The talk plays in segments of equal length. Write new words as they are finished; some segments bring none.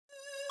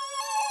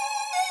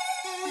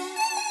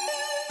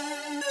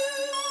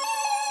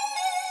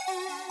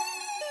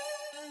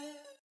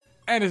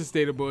And it's a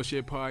State of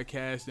Bullshit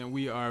podcast, and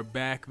we are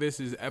back. This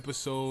is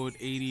episode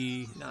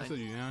 89.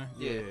 89?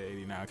 Yeah,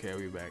 89. Okay,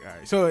 we're back. All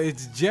right. So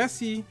it's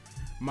Jesse,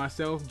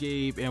 myself,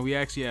 Gabe, and we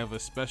actually have a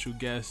special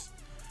guest,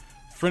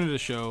 friend of the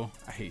show.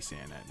 I hate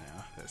saying that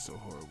now. That's so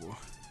horrible.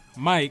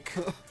 Mike,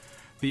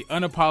 the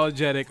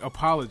unapologetic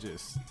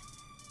apologist.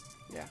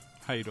 Yeah.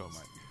 How you doing,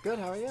 Mike? Good.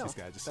 How are you? This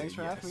guy just Thanks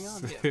for said having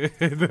yes. me on.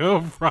 Yeah.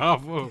 No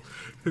problem.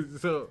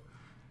 So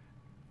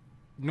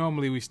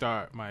normally we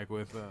start, Mike,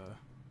 with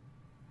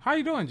how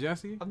you doing,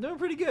 Jesse? I'm doing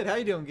pretty good. How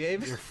you doing,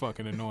 Gabe? You're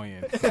fucking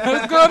annoying.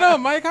 What's going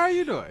on, Mike? How are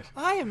you doing?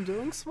 I am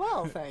doing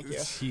swell, thank you.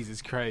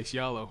 Jesus Christ,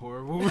 y'all are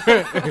horrible.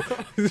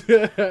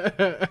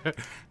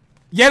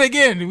 Yet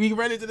again, we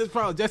run into this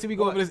problem. Jesse, we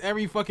go over this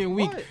every fucking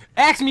week. What?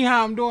 Ask me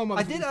how I'm doing,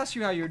 I did ask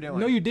you how you're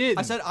doing. No, you didn't.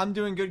 I said I'm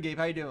doing good, Gabe.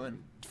 How you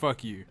doing?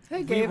 Fuck you.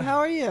 Hey, Gabe, how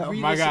are you?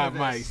 We- My listen God, to this.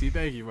 Mike. See,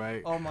 thank you,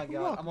 Mike. Oh my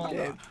God, I'm all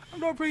Gabe. I'm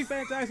doing pretty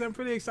fantastic. I'm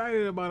pretty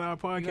excited about our You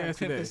gonna podcast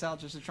clip today. this out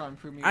just to try and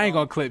prove me I ain't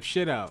wrong? gonna clip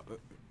shit out.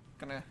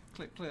 Gonna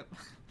clip.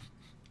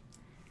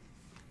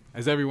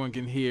 As everyone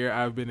can hear,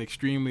 I've been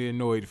extremely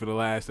annoyed for the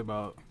last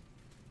about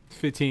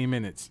 15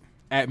 minutes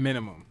at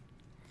minimum,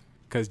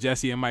 because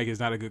Jesse and Mike is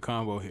not a good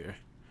combo here.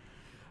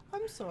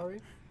 I'm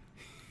sorry.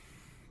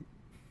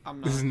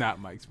 I'm This is not.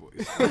 not Mike's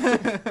voice.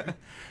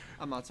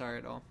 I'm not sorry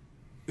at all.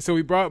 So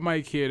we brought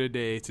Mike here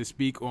today to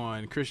speak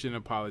on Christian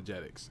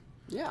apologetics.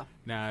 Yeah.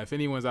 Now, if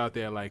anyone's out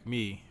there like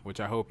me, which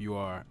I hope you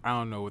are, I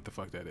don't know what the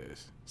fuck that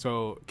is.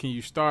 So can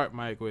you start,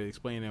 Mike, with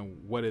explaining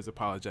what is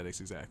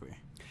apologetics exactly?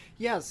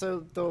 Yeah,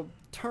 so the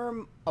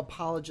term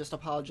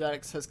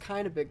apologetics has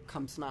kind of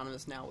become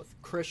synonymous now with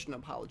Christian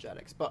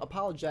apologetics, but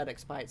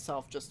apologetics by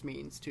itself just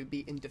means to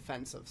be in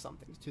defense of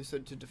something,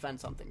 to defend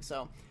something.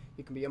 So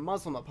you can be a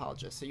Muslim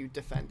apologist, so you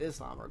defend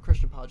Islam, or a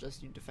Christian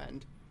apologist, you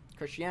defend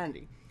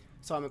Christianity.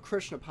 So I'm a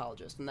Christian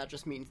apologist, and that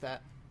just means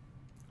that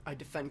I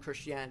defend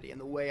Christianity,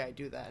 and the way I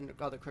do that, and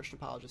other Christian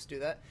apologists do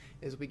that,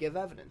 is we give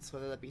evidence,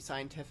 whether that be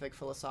scientific,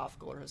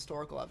 philosophical, or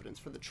historical evidence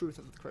for the truth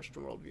of the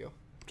Christian worldview.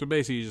 So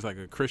basically, you're just like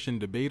a Christian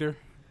debater?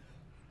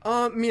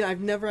 I mean, I've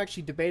never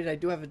actually debated. I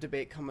do have a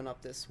debate coming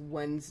up this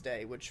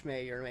Wednesday, which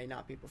may or may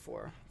not be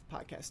before the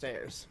podcast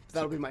airs.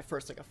 That'll be my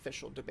first,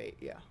 official debate,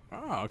 yeah.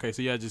 Oh, okay.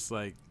 So yeah, just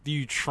do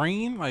you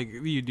train?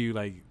 Do you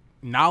do,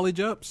 knowledge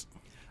ups?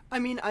 I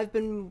mean,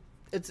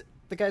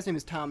 the guy's name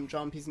is Tom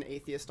Jump. He's an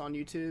atheist on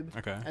YouTube.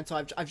 Okay. And so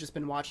I've just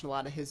been watching a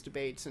lot of his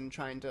debates and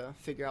trying to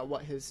figure out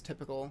what his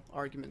typical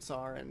arguments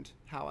are and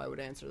how I would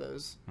answer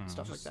those,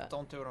 stuff Just like that.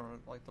 don't do it on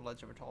the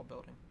ledge of a tall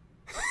building.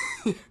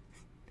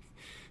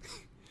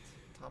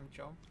 Tom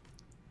Jump.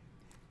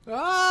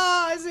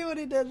 Ah, I see what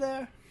he did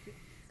there.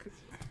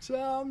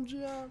 Tom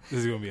Jump. This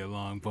is going to be a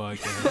long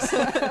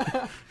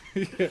podcast.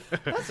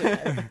 That's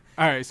okay.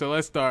 All right, so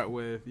let's start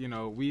with,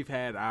 we've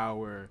had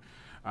our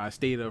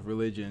state of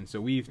religion. So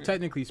we've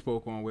technically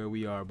spoke on where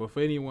we are, but for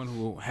anyone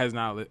who has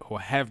not or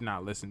have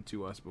not listened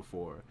to us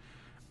before,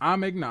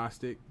 I'm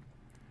agnostic,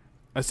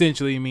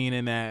 essentially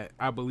meaning that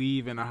I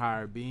believe in a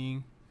higher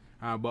being,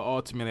 but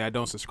ultimately I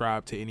don't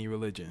subscribe to any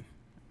religion.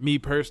 Me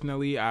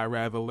personally, I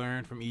rather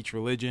learn from each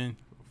religion,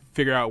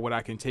 figure out what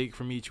I can take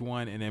from each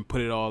one, and then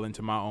put it all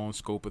into my own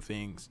scope of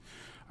things.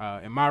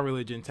 In my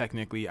religion,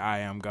 technically, I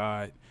am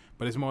God,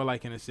 but it's more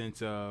like in a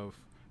sense of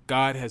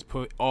God has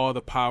put all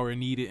the power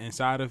needed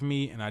inside of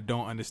me, and I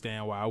don't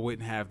understand why I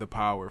wouldn't have the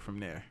power from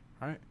there.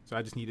 All right? So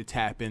I just need to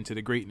tap into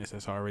the greatness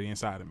that's already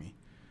inside of me.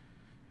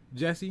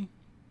 Jesse?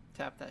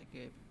 Tap that,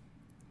 Gabe.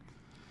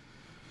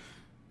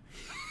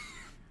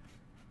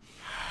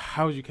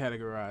 How would you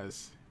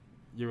categorize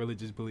your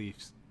religious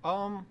beliefs?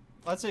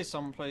 I'd say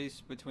someplace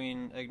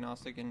between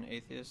agnostic and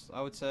atheist.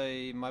 I would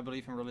say my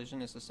belief in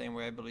religion is the same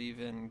way I believe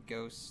in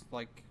ghosts,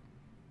 like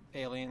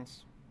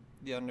aliens,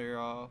 the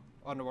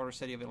underwater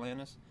city of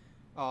Atlantis.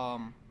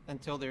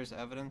 Until there's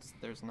evidence,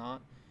 there's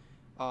not.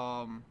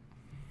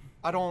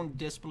 I don't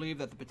disbelieve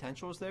that the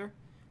potential is there.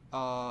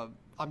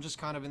 I'm just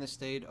kind of in the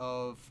state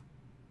of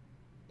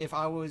if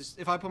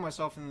I put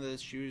myself in the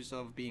shoes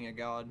of being a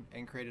god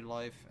and created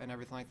life and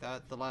everything like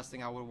that, the last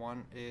thing I would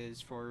want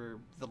is for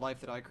the life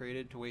that I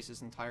created to waste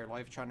his entire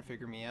life trying to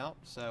figure me out.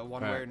 So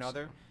one way or Facts.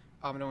 another,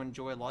 I'm going to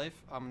enjoy life.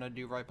 I'm going to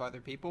do right by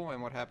other people,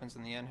 and what happens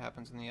in the end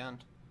happens in the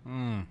end.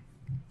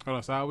 Hold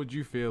on, so how would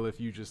you feel if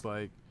you just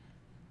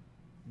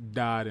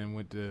died and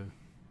went to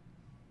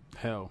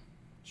hell?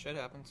 Shit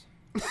happens.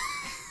 So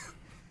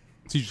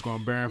you just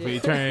gonna burn for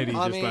eternity?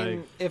 I just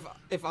mean,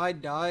 if I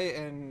die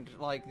and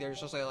there's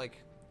just a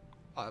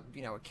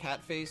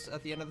cat face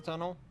at the end of the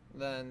tunnel,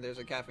 then there's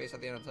a cat face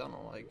at the end of the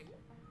tunnel.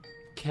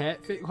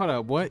 cat face? Hold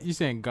up, what? You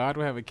saying God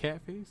would have a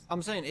cat face?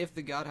 I'm saying if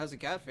the god has a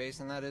cat face,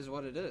 then that is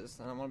what it is,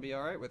 and I'm gonna be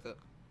all right with it.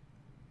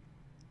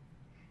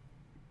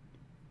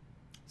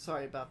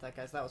 Sorry about that,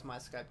 guys. That was my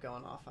Skype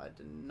going off. I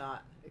did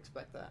not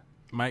expect that.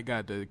 Mike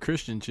got the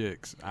Christian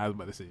chicks. I was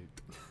about to say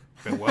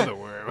the weather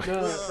word.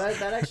 No,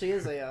 that actually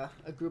is a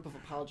group of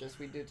apologists.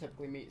 We do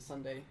typically meet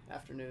Sunday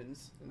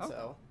afternoons, and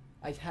so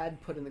I had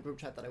put in the group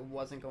chat that I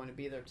wasn't going to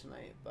be there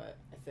tonight, but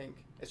I think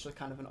it's just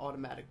kind of an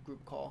automatic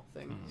group call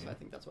thing. So I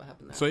think that's what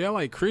happened there. So y'all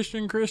like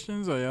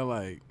Christians, or y'all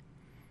like?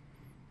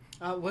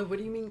 What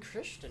do you mean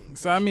Christian?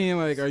 So I mean,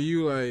 like, are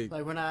you like?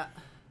 Like we're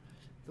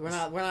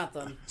not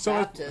the So,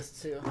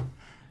 Baptists who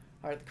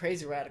are the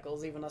crazy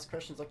radicals. Even us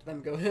Christians look at them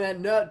and go,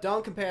 no,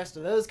 don't compare us to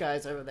those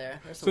guys over there.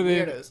 They're some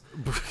weirdos.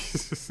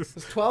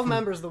 There's 12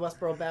 members of the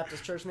Westboro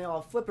Baptist Church, and they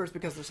all have flippers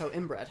because they're so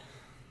inbred.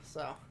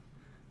 So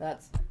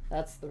that's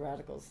the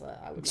radicals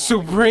that I would. Not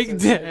So break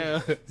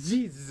down. associate.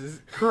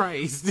 Jesus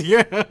Christ!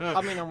 Yeah.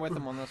 I mean, I'm with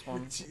him on this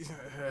one.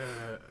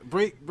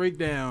 Break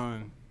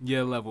down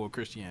your level of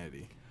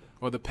Christianity,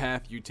 or the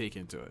path you take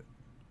into it.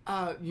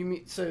 You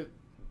mean so,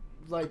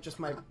 like just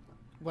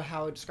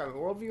how I describe my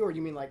worldview, or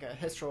you mean like a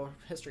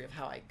history of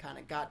how I kind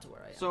of got to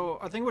where I am? So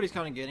I think what he's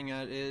kind of getting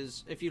at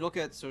is if you look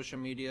at social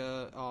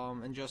media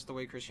and just the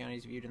way Christianity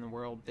is viewed in the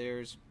world,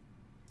 there's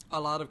a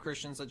lot of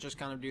Christians that just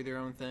kind of do their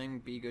own thing,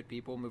 be good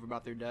people, move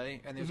about their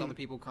day, and there's other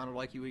people kind of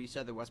like you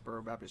said, the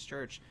Westboro Baptist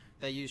Church,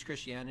 that use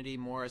Christianity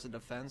more as a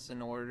defense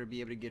in order to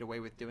be able to get away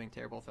with doing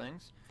terrible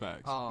things.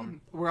 Facts.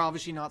 We're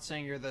obviously not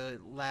saying you're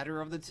the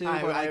latter of the two.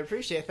 I but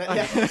appreciate that.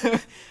 Yeah.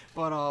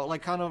 but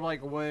like kind of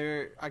like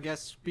where I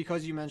guess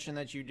because you mentioned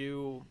that you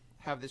do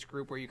have this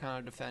group where you kind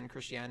of defend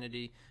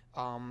Christianity,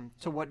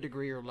 to what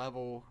degree or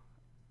level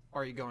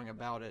are you going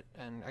about it,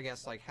 and I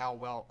guess like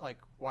how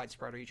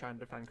widespread are you trying to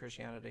defend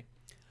Christianity?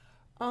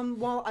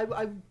 Well,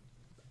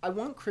 I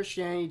want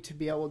Christianity to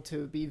be able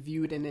to be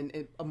viewed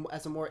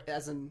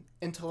as an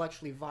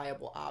intellectually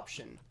viable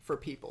option for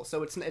people.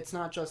 So it's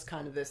not just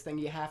kind of this thing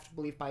you have to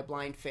believe by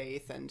blind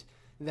faith and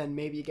then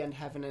maybe you get into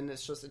heaven, and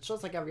it's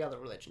just like every other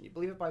religion. You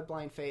believe it by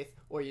blind faith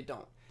or you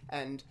don't.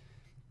 And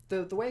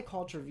the way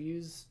culture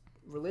views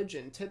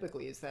religion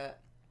typically is that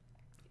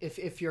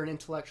if you're an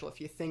intellectual,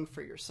 if you think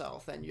for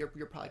yourself, then you're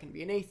probably going to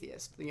be an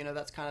atheist. You know,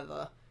 that's kind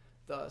of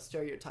the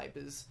stereotype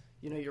is,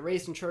 you know, you're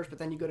raised in church, but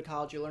then you go to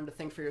college, you learn to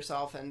think for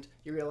yourself, and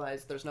you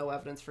realize there's no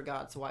evidence for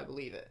God, so I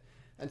believe it.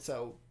 And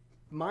so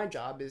my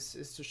job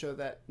is to show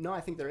that, no,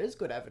 I think there is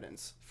good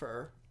evidence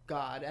for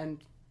God,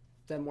 and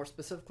then more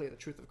specifically, the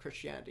truth of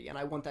Christianity. And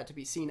I want that to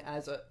be seen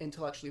as an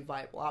intellectually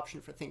viable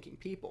option for thinking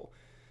people.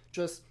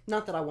 Just,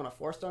 not that I want to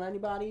force it on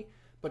anybody,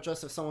 but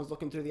just if someone's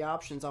looking through the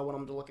options, I want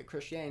them to look at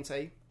Christianity and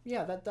say,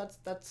 yeah,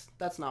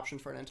 that's an option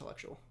for an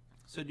intellectual.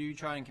 So do you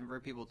try and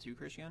convert people to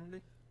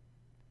Christianity?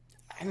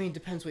 I mean,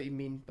 depends what you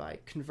mean by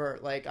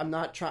convert. Like, I'm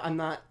not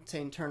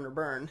saying turn or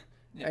burn,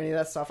 Yeah. or any of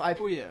that stuff.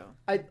 Oh yeah.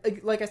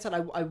 Like I said,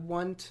 I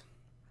want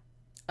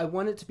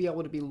it to be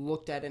able to be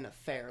looked at in a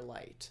fair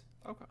light,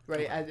 Okay.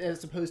 right?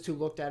 As opposed to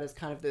looked at as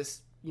kind of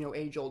this, you know,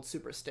 age-old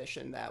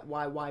superstition that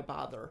why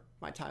bother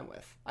my time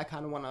with. I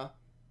kind of want to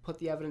put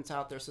the evidence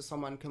out there so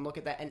someone can look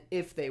at that, and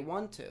if they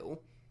want to,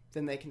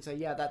 then they can say,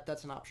 yeah,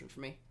 that's an option for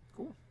me.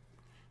 Cool.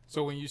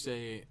 So when you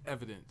say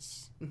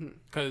evidence,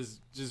 because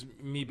just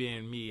me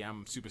being me,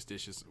 I'm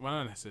superstitious. Well,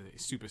 not necessarily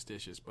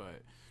superstitious,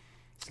 but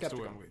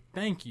Skeptical.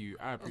 Thank you.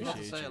 I I was about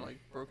appreciate to say you. like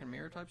broken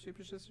mirror type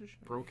superstition.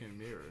 Broken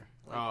mirror.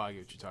 Like- Oh, I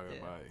get what you're talking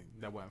Yeah. about.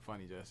 That wasn't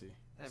funny, Jesse.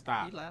 He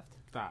Stop. laughed.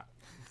 Stop.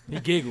 He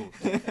giggled.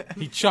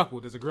 He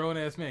chuckled. As a grown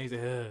ass man, he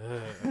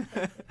said,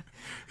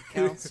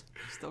 Counts.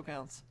 Still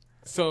counts.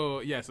 So,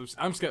 yes,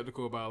 I'm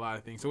skeptical about a lot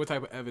of things. So what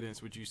type of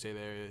evidence would you say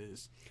there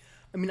is?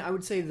 I mean, I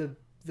would say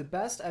the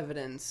best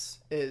evidence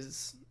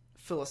is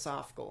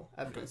philosophical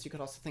evidence. Okay. You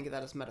could also think of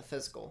that as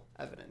metaphysical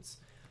evidence.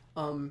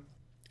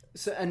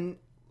 So, and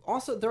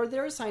also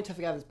there is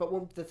scientific evidence,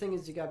 but the thing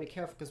is you gotta be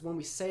careful, because when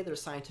we say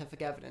there's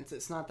scientific evidence,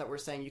 it's not that we're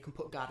saying you can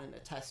put God in a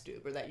test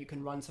tube or that you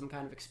can run some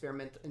kind of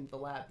experiment in the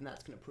lab and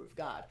that's going to prove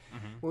God.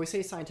 When we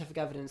say scientific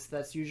evidence,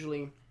 that's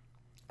usually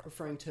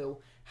referring to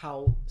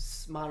how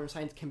modern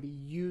science can be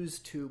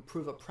used to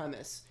prove a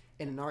premise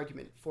in an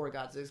argument for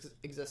God's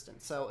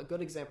existence. So a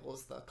good example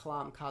is the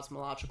Kalam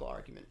cosmological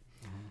argument.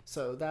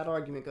 So that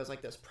argument goes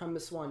like this.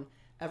 Premise 1,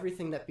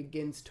 everything that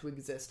begins to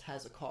exist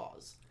has a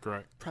cause.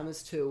 Correct.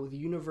 Premise 2, the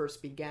universe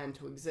began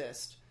to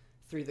exist.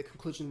 3, the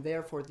conclusion,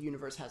 therefore the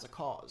universe has a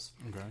cause.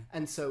 Okay.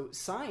 And so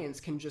science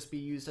can just be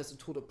used as a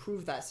tool to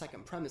prove that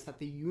second premise, that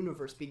the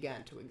universe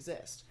began to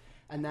exist.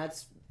 And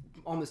that's,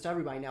 almost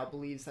everybody now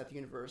believes that the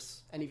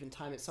universe and even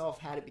time itself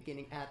had a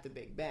beginning at the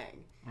Big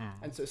Bang.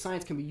 And so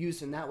science can be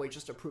used in that way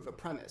just to prove a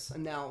premise.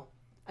 And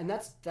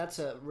that's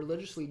a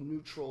religiously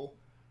neutral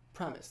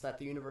premise, that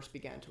the universe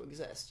began to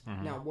exist.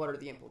 Now, what are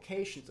the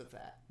implications of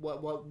that?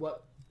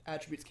 What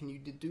attributes can you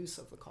deduce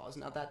of the cause?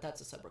 Now, that's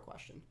a separate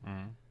question.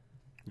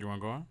 You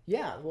want to go on?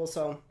 Yeah, well,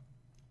 so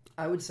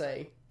I would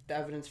say the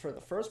evidence for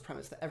the first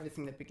premise, that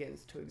everything that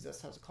begins to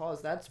exist has a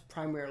cause, that's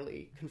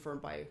primarily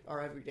confirmed by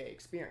our everyday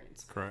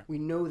experience. Correct. We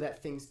know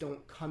that things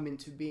don't come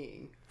into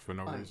being For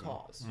no reason.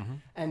 uncaused.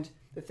 And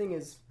the thing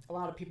is, a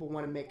lot of people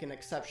want to make an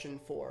exception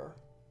for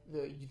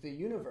the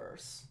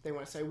universe. They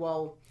want to say,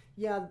 well,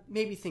 yeah,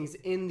 maybe things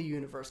in the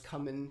universe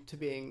come into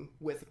being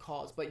with a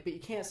cause, but you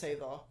can't say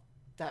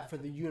that for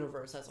the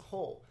universe as a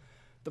whole.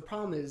 The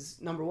problem is,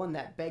 number one,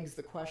 that begs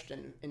the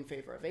question in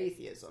favor of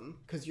atheism,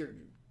 because you're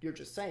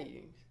just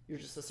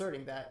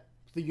asserting that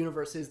the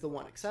universe is the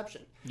one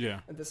exception. Yeah.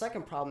 And the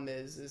second problem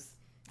is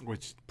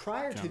Which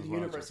prior to Sounds the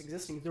universe logical.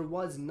 existing, there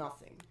was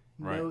nothing.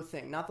 Right. No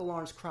thing. Not the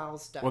Lawrence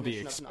Krauss definition well, the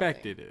of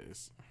expected nothing.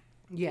 is.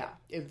 Yeah,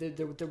 if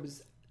there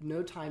was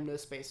no time, no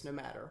space, no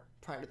matter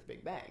prior to the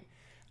Big Bang.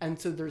 And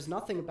so there's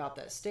nothing about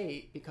that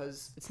state,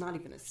 because it's not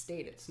even a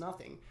state, it's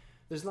nothing.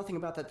 There's nothing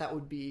about that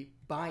would be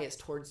biased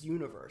towards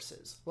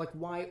universes. Like,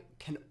 why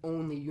can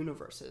only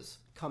universes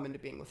come into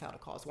being without a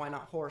cause? Why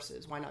not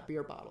horses? Why not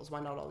beer bottles?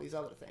 Why not all these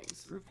other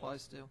things? Fruit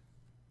flies do.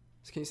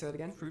 So can you say that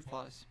again? Fruit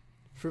flies.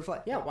 Fruit fly?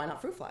 Yeah, why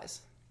not fruit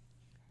flies?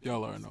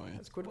 Y'all are annoying.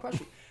 That's a good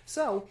question.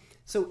 So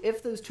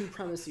if those two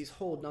premises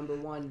hold, number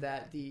one,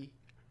 that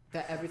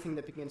everything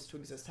that begins to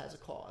exist has a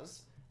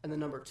cause, and then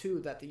number two,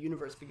 that the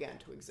universe began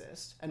to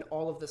exist, and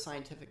all of the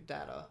scientific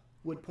data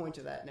would point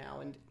to that now,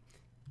 and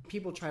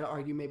people try to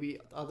argue maybe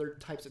other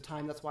types of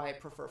time. That's why I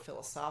prefer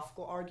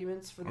philosophical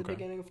arguments for the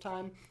beginning of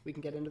time. We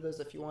can get into those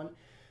if you want.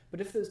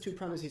 But if those two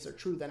premises are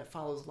true, then it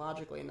follows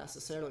logically and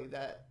necessarily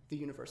that the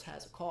universe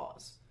has a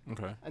cause.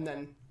 Okay. And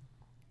then,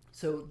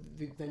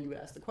 then you would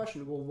ask the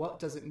question, well, what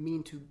does it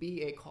mean to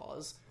be a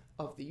cause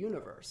of the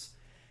universe?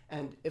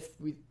 And if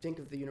we think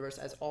of the universe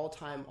as all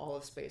time, all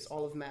of space,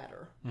 all of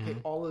matter, okay,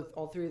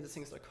 all three of these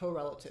things are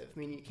correlative,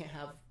 meaning you can't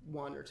have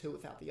one or two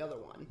without the other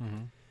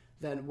one,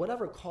 then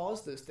whatever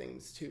caused those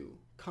things to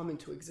come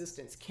into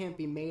existence can't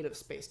be made of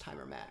space, time,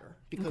 or matter,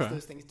 because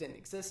those things didn't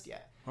exist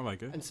yet. I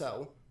like it. And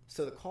so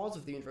the cause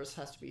of the universe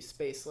has to be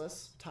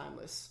spaceless,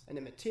 timeless, and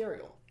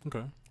immaterial.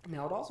 Okay.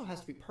 Now, it also has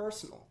to be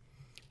personal.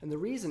 And the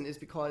reason is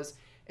because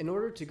in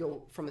order to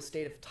go from a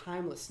state of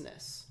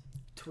timelessness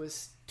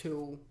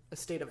to a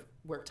state of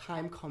where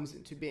time comes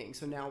into being,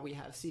 so now we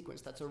have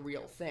sequence, that's a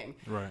real thing,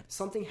 Right.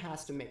 something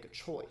has to make a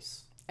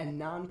choice. And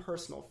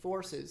non-personal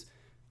forces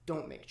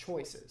don't make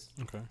choices.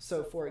 Okay.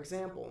 So, for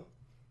example,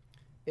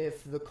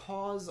 if the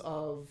cause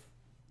of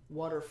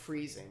water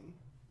freezing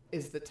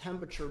is the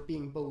temperature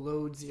being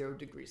below 0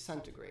 degrees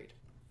centigrade,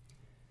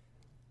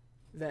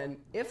 then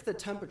if the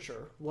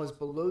temperature was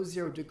below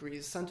 0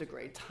 degrees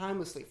centigrade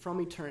timelessly from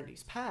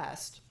eternities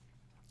past,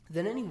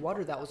 then any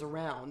water that was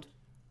around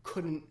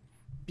couldn't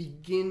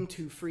begin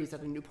to freeze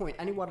at a new point.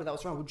 Any water that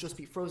was around would just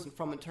be frozen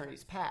from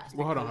eternities past.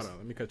 Well, hold on.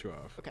 Let me cut you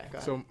off. Okay, go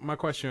ahead. So my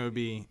question would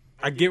be,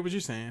 I get what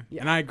you're saying,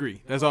 and I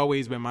agree. That's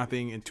always been my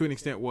thing, and to an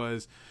extent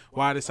was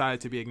why I decided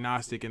to be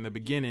agnostic in the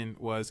beginning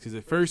was because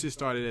at first it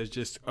started as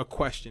just a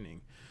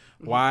questioning.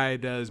 Why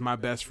does my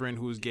best friend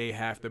who's gay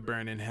have to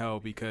burn in hell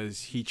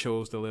because he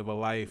chose to live a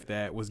life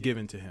that was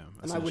given to him?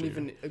 And I wouldn't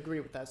even agree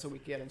with that, so we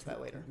can get into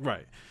that later.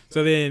 Right.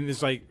 So then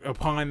it's like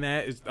upon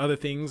that is other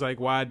things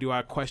like why do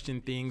I question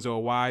things,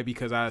 or why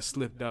because I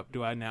slipped up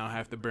do I now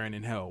have to burn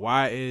in hell?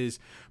 Why is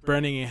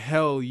burning in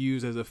hell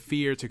used as a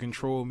fear to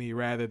control me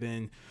rather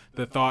than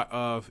the thought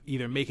of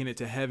either making it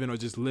to heaven or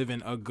just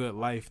living a good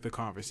life, the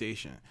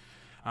conversation?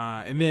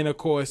 And then, of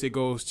course, it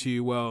goes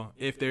to, well,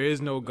 if there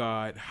is no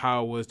God,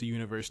 how was the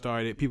universe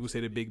started? People say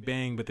the Big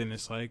Bang, but then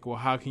it's like, well,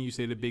 how can you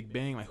say the Big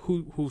Bang? Like,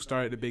 who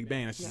started the Big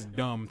Bang? That's just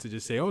dumb to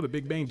just say, oh, the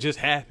Big Bang just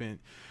happened.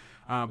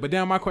 But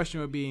now my question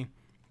would be,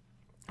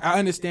 I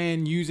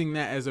understand using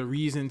that as a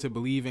reason to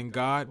believe in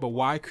God, but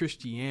why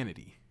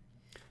Christianity?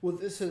 Well,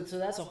 so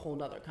that's a whole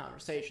nother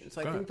conversation.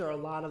 So I think there are a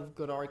lot of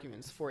good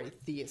arguments for a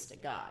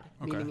theistic God,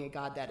 meaning a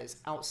God that is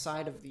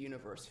outside of the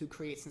universe, who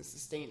creates and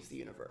sustains the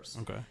universe.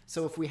 Okay.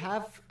 So if we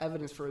have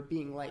evidence for a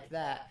being like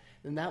that,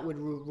 then that would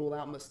rule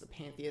out most of the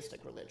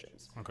pantheistic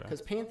religions. Okay.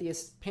 Because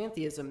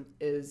pantheism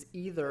is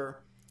either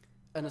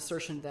an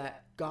assertion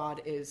that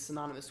God is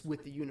synonymous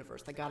with the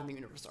universe, that God and the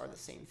universe are the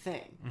same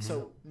thing.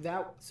 So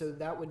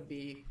that would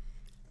be,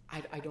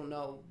 I don't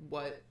know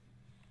what.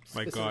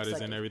 Like God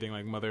is in everything,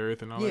 like Mother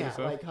Earth and all that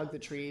stuff? Yeah, like hug the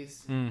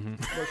trees. Mm-hmm.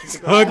 Worship the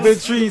grass. Hug the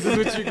trees is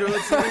what you go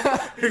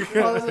to.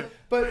 Well,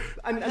 but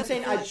I'm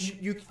saying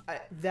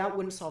that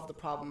wouldn't solve the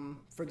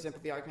problem, for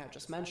example, the argument I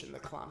just mentioned, the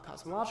Kalam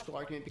cosmological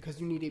argument, because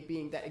you need a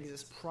being that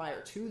exists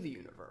prior to the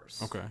universe.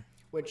 Okay.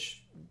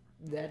 Which,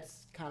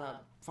 that's kind of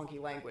funky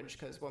language,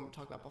 because when we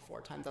talk about before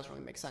time doesn't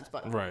really make sense,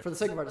 but Right. for the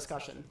sake of our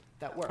discussion,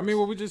 that works. I mean,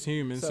 well, we're just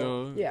humans,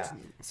 so... Yeah.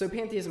 So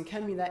pantheism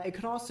can mean that. It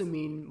can also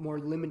mean more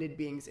limited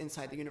beings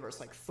inside the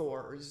universe, like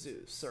Thor or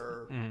Zeus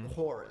or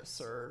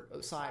Horus or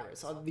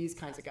Osiris, all these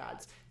kinds of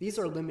gods. These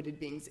are limited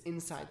beings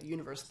inside the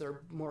universe. They're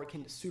more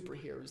akin to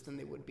superheroes than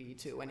they would be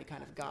to any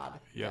kind of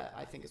god that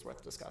I think is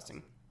worth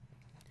discussing.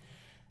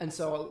 And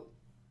so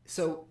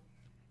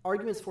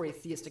arguments for a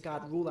theistic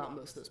God rule out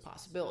most of those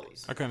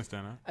possibilities. I can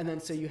understand that. And then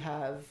so you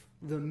have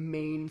the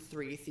main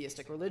three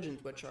theistic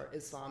religions, which are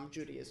Islam,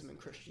 Judaism, and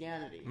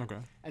Christianity. Okay.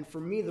 And for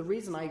me, the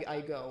reason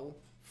I go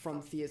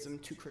from theism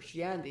to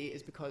Christianity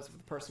is because of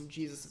the person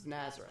Jesus of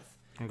Nazareth.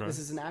 Okay. This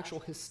is an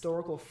actual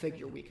historical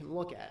figure we can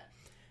look at.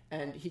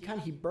 And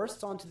he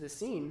bursts onto the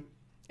scene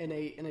in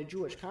a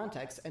Jewish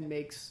context and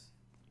makes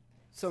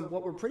some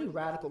what were pretty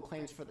radical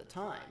claims for the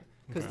time.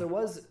 Because there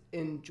was,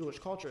 in Jewish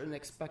culture, an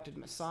expected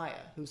Messiah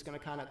who's going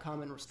to kind of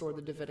come and restore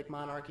the Davidic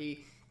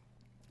monarchy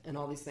and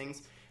all these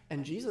things.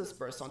 And Jesus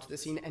bursts onto the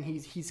scene, and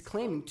he's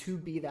claiming to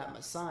be that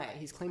Messiah.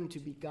 He's claiming to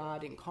be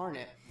God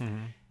incarnate.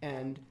 Mm-hmm.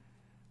 And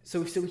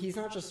so he's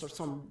not just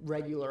some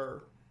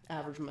regular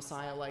average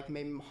Messiah like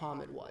maybe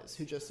Muhammad was,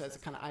 who just says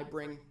kind of, I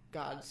bring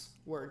God's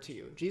word to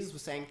you. Jesus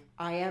was saying,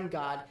 I am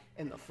God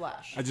in the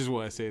flesh. I just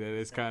want to say that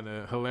it's kind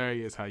of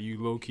hilarious how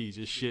you low-key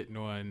just shitting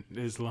on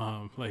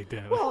Islam like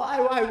that. Well,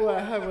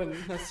 I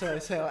wouldn't necessarily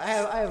say,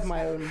 I have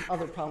my own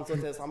other problems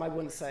with Islam. I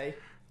wouldn't say,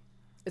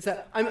 it's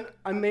that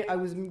I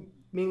was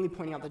mainly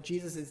pointing out that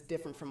Jesus is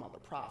different from other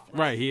prophets.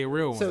 Right, he a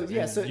real one. So,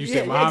 yeah, so, you yeah,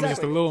 said Muhammad's just a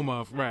exactly. little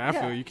muff. Right, I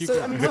feel you. Keep so,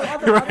 I going. mean, so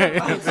other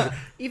prophets,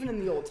 even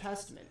in the Old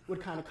Testament, would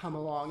kind of come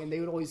along and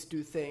they would always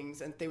do things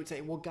and they would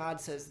say, well,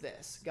 God says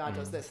this, God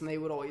does this, and they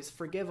would always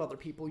forgive other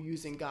people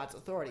using God's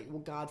authority. Well,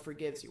 God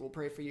forgives you. We'll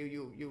pray for you.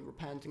 You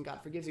repent and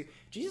God forgives you.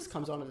 Jesus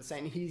comes on to the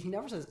saying, he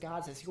never says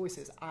God says, he always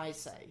says I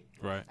say.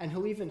 Right. And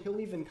he'll even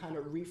kind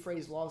of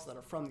rephrase laws that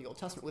are from the Old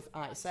Testament with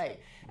I say.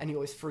 And he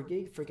always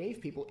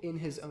forgave people in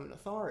his own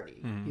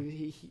authority.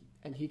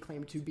 And he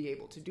claimed to be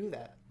able to do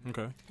that.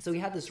 Okay. So he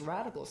had this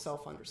radical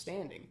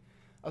self-understanding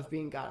of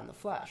being God in the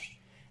flesh.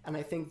 And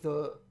I think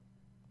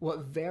what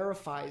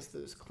verifies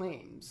those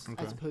claims,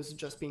 as opposed to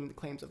just being the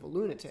claims of a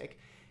lunatic,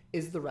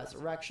 is the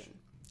resurrection.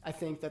 I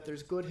think that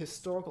there's good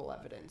historical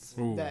evidence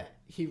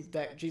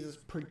that Jesus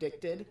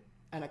predicted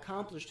and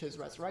accomplished his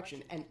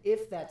resurrection. And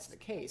if that's the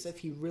case, if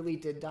he really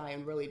did die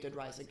and really did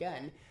rise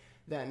again,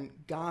 then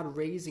God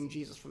raising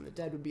Jesus from the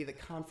dead would be the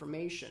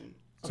confirmation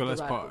of So the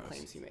let's radical pause.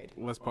 claims he made.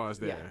 Let's pause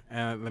there.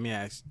 Yeah. And let me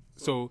ask.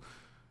 So,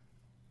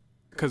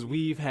 because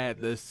we've had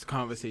this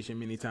conversation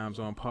many times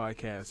on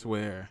podcasts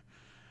where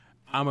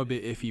I'm a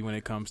bit iffy when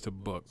it comes to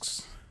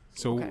books.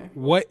 So Okay.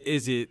 what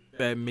is it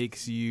that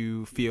makes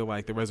you feel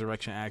like the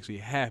resurrection actually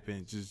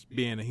happened? Just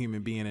being a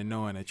human being and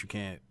knowing that you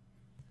can't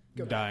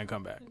Go die and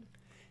come back.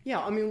 Yeah,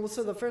 I mean, well,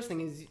 so the first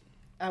thing is,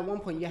 at one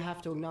point, you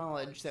have to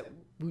acknowledge that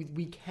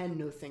we can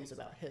know things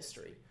about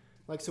history.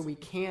 Like, so we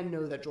can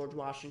know that George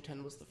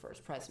Washington was the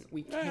first president.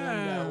 We can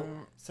know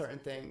certain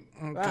things.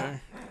 Okay.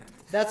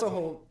 That's a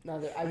whole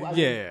nother.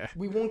 Yeah.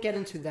 We won't get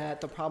into that.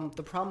 The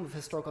problem with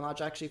historical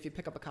knowledge. Actually, if you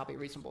pick up a copy of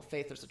Reasonable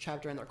Faith, there's a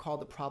chapter in there called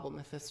 "The Problem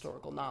of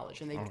Historical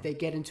Knowledge," and they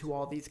get into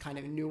all these kind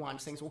of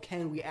nuanced things. Well,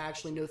 can we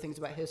actually know things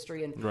about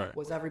history? And Right.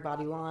 was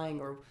everybody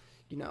lying? Or,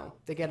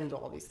 they get into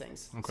all these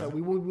things. Okay. So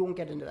we won't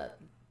get into that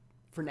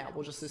for now.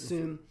 We'll just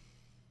assume.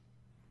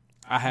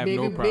 I have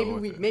no problem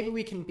with it. Maybe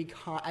we can be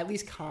at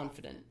least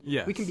confident.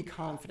 Yes. We can be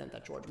confident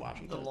that George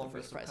Washington The was the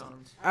longest first of president.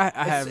 cons.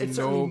 I have It's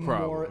no certainly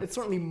problem. It's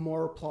certainly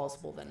more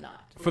plausible than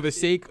not. For the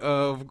sake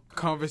of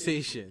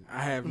conversation,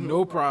 I have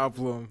no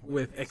problem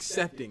with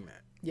accepting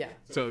that. Yeah.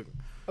 So,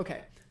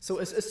 Okay. So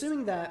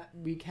assuming that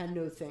we can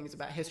know things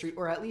about history,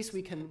 or at least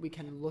we can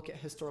look at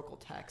historical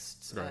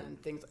texts Right.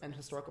 and things and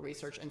historical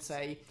research and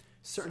say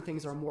certain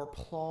things are more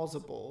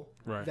plausible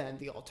Right. than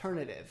the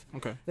alternative.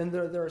 okay. Then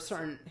there are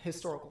certain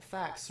historical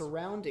facts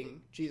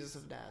surrounding Jesus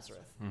of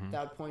Nazareth Mm-hmm.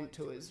 that would point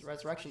to his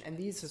resurrection. And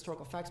these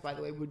historical facts, by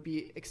the way, would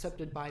be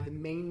accepted by the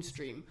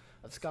mainstream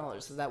of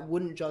scholars. So that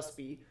wouldn't just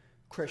be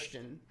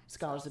Christian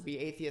scholars, it'd be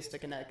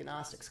atheistic and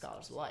agnostic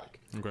scholars alike.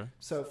 Okay.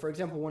 So, for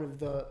example, one of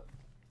the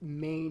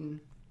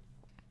main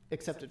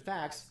accepted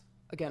facts,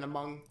 again,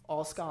 among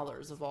all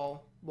scholars of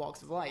all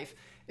walks of life,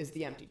 is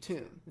the empty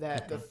tomb.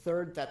 That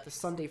the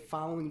Sunday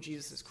following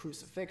Jesus'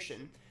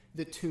 crucifixion,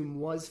 the tomb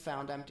was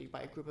found empty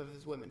by a group of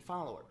his women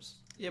followers.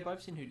 Yeah, but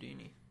I've seen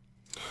Houdini.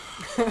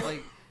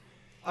 Like,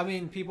 I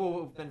mean,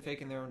 people have been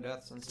faking their own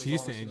deaths since. So you're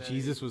saying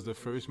Jesus was the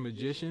first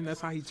magician?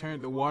 That's how he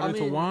turned the water I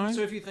mean, to wine?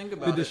 So if you think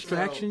about The it,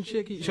 distraction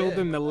chick, he showed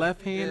them the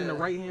left hand and the Yeah.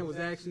 right hand was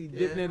actually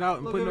dipping it out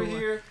and Look putting over it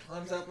here.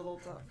 Climbs out the little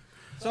top.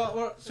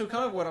 So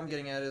kind of what I'm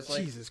getting at is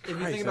like, Jesus if you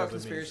Christ, think about that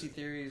was conspiracy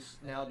theories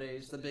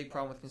nowadays, the big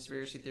problem with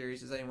conspiracy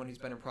theories is anyone who's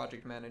been a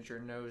project manager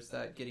knows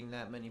that getting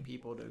that many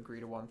people to agree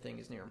to one thing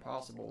is near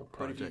impossible.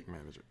 Project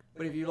manager.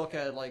 But if you look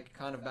at like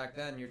kind of back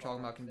then, you're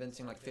talking about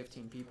convincing like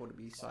 15 people to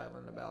be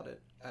silent about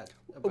it.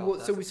 Well,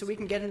 so we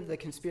can get into the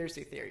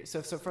conspiracy theories.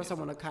 So first I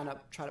want to kind of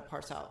try to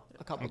parse out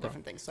a couple of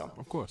different things.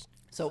 Of course.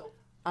 So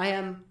I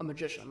am a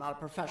magician. I'm not a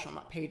professional. I'm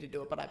not paid to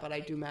do it, but I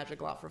do magic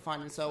a lot for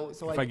fun. And so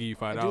If I give you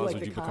 $5, I do like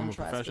would the you become a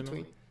contrast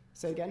professional?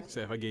 Say again.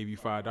 Say if I gave you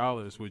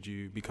 $5, would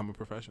you become a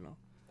professional?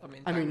 I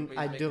mean, technically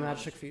I he's do making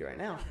magic for you right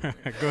now. Go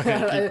ahead.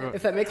 Keep going.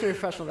 If that makes me a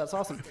professional, that's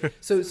awesome.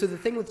 So the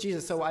thing with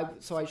Jesus, so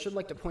I should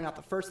like to point out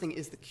the first thing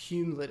is the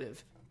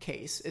cumulative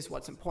case is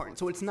what's important.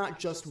 So it's not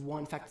just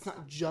one fact. It's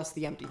not just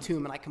the empty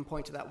tomb, and I can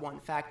point to that one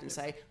fact and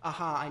say,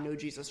 aha, I know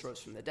Jesus rose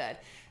from the dead.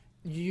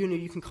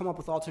 You can come up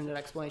with alternate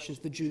explanations.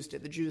 The Jews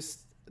did.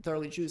 The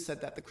early Jews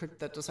said that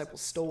the disciples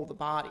stole the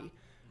body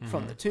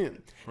from the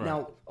tomb. Right.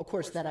 Now, of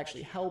course, that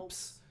actually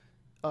helps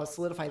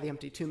solidify the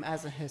empty tomb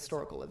as a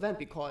historical event,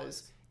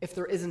 because if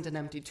there isn't an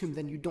empty tomb,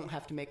 then you don't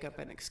have to make up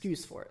an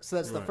excuse for it. So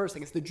that's the Right. first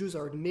thing, is the Jews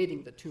are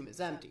admitting the tomb is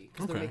empty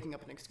because they're Okay. making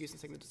up an excuse and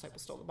saying the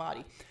disciples stole the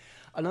body.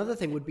 Another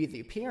thing would be the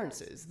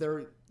appearances.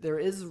 There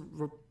is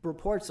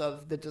reports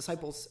of the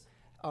disciples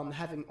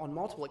having on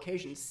multiple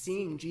occasions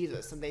seeing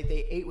Jesus, and they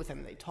ate with him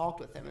and they talked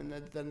with him, and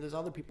then there's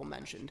other people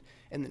mentioned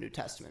in the New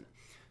Testament.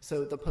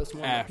 So the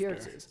post-mortem After.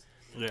 appearances.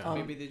 Yeah.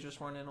 Maybe they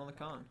just weren't in on the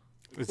con.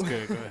 It's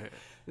good. Go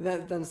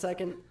ahead. Then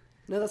second,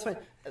 no, that's fine.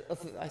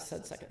 I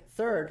said second.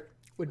 Third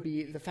would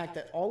be the fact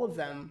that all of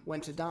them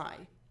went to die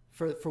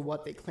for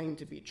what they claimed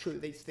to be true.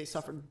 They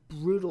suffered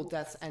brutal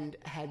deaths and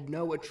had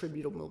no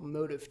attributable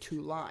motive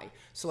to lie.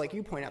 So like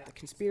you point out, the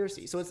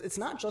conspiracy. So it's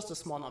not just a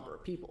small number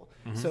of people.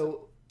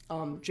 So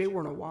J.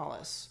 Warner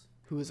Wallace,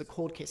 who was a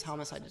cold case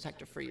homicide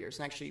detective for years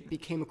and actually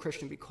became a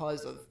Christian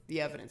because of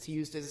the evidence. He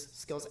used his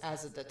skills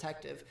as a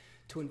detective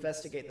to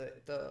investigate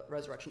the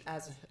resurrection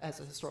as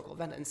a historical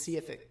event and see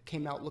if it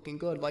came out looking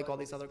good like all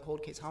these other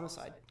cold case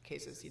homicide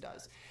cases he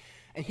does.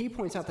 And he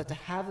points out that to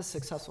have a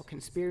successful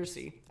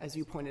conspiracy, as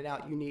you pointed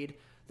out, you need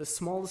the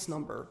smallest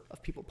number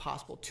of people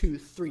possible, 2,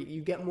 3.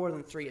 You get more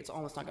than 3, it's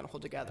almost not going to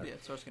hold together. Yeah,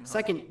 it starts getting hard.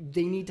 Second,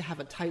 they need to have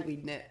a tightly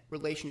knit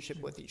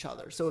relationship with each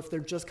other. So if they're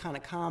just kind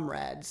of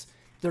comrades,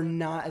 they're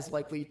not as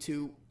likely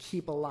to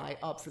keep a lie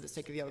up for the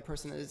sake of the other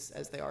person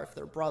as they are if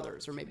they're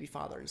brothers or maybe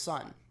father and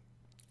son,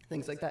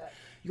 things like that.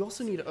 You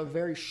also need a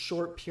very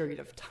short period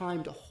of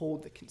time to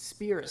hold the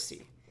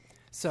conspiracy.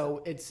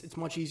 So it's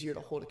much easier to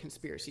hold a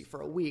conspiracy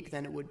for a week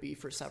than it would be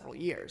for several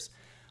years.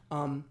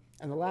 And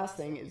the last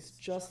thing is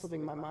just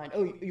slipping my mind.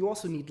 Oh, you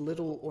also need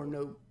little or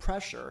no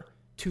pressure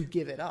to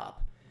give it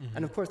up.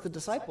 And of course, the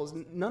disciples,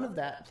 none of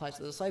that applies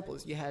to the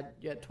disciples. You had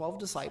 12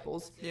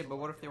 disciples. Yeah, but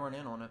what if they weren't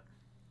in on it?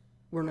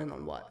 We're in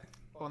on what?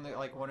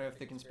 What if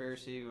the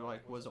conspiracy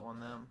was on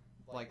them?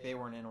 Like they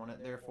weren't in on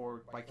it.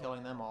 Therefore, by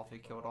killing them off,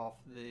 it killed off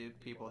the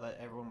people that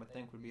everyone would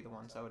think would be the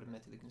ones that would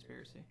admit to the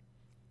conspiracy.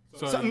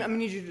 So I'm going to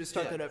need you to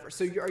start that over.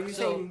 So are you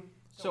saying...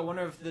 So one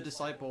of the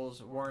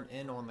disciples weren't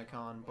in on the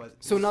con, but...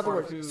 So in other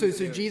words, so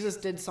Jesus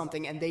did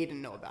something and they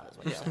didn't know about it, is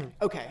what you're saying.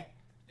 Okay.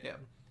 Yeah.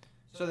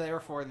 So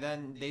therefore,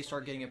 then they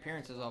start getting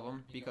appearances of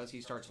him because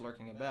he starts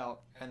lurking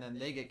about, and then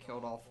they get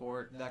killed off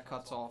for it. That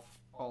cuts off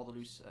all the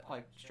loose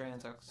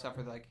strands, except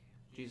for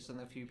Jesus and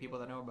the few people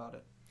that know about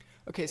it.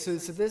 Okay, so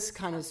this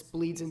kind of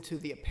bleeds into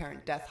the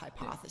apparent death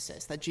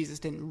hypothesis, that Jesus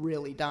didn't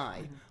really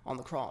die on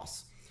the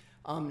cross.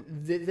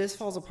 This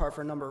falls apart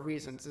for a number of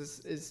reasons.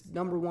 Is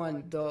number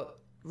one, the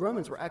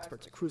Romans were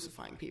experts at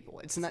crucifying people.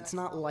 It's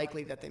not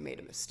likely that they made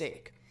a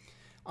mistake.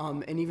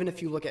 And even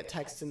if you look at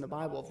texts in the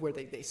Bible of where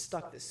they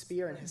stuck the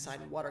spear in his side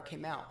and water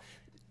came out,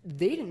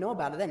 they didn't know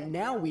about it then.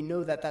 Now we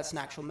know that that's an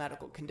actual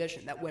medical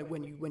condition, that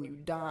when you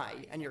die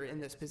and you're in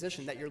this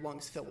position, that your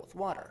lungs fill with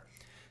water.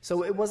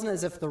 So it wasn't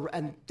as if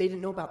and they didn't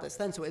know about this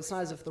then, so it's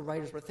not as if the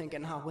writers were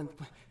thinking, when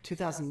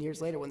 2,000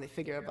 years later, when they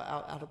figure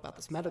out about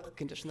this medical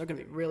condition, they're going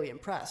to be really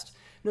impressed.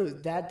 No,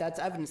 that's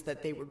evidence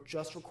that they were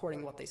just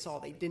recording what they saw.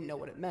 They didn't know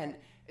what it meant.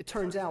 It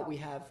turns out we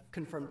have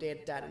confirmed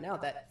data now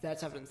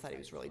that's evidence that he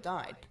was really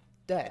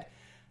dead.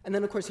 And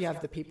then, of course, you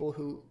have the people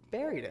who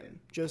buried him.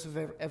 Joseph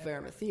of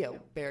Arimathea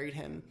buried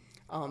him.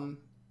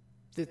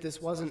 That this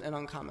wasn't an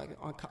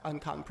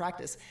uncommon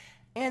practice.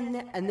 And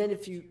then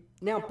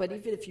but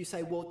even if you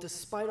say, well,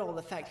 despite all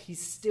the fact, he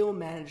still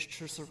managed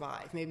to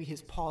survive. Maybe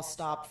his pulse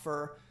stopped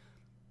for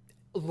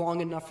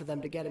long enough for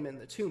them to get him in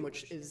the tomb,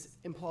 which is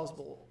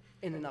implausible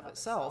in and of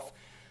itself.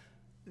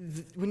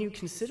 When you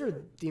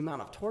consider the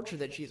amount of torture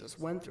that Jesus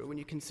went through, when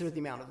you consider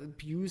the amount of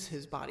abuse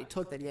his body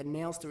took, that he had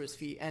nails through his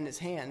feet and his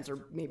hands,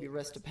 or maybe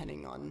wrists,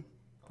 depending on...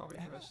 Probably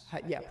wrist.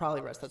 Yeah,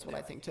 probably wrist. That's what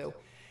I think, too.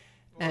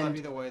 Well, that'd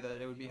be the way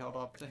that it would be held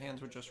up. The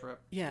hands would just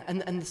rip. Yeah,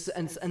 and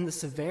the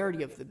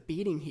severity of the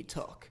beating he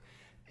took.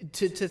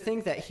 To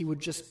think that he would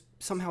just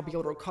somehow be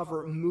able to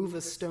recover, move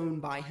a stone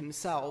by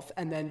himself,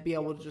 and then be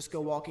able to just go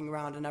walking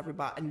around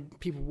and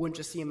people wouldn't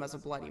just see him as a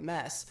bloody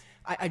mess.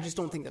 I just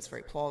don't think that's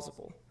very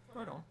plausible.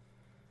 Right on.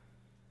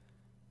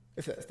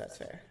 If that's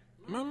fair.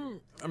 I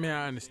mean,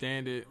 I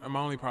understand it. My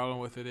only problem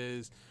with it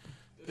is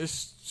there's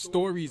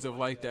stories of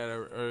like that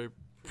are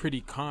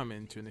pretty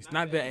common to us.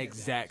 Not the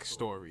exact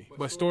story,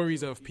 but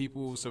stories of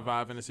people who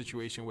survive in a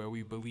situation where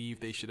we believe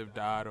they should have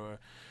died or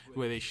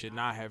where they should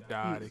not have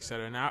died,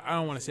 etc. Now, I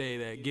don't want to say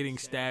that getting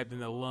stabbed in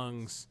the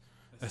lungs,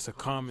 that's a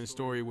common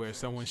story where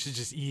someone should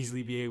just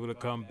easily be able to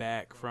come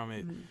back from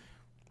it.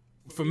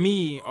 For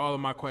me, all of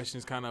my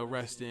questions kind of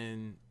rest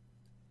in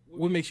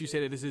what makes you say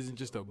that this isn't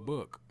just a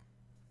book?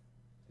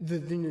 The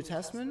New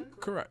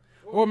Testament? Correct.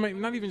 Or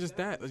not even just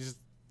that, just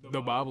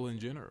the Bible in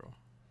general.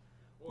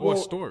 Or a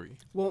story.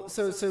 Well,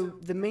 so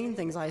the main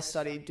things I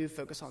study do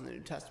focus on the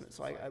New Testament,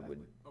 so I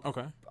would...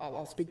 Okay.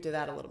 I'll speak to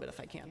that a little bit if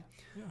I can.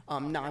 Yeah.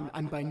 Now,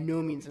 I'm by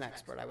no means an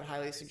expert. I would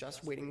highly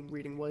suggest reading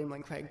William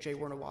Lane Craig, J.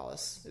 Warner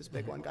Wallace is a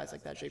big one, guys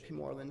like that, J.P.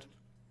 Moreland.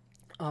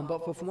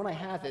 But from what I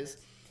have is,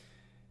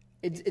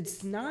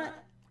 it's not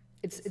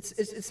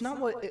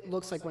what it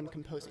looks like when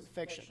composing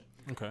fiction.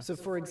 Okay. So,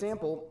 for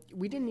example,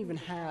 we didn't even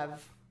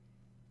have...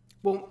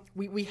 Well,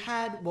 we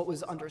had what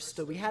was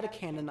understood. We had a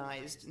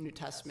canonized New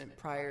Testament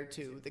prior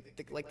to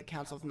the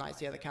Council of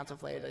Nicaea, the Council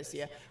of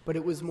Laodicea, but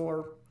it was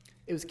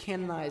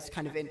canonized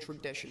kind of in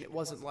tradition. It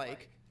wasn't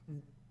like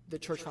the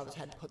church fathers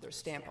had to put their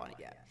stamp on it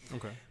yet.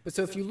 Okay. But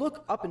so if you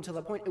look up until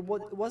that point, it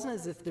wasn't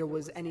as if there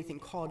was anything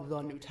called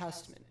the New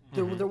Testament.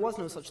 There was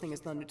no such thing as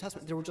the New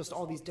Testament. There were just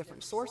all these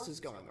different sources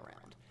going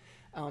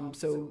around.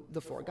 So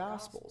the four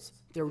Gospels,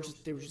 there were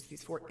just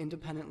these four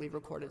independently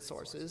recorded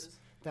sources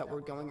that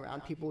were going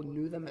around. People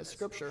knew them as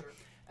scripture.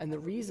 And the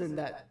reason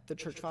that the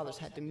church fathers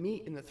had to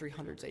meet in the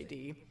 300s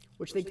AD,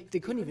 which they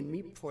couldn't even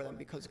meet before them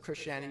because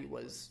Christianity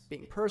was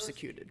being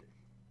persecuted.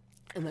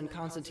 And then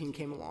Constantine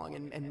came along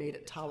and made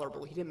it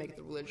tolerable. He didn't make it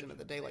the religion of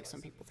the day like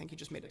some people think. He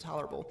just made it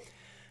tolerable.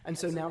 And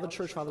so now the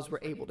church fathers were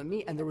able to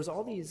meet, and there was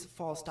all these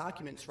false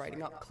documents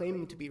writing up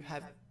claiming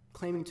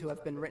to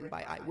have been written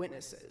by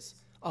eyewitnesses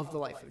of the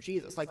life of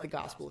Jesus, like the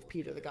Gospel of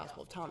Peter, the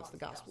Gospel of Thomas, the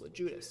Gospel of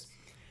Judas.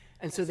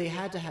 And so they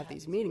had to have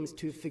these meetings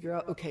to figure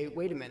out, okay,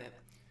 wait a minute,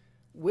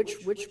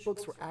 which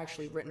books were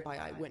actually written by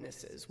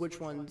eyewitnesses, which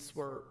ones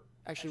were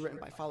actually written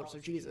by followers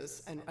of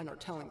Jesus and are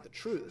telling the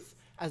truth,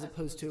 as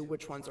opposed to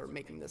which ones are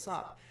making this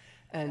up.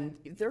 And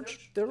their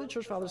early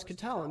church fathers could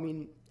tell. I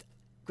mean,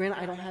 granted,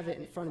 I don't have it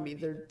in front of me.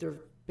 There have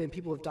been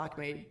people who have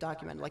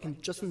documented,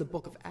 like just in the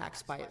book of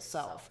Acts by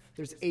itself,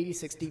 there's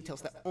 86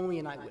 details that only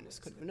an eyewitness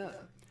could have known.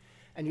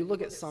 And you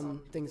look at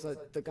some things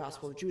like the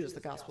Gospel of Judas, the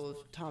Gospel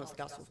of Thomas, the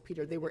Gospel of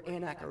Peter, they were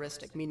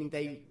anachronistic, meaning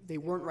they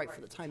weren't right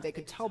for the time. They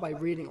could tell by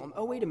reading them,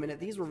 oh, wait a minute,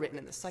 these were written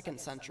in the 2nd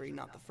century,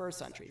 not the 1st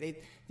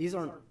century. These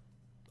aren't,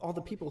 all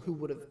the people who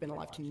would have been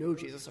alive to know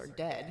Jesus are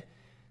dead.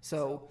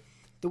 So,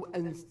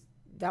 and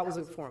that was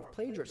a form of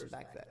plagiarism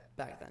back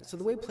then. So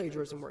the way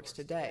plagiarism works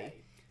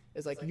today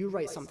is like you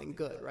write something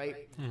good,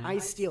 right? Mm-hmm. I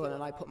steal it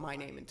and I put my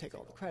name and take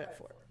all the credit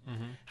for it.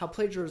 Mm-hmm. How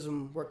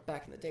plagiarism worked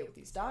back in the day with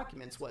these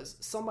documents was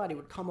somebody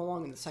would come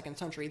along in the 2nd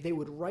century, they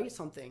would write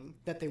something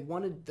that they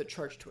wanted the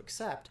church to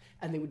accept,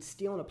 and they would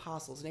steal an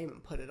apostle's name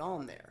and put it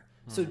on there.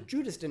 Mm-hmm. So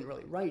Judas didn't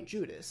really write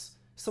Judas.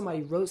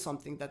 Somebody wrote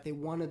something that they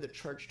wanted the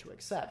church to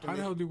accept. How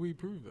the hell do we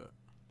prove that?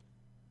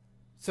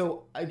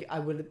 So I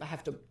would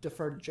have to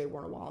defer to J.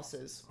 Warner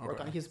Wallace's work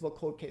on his book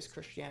Cold Case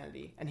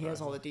Christianity, and he has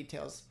all the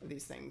details of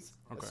these things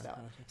listed out.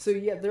 So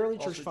yeah, the early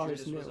church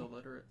fathers knew. Judas was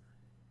illiterate.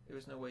 There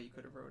was no way you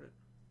could have wrote it.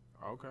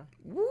 Okay.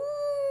 Woo,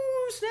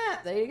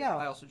 snap! There you go.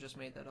 I also just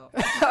made that up.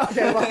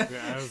 Okay,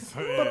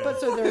 well, but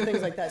so there are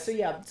things like that. So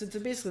yeah, so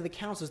basically the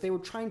councils, they were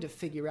trying to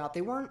figure out,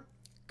 they weren't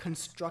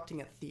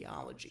constructing a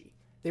theology.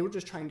 They were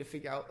just trying to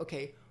figure out,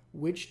 okay,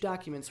 which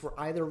documents were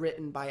either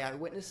written by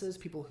eyewitnesses,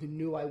 people who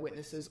knew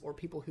eyewitnesses, or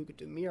people who could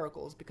do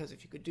miracles, because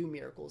if you could do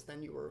miracles,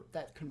 then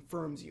that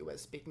confirms you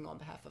as speaking on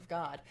behalf of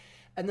God.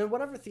 And then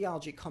whatever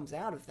theology comes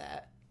out of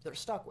that, they're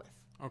stuck with.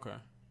 Okay.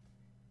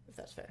 If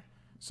that's fair.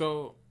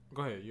 So,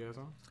 go ahead, you have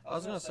something? I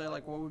was going to say,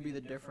 like, what would be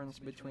the difference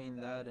between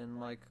that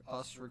and, like,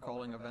 us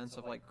recalling events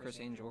of, like,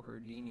 Chris Angel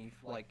Houdini,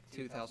 like,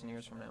 2,000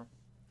 years from now?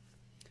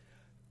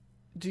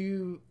 Do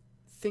you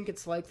think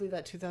it's likely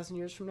that 2,000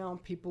 years from now,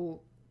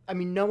 people... I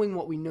mean, knowing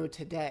what we know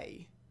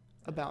today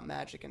about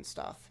magic and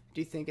stuff,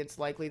 do you think it's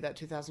likely that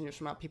 2,000 years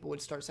from now people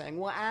would start saying,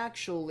 well,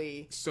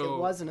 actually, it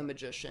wasn't a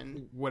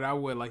magician? What I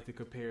would like to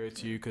compare it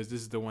to, because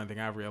this is the one thing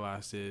I've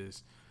realized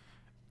is,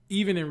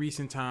 even in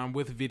recent time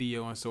with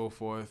video and so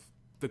forth,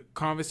 the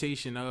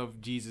conversation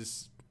of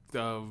Jesus,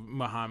 of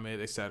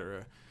Muhammad,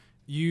 etc.,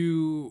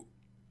 you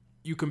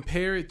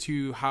compare it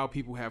to how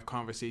people have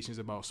conversations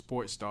about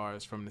sports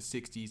stars from the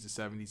 60s, the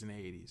 70s, and the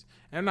 80s.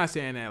 And I'm not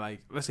saying that,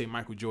 like, let's say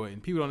Michael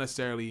Jordan. People don't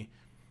necessarily,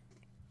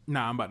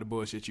 I'm about to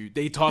bullshit you.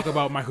 They talk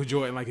about Michael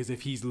Jordan like as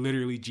if he's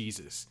literally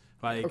Jesus.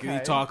 Like, They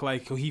talk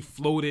like he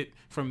floated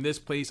from this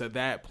place or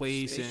that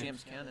place. Space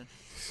Jam's canon.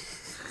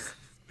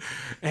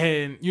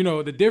 And,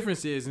 the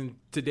difference is in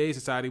today's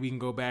society, we can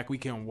go back, we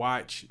can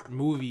watch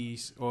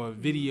movies or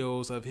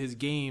videos of his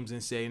games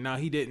and say, no,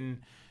 he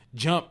didn't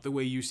jump the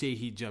way you say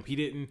he jumped. He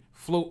didn't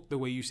float the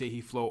way you say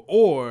he float.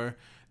 Or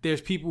there's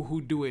people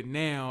who do it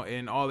now,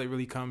 and all it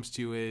really comes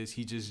to is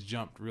he just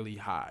jumped really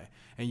high,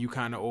 and you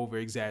kind of over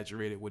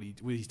exaggerated what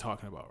he's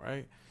talking about,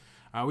 right?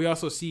 We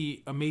also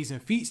see amazing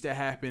feats that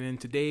happen in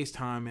today's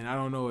time, and I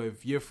don't know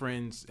if your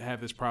friends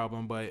have this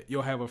problem, but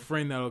you'll have a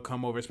friend that'll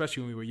come over,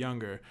 especially when we were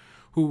younger,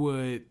 who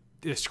would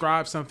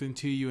describe something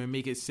to you and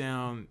make it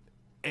sound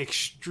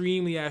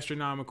extremely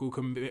astronomical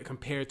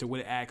compared to what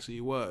it actually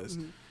was.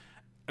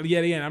 Mm-hmm.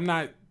 Yet again, I'm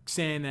not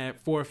saying that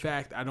for a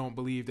fact I don't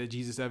believe that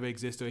Jesus ever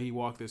existed or he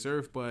walked this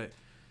earth, but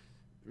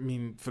I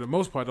mean, for the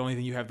most part, the only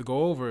thing you have to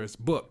go over is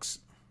books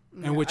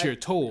and what you're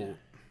told.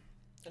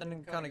 And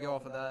then kind of go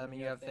off of that, I mean,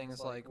 you have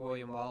things like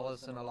William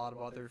Wallace and a lot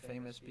of other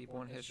famous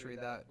people in history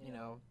that,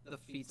 the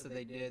feats that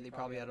they did, they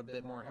probably had a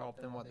bit more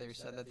help than what they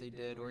said that they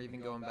did, or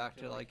even going back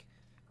to, like,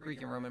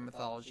 Greek and Roman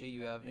mythology,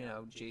 you have,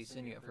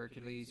 Jason, you have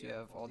Hercules, you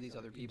have all these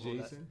other people.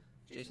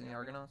 Jason the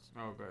Argonauts?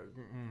 Oh, good.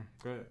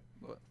 Go ahead.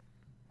 What?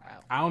 Wow.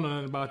 I don't know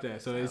nothing about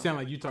that, so it sounds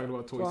like you're talking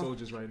about toy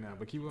soldiers right now,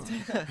 but keep going.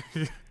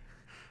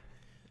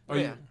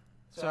 Yeah.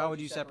 So how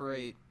would you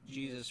separate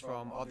Jesus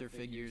from other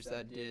figures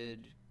that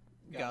did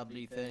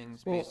godly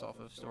things based off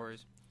of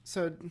stories?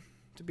 So,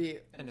 to be...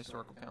 And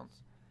historical accounts.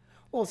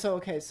 Well, so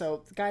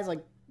guys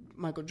like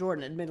Michael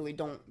Jordan, admittedly,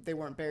 they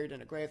weren't buried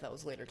in a grave that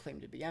was later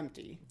claimed to be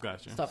empty.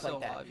 Gotcha. Stuff like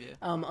that. Alive, yeah.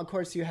 Of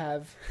course, you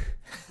have,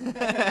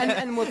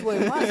 and with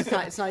William Wallace,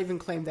 it's not even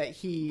claimed that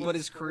he. But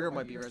his career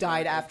might be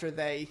died after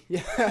they.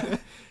 Yeah.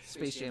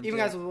 Space Jam. Even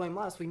guys with William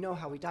Wallace, we know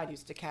how he died. He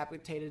was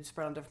decapitated,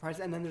 spread on different parts,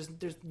 and then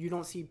there's you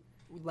don't see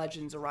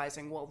legends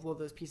arising. Well,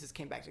 those pieces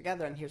came back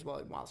together, and here's while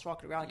it's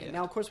rocking around again. Yeah.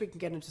 Now, of course, we can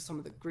get into some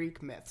of the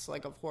Greek myths,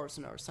 like of Horus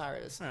and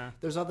Osiris. Yeah.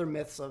 There's other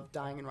myths of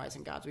dying and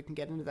rising gods. We can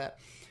get into that.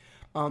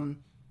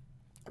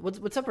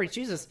 What separates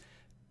Jesus?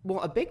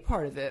 Well, a big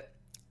part of it.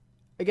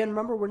 Again,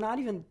 remember, we're not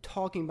even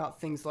talking about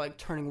things like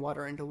turning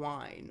water into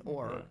wine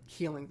or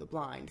healing the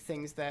blind,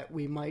 things that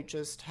we might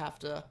just have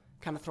to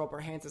kind of throw up our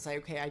hands and say,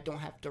 okay, I don't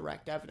have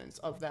direct evidence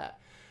of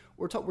that.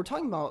 We're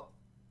talking about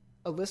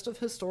a list of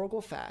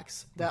historical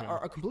facts that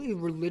are completely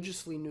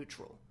religiously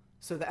neutral.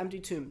 So the empty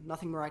tomb,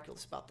 nothing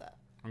miraculous about that.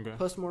 Okay.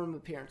 Post-mortem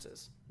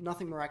appearances,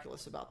 nothing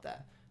miraculous about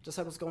that.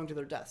 Disciples going to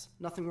their deaths,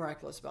 nothing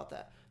miraculous about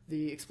that.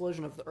 The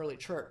explosion of the early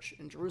church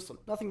in Jerusalem,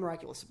 nothing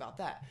miraculous about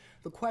that.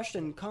 The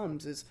question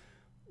comes is,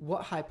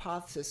 what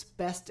hypothesis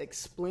best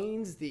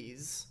explains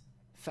these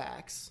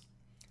facts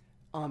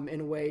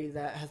in a way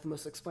that has the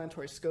most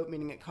explanatory scope,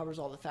 meaning it covers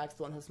all the facts.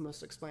 The one has the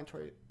most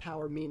explanatory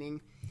power, meaning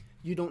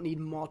you don't need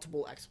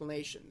multiple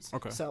explanations.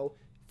 Okay. So,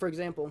 for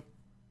example,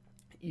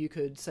 you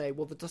could say,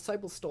 well, the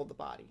disciples stole the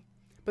body.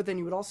 But then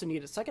you would also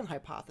need a second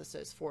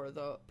hypothesis for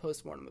the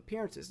post-mortem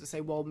appearances to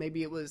say, well,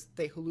 maybe it was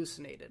they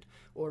hallucinated,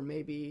 or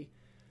maybe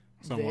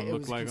it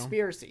was a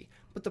conspiracy.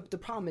 But the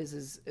problem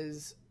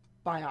is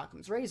by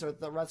Occam's razor,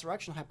 the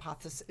resurrection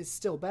hypothesis is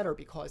still better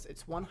because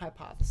it's one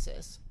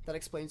hypothesis that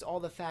explains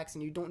all the facts,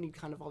 and you don't need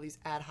kind of all these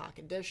ad hoc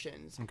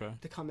additions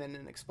to come in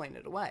and explain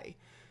it away.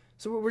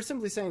 So we're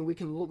simply saying we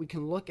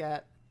can look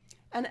at,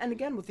 and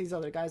again with these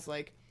other guys,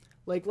 like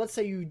let's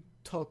say you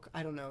took,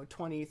 I don't know,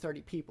 20,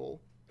 30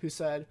 people who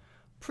said,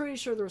 pretty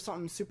sure there was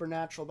something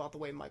supernatural about the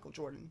way Michael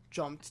Jordan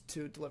jumped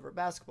to deliver a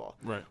basketball.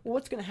 Right. Well,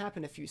 what's going to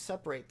happen if you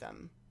separate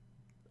them?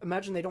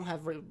 Imagine they don't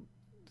have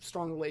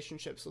strong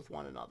relationships with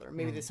one another.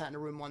 Maybe they sat in a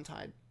room one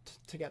time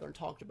together and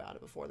talked about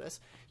it before this.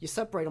 You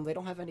separate them, they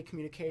don't have any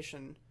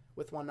communication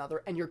with one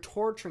another, and you're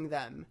torturing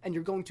them, and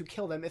you're going to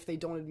kill them if they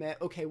don't admit,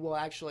 okay, well,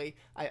 actually,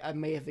 I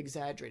may have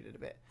exaggerated a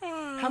bit.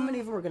 How many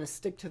of them are going to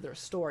stick to their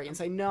story and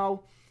say,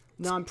 no,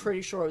 I'm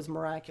pretty sure it was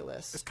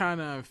miraculous? It's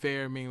kind of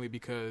unfair, mainly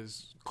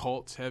because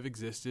cults have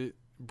existed.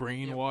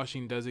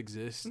 Brainwashing does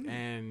exist,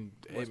 and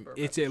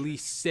it's at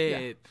least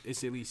said.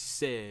 It's at least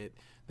said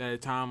that a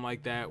time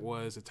like that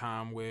was a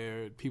time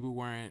where people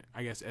weren't,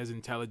 I guess, as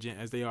intelligent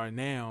as they are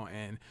now.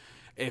 And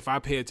if I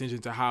pay attention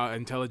to how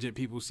intelligent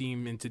people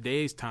seem in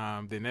today's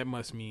time, then that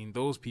must mean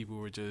those people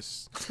were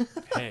just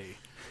hey.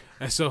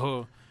 And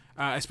so,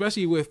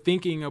 especially with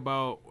thinking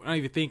about, not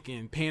even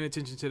thinking, paying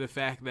attention to the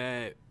fact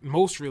that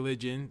most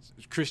religions,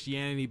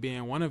 Christianity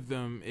being one of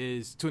them,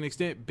 is to an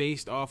extent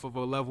based off of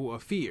a level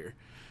of fear.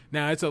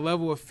 Now, it's a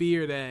level of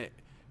fear that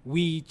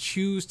we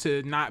choose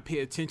to not pay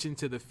attention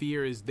to. The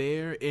fear is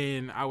there,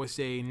 and I would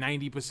say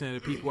 90%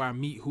 of the people I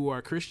meet who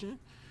are Christian.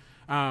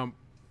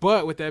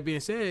 But with that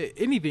being said,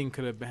 anything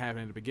could have been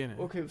happening in the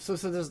beginning. Okay, so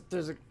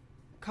there's a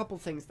couple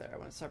things there I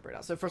want to separate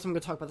out. So first I'm going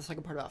to talk about the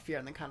second part about fear,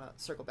 and then kind of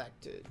circle back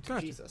to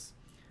Gotcha. Jesus.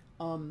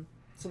 So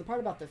the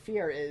part about the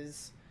fear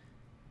is,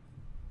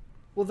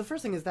 well, the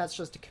first thing is that's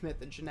just to commit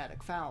the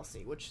genetic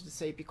fallacy, which is to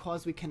say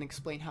because we can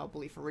explain how a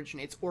belief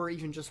originates, or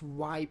even just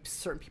why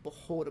certain people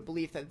hold a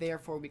belief, that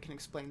therefore we can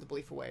explain the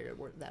belief away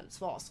or that it's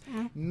false.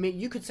 Mm-hmm.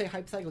 You could say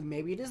hypothetically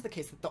maybe it is the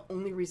case that the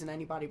only reason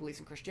anybody believes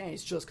in Christianity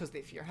is just because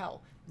they fear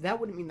hell. That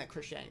wouldn't mean that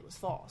Christianity was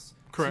false.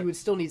 Correct. So you would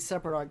still need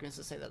separate arguments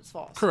to say that it's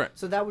false. Correct.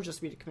 So that would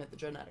just be to commit the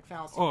genetic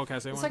fallacy. Oh, can I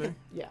say one thing?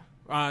 Yeah.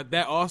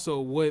 That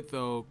also would,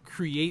 though,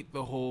 create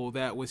the hole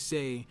that would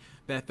say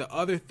that the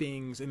other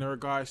things in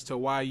regards to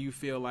why you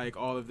feel like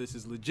all of this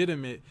is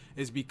legitimate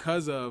is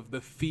because of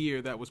the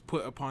fear that was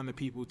put upon the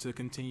people to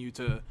continue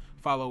to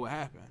follow what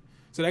happened.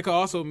 So that could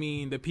also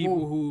mean the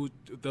people who,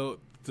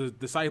 the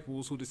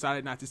disciples who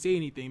decided not to say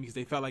anything because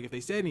they felt like if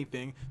they said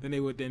anything, then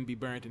they would then be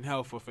burned in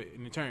hell for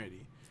an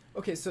eternity.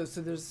 Okay, so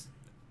there's...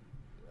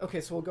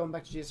 Okay, so we'll go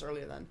back to Jesus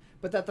earlier then.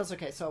 But that's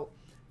okay. So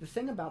the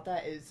thing about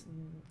that is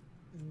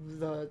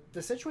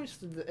the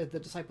situation of the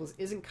disciples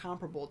isn't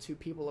comparable to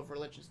people of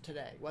religions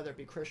today, whether it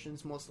be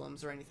Christians,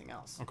 Muslims, or anything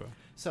else. Okay.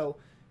 So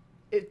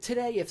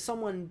today, if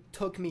someone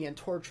took me and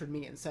tortured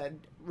me and said,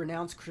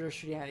 renounce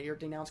Christianity or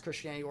denounce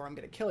Christianity or I'm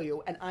going to kill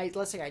you, and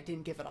let's say I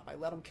didn't give it up, I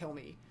let them kill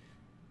me,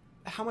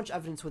 how much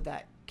evidence would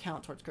that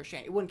count towards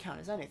Christianity? It wouldn't count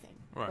as anything.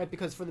 Right?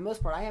 Because for the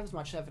most part, I have as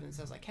much evidence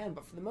as I can,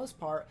 but for the most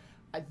part,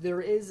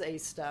 there is a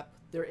step,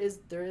 there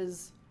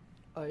is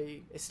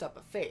a step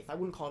of faith. I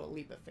wouldn't call it a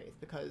leap of faith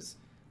because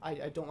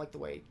I don't like the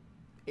way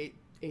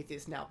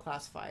atheists now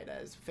classify it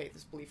as faith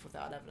is belief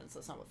without evidence.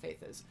 That's not what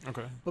faith is.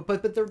 Okay.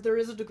 But there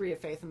is a degree of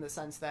faith in the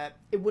sense that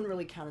it wouldn't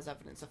really count as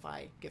evidence if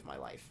I give my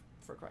life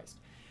for Christ.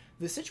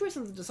 The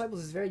situation of the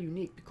disciples is very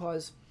unique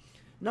because,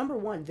 number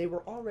one, they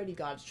were already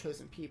God's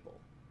chosen people.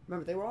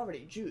 Remember, they were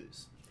already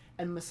Jews.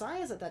 And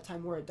messiahs at that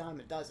time were a dime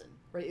a dozen.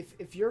 Right?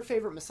 If your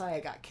favorite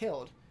messiah got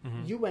killed,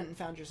 you went and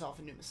found yourself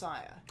a new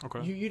messiah.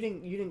 Okay. You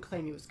didn't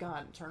claim he was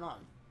God and turn on.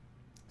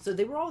 So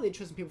they were already the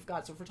chosen people of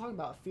God. So if we're talking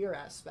about a fear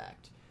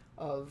aspect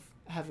of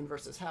heaven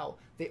versus hell,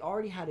 they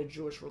already had a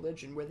Jewish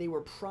religion where they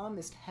were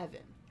promised heaven.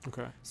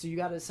 Okay. So you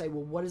got to say,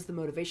 well, what is the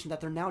motivation that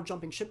they're now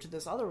jumping ship to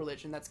this other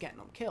religion that's getting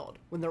them killed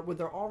when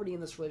they're already in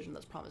this religion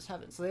that's promised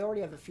heaven? So they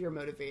already have a fear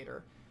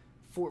motivator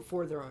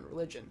for their own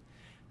religion.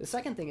 The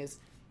second thing is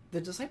the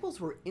disciples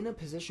were in a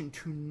position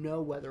to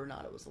know whether or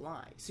not it was a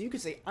lie. So you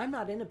could say, I'm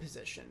not in a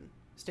position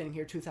standing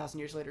here 2,000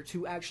 years later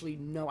to actually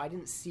know. I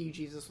didn't see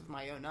Jesus with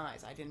my own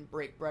eyes. I didn't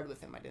break bread with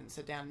him. I didn't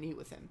sit down and eat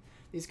with him.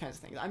 These kinds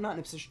of things. I'm not in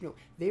a position to know.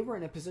 They were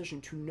in a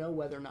position to know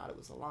whether or not it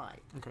was a lie.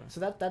 Okay.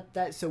 So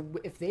so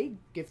if they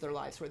give their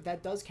lives for it,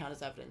 that does count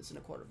as evidence in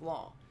a court of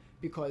law,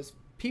 because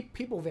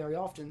people very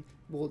often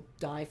will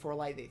die for a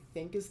lie they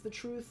think is the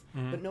truth,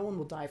 but no one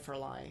will die for a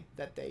lie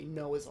that they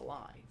know is a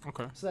lie.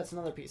 Okay. So that's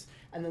another piece.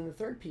 And then the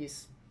third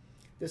piece,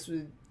 this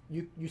would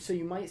you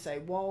might say,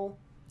 well,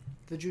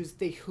 the Jews,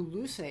 they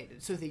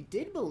hallucinated, so they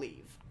did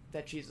believe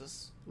that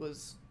Jesus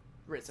was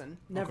risen.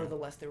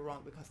 Nevertheless, they were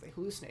wrong because they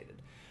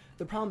hallucinated.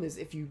 The problem is,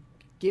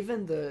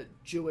 given the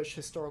Jewish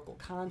historical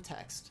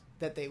context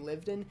that they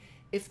lived in,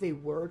 if they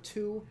were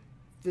to,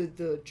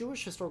 the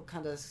Jewish historical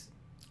context,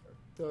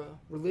 the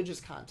religious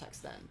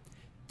context then,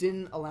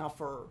 didn't allow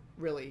for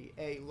really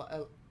a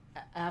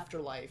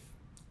afterlife,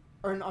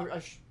 or no, I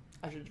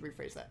should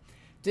rephrase that.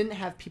 Didn't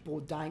have people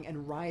dying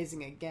and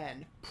rising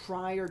again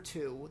prior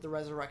to the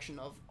resurrection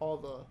of all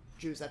the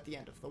Jews at the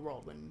end of the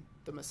world when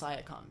the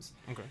Messiah comes.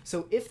 Okay.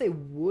 So if they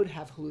would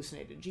have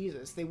hallucinated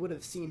Jesus, they would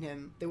have seen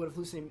him, they would have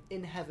hallucinated him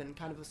in heaven,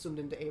 kind of assumed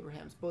into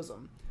Abraham's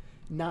bosom,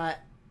 not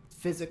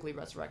physically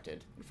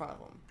resurrected in front of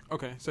him.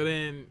 Okay, so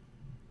then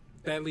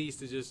that leads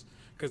to just,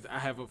 because I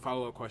have a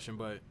follow-up question,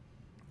 but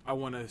I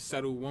want to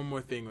settle one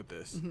more thing with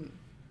this. Mm-hmm.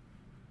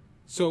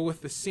 So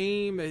with the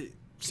same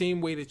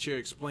way that you're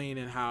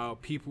explaining how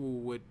people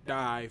would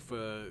die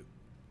for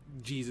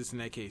Jesus in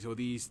that case, or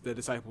the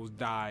disciples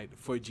died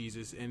for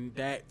Jesus, and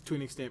that to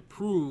an extent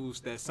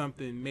proves that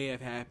something may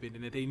have happened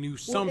and that they knew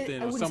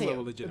something or some level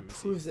of legitimacy.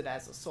 It proves it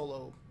as a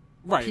solo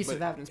right, piece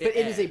of evidence, but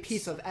it is a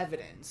piece of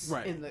evidence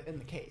right. in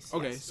the case.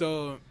 Okay, yes.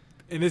 so,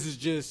 and this is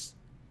just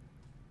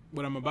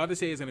what I'm about to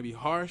say is going to be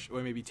harsh,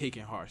 or maybe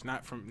taken harsh,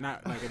 not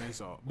like an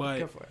insult, but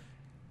Go for it.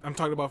 I'm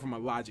talking about from a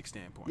logic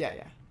standpoint.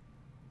 Yeah.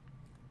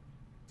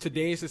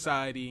 Today's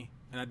society,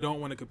 and I don't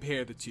want to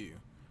compare the two,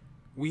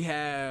 we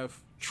have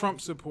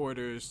Trump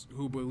supporters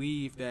who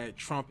believe that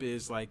Trump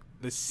is like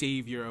the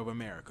savior of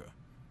America.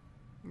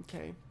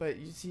 Okay, but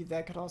you see,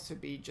 that could also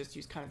be just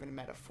used kind of in a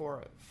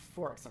metaphoric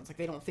sense. Like,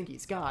 they don't think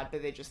he's God,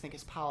 but they just think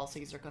his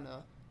policies are going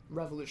to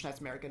revolutionize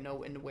America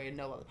in a way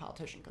no other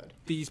politician could.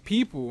 These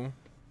people,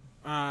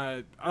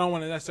 I don't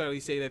want to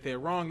necessarily say that they're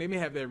wrong. They may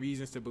have their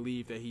reasons to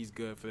believe that he's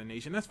good for the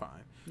nation. That's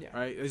fine. Yeah.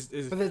 Right?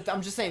 But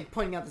I'm just saying,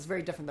 pointing out, that's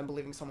very different than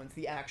believing someone's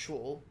the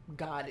actual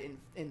God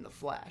in the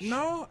flesh.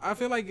 No, I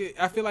feel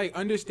like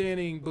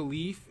understanding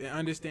belief and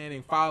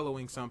understanding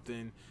following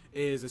something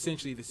is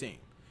essentially the same.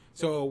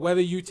 So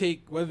whether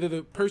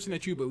the person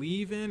that you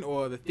believe in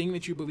or the thing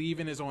that you believe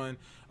in is on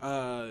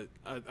a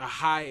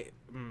high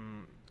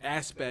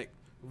aspect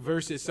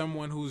versus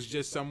someone who's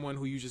just someone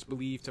who you just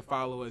believe to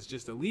follow as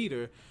just a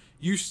leader,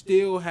 you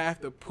still have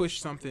to push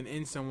something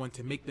in someone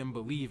to make them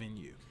believe in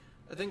you.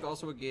 I think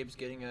also what Gabe's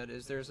getting at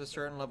is there's a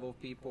certain level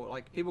of people,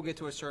 like people get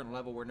to a certain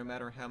level where no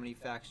matter how many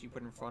facts you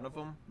put in front of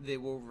them, they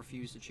will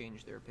refuse to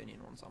change their opinion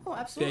on something. Oh,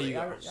 absolutely.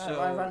 There you go.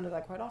 I run into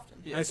that quite often.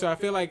 Yeah. And so I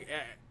feel like...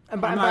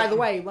 And by the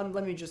way,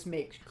 let me just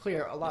make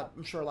clear,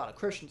 I'm sure a lot of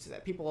Christians do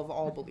that. People of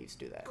all beliefs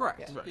do that. Correct.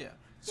 Yeah. Right. Yeah.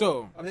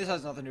 So... I mean, this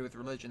has nothing to do with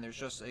religion. There's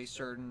just at a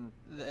certain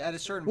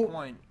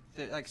point,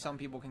 that, like, some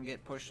people can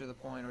get pushed to the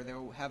point, or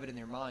they'll have it in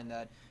their mind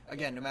that,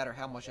 again, no matter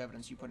how much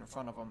evidence you put in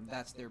front of them,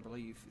 that's their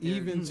belief. They're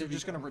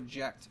just going to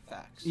reject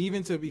facts.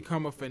 Even to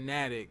become a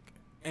fanatic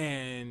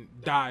and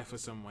die for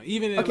someone.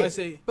 Even if, Okay, let's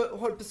say...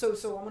 but so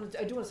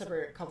I do want to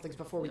separate a couple things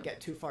before we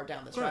get too far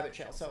down this rabbit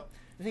trail. So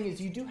the thing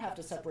is, you do have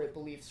to separate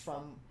beliefs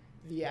from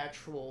the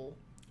actual,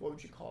 what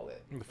would you call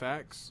it? The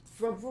facts?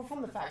 From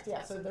the facts,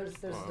 yeah. So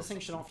there's a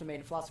distinction often made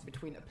in philosophy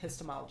between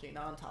epistemology and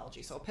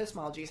ontology. So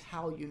epistemology is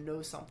how you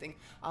know something.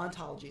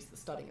 Ontology is the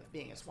studying of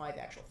being. It's why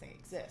the actual thing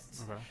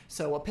exists. Okay.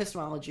 So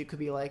epistemology could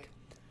be like,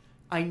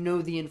 I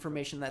know the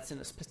information that's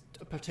in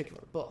a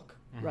particular book,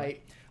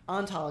 right?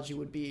 Ontology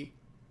would be,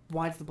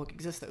 why does the book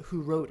exist, though?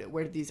 Who wrote it?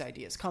 Where did these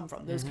ideas come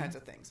from? Those kinds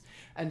of things.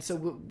 And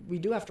so we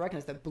do have to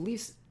recognize that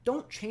beliefs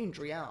don't change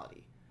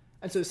reality.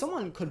 And so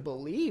someone could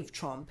believe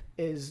Trump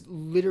is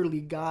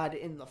literally God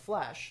in the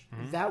flesh.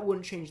 That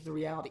wouldn't change the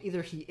reality.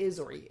 Either he is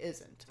or he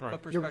isn't. Right.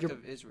 But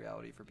perspective is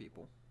reality for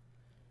people.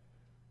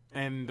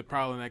 And the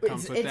problem that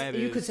comes with that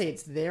is... You could say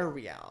it's their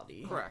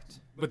reality. Correct.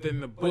 But then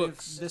the But if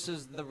books... this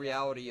is the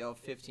reality of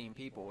 15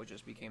 people. It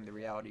just became the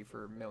reality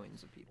for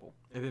millions of people.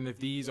 And then if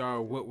these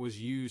are what was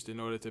used in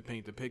order to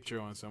paint the picture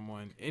on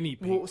someone,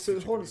 Well, so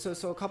hold on.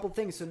 So a couple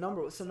things. So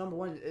number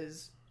one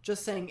is...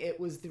 just saying it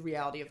was the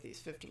reality of these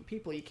 15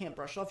 people, you can't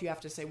brush off. You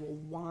have to say, well,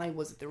 why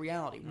was it the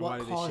reality? Why What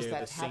did they caused share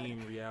that the to happen?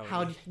 same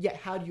reality?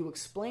 How do you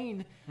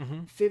explain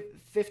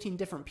 15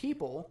 different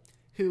people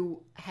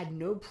who had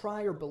no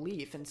prior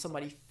belief in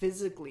somebody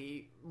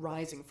physically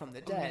rising from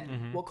the dead.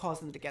 What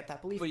caused them to get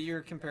that belief? But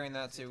you're comparing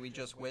that to we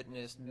just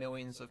witnessed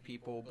millions of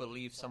people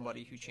believe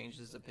somebody who changed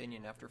his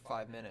opinion after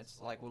 5 minutes.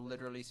 Like, will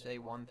literally say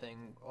one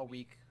thing a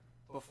week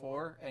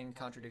before and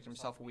contradict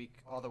himself a week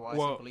otherwise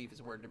and believe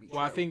his word to be true.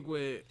 Well, I think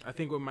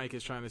what Mike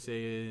is trying to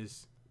say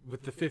is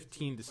with the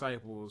 15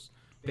 disciples,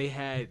 they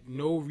had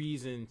no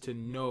reason to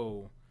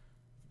know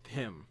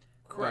him.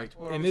 Correct.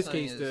 Like, in this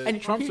case, the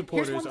Trump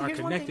supporters are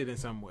connected in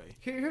some way.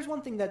 Here's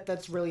one thing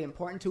that's really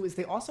important too, is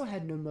they also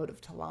had no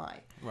motive to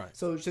lie. Right.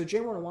 So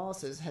J. Warner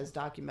Wallace has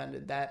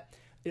documented that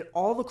in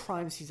all the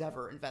crimes he's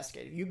ever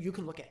investigated, you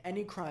can look at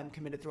any crime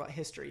committed throughout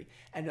history,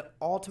 and it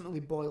ultimately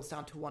boils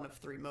down to one of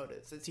three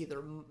motives. It's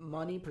either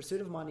money,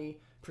 pursuit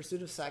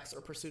of sex,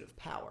 or pursuit of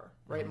power.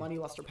 Right? Money,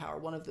 lust, or power.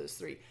 One of those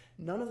three.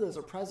 None of those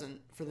are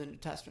present for the New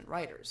Testament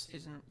writers.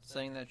 Isn't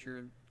saying that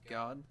you're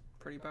God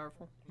pretty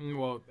powerful?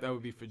 Well, that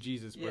would be for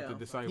Jesus, but the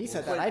disciples. He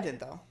said that. I didn't,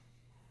 though.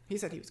 He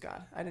said he was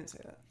God. I didn't say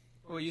that.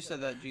 Well, you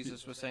said that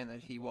Jesus was saying that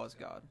he was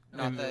God,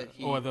 not that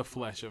he or the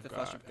flesh of God.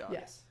 Flesh of God.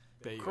 Yes.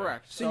 There you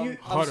Correct. go. So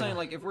I'm saying,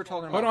 like, if we're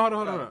talking about...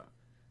 Hold on.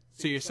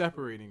 So you're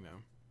separating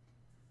them.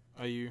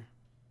 Are you?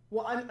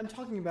 Well, I'm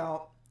talking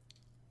about...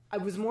 I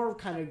was more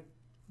kind of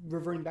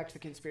reverting back to the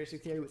conspiracy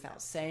theory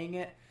without saying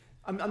it.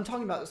 I'm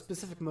talking about a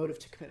specific motive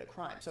to commit a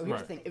crime. So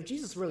here's the thing. If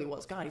Jesus really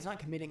was God, he's not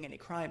committing any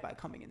crime by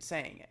coming and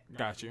saying it.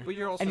 Got you. But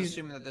you're also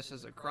assuming that this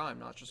is a crime,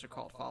 not just a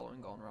cult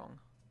following gone wrong.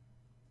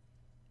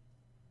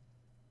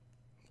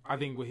 I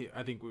think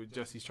what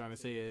Jesse's trying to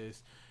say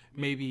is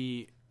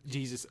maybe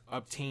Jesus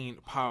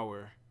obtained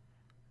power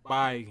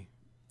by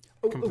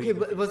okay,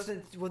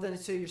 but then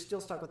so you're still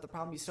stuck with the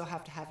problem. You still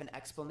have to have an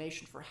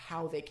explanation for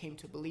how they came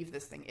to believe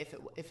this thing if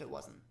it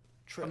wasn't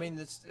true. I mean,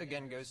 this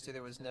again goes to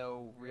there was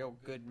no real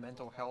good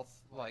mental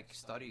health like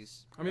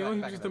studies. I mean, he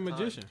was just a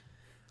magician.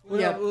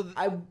 Well,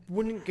 I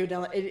wouldn't go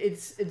down.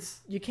 It's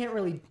you can't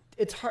really.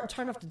 It's hard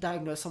enough to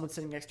diagnose someone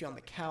sitting next to you on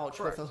the couch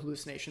with a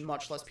hallucination,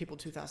 much less people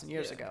 2,000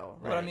 years ago.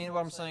 Right? But I mean,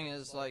 what I'm saying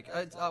is like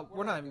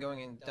we're not even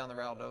going down the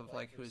route of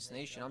like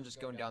hallucination. I'm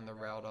just going down the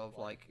route of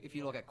like if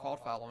you look at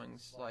cult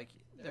followings, like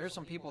there are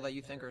some people that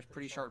you think are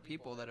pretty sharp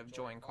people that have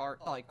joined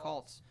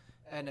cults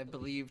and have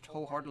believed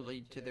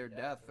wholeheartedly to their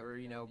death or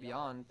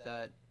beyond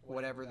that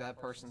whatever that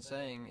person's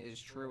saying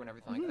is true and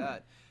everything like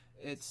that.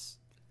 It's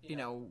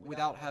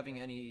without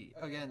having any,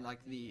 again, like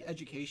the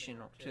education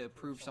to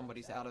prove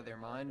somebody's out of their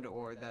mind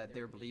or that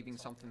they're believing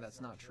something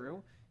that's not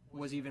true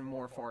was even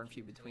more far and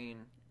few between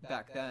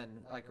back then,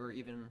 like, or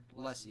even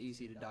less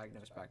easy to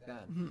diagnose back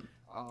then.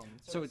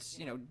 So it's,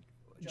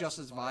 just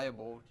as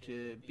viable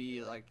to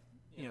be like,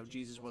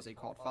 Jesus was a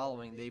cult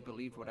following. They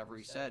believed whatever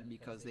he said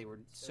because they were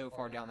so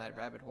far down that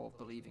rabbit hole of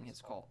believing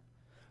his cult.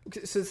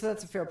 Okay, so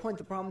that's a fair point.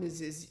 The problem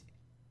is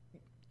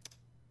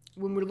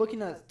when we're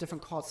looking at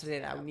different cults today,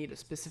 and I would need a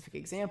specific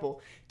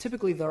example,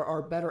 typically there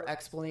are better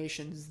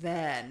explanations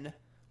than,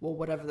 well,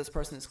 whatever this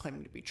person is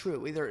claiming to be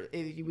true. Either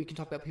we can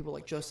talk about people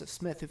like Joseph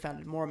Smith, who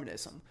founded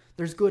Mormonism.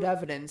 There's good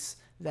evidence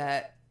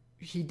that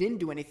he didn't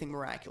do anything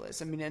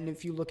miraculous. I mean, and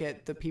if you look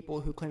at the people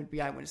who claim to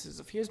be eyewitnesses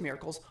of his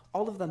miracles,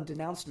 all of them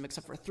denounced him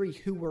except for 3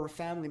 who were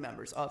family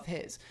members of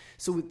his.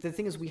 So the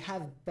thing is,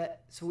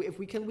 so if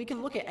we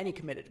can look at any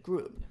committed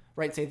group,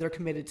 right? Say they're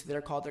committed to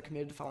their cult, they're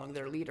committed to following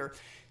their leader.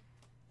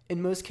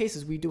 In most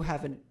cases, we do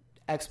have an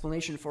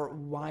explanation for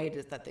why it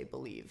is that they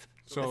believe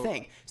the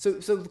thing. So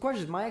the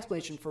question is, my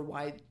explanation for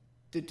why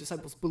the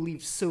disciples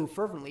believed so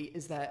fervently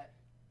is that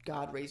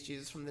God raised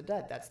Jesus from the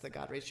dead. That's the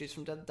God raised Jesus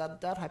from the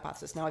dead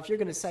hypothesis. Now, if you're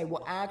going to say,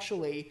 well,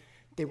 actually,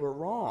 they were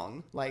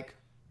wrong, like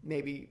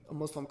maybe a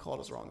Muslim cult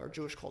is wrong, or a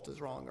Jewish cult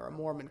is wrong, or a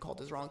Mormon cult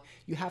is wrong,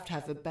 you have to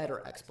have a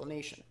better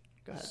explanation.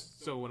 Go ahead.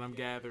 So what I'm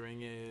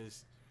gathering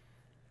is...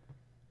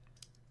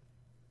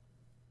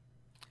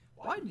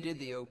 Why did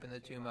they open the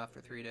tomb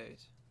after 3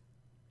 days?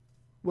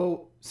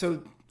 Well,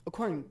 so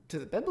according to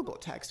the biblical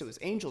text, it was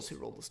angels who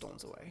rolled the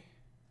stones away.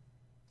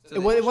 So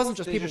it wasn't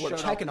just they people were showed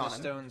checking up on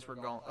and him. the stones were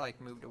gone, like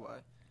moved away.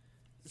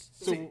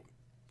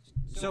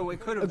 So it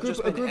could have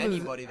just been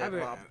anybody that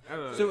robbed. I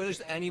don't know. So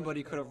just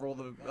anybody could have rolled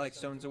the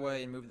stones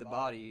away and moved the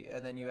body,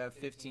 and then you have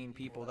 15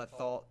 people that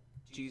thought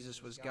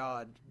Jesus was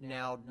God,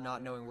 now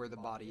not knowing where the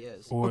body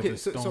is. Or the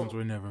stones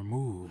were never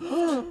moved.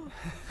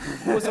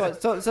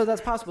 Well, so that's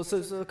possible. So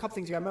a couple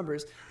things you got to remember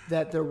is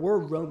that there were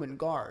Roman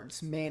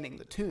guards manning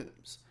the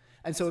tombs.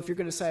 And so if you're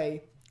going to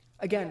say,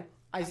 again,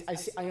 I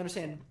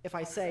understand if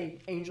I say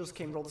angels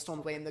came, rolled the stone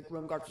away, and the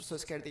Roman guards were so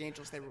scared of the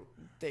angels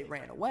they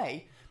ran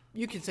away,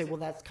 you can say, well,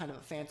 that's kind of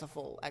a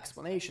fanciful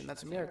explanation.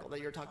 That's a miracle that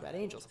you're talking about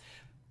angels.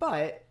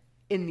 But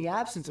in the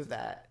absence of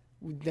that,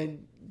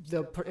 then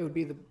it would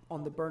be the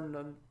burden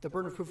of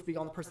proof would be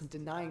on the person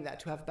denying that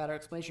to have a better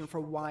explanation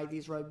for why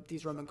these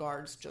Roman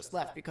guards just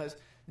left, because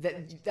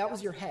that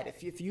was your head.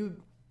 If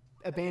you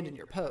abandoned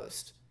your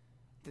post,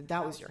 then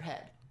that was your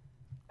head.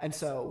 And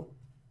so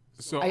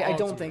I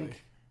don't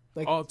think,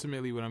 like,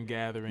 ultimately what I'm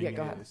gathering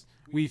is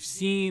we've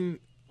seen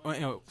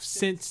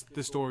since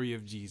the story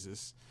of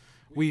Jesus,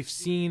 we've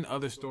seen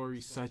other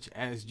stories such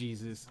as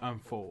Jesus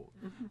unfold,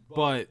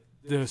 but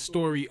the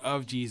story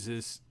of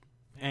Jesus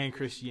and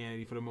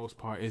Christianity, for the most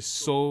part, is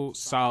so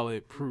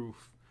solid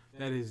proof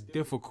that it's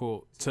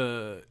difficult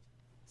to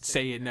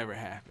say it never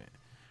happened.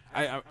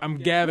 I'm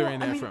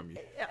gathering that from you.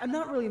 I'm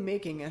not really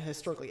making a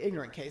historically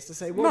ignorant case to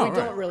say, well, we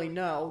don't really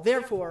know.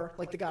 Therefore,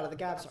 like the God of the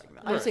gaps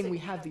argument. I'm saying we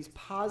have these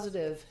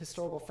positive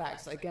historical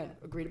facts, again,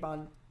 agreed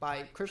upon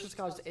by Christian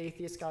scholars,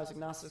 atheist scholars,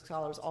 agnostic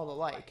scholars, all the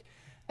like.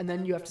 And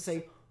then you have to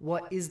say,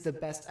 what is the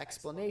best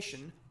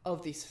explanation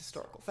of these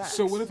historical facts?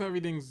 So what if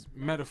everything's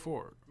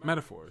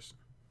metaphors?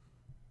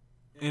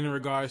 In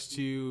regards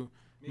to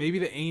maybe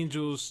the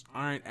angels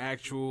aren't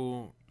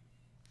actual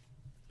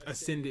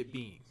ascended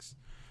beings.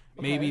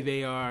 Maybe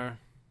they are,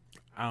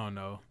 I don't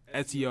know,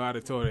 Ezio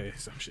Auditore or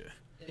some shit.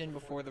 And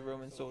before the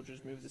Roman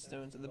soldiers moved the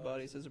stones of the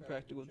bodies as a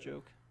practical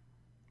joke.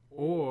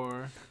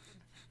 Or...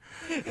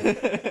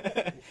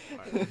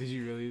 Did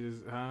you really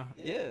just, huh?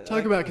 Yeah.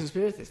 Talk about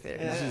conspiracy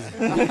theories.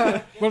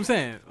 What I'm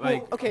saying,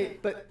 like... Well, okay,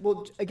 but,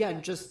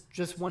 again,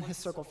 just one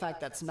historical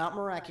fact that's not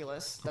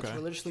miraculous, that's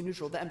religiously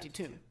neutral, the empty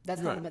tomb.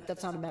 That's not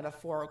a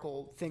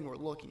metaphorical thing we're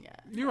looking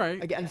at. You're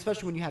right. Again,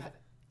 especially when you have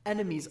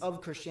enemies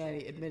of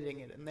Christianity admitting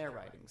it in their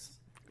writings.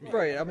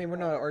 Right. I mean, we're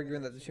not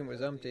arguing that the tomb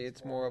was empty.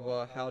 It's more of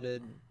a how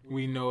did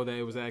we know that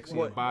it was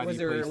actually a body was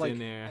there, placed like, in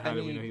there? How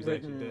did we know he was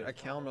actually dead?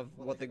 account of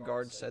what the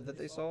guards said that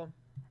they saw?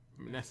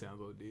 I mean, that sounds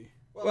a little deep.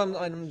 Well,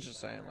 I'm just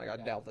saying, like, I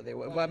doubt that they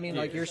would. But I mean,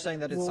 like, you're saying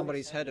that it's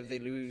somebody's head if they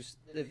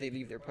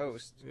leave their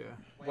post. Yeah.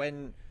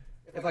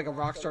 If like a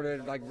rock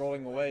started like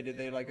rolling away, did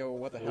they like go,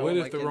 what the hell? What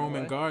if like, the in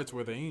Roman way? guards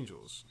were the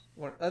angels?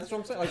 That's what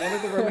I'm saying. Like, what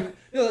if the Roman?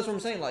 No, that's what I'm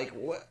saying.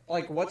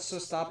 What's to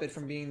stop it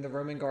from being the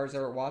Roman guards that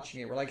were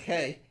watching it? We're like,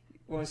 hey,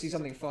 want to see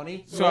something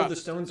funny? Roll the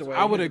stones away.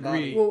 I would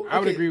agree. Well, I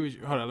would okay. agree with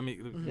you. Hold on,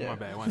 my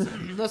bad. 1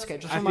 second. That's okay.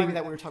 Just I remind me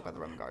think- that we were talking about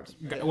the Roman guards.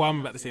 Well,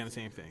 I'm about to say the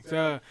same thing.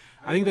 So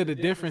I think that the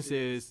difference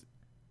is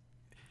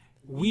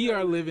we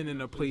are living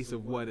in a place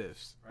of what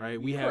ifs, right?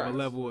 We have Correct. a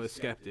level of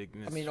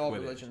skepticness. I mean, all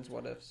with it. religions,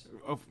 what ifs?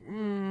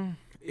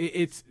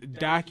 It's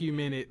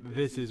documented.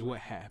 This is what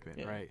happened,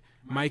 Yeah. right?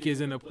 Mike is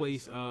in a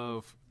place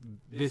of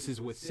this is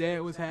what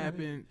said was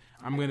happened.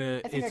 I'm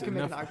gonna. I think I It's can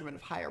make enough. an argument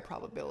of higher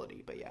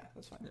probability, but yeah,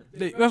 that's fine.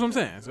 That's what I'm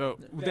saying. So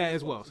that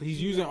as well. So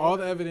he's using all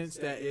the evidence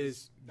that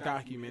is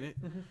documented,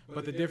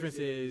 but the difference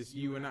is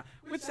you and I,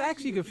 which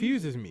actually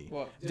confuses me.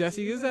 What?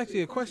 Jesse, this is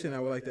actually a question I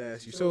would like to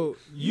ask you. So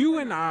you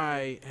and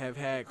I have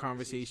had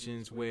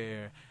conversations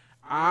where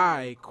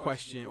I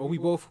question, or we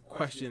both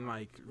question,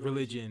 like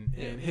religion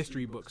and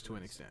history books to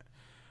an extent.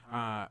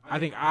 I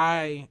think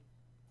I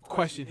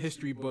question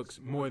history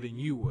books more than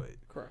you would.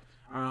 Correct.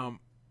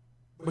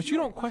 But you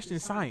don't question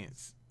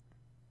science.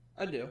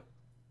 I do,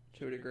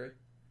 to a degree.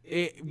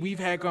 We've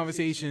had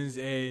conversations,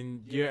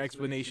 and your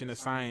explanation of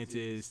science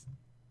is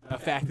a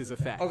fact is a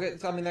fact. Okay,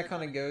 so I mean that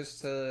kind of goes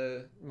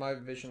to my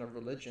vision of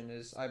religion.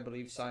 Is I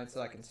believe science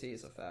that I can see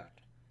is a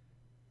fact.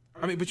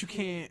 I mean, but you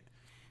can't.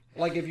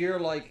 Like if you're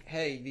like,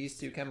 hey, these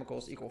two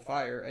chemicals equal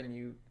fire, and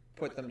you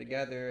put them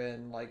together,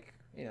 and like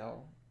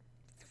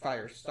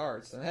fire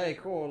starts, and hey,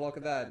 cool, look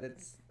at that,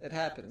 it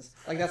happens.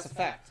 Like that's a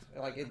fact.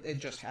 Like it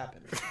just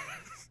happened.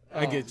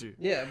 I get you.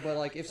 Yeah, but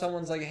like if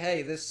someone's like,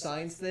 hey, this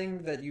science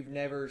thing that you've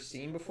never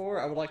seen before,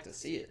 I would like to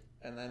see it,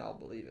 and then I'll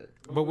believe it.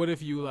 But what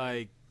if you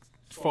like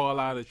fall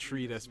out of a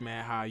tree that's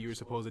mad high, you were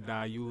supposed to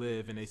die, you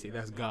live, and they say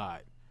that's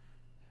God?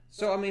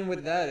 So I mean,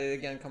 with that, it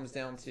again comes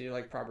down to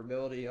like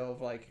probability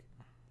of like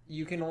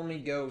you can only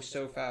go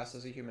so fast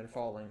as a human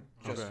falling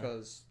just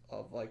because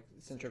of like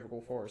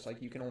centrifugal force.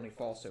 Like you can only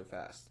fall so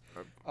fast.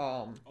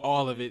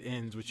 All of it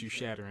ends with you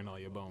shattering all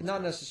your bones.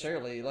 Not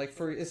necessarily. Like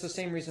it's the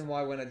same reason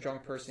why when a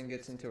drunk person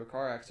gets into a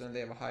car accident, they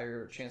have a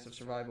higher chance of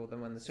survival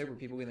than when the sober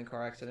people get in a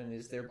car accident.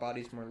 Is their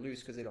body's more loose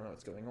because they don't know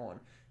what's going on.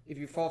 If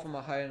you fall from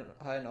a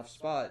high enough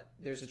spot,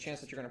 there's a chance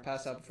that you're going to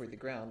pass out before you hit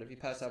the ground. If you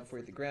pass out before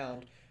you hit the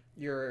ground,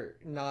 you're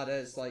not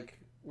as like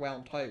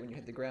wound tight when you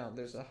hit the ground.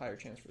 There's a higher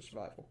chance for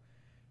survival.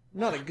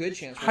 Not a good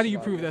chance. For How do you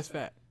survival. prove that's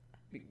fact?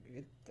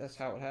 That's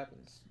how it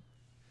happens.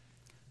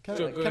 Can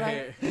Go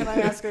ahead.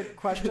 I ask a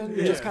question?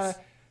 Yes. Just kind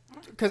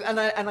of, because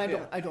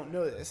I don't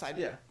know this.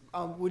 Yeah.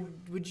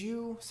 Would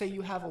you say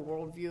you have a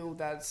worldview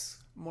that's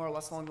more or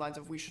less along the lines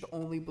of we should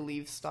only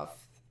believe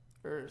stuff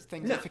or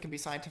things if it can be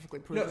scientifically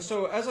proven? No,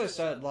 so as I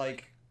said,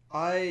 like,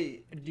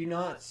 I do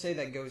not say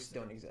that ghosts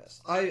don't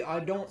exist.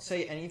 I don't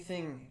say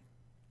anything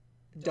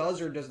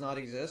does or does not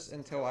exist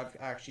until I've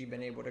actually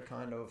been able to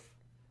kind of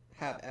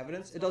have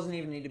evidence. It doesn't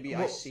even need to be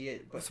I see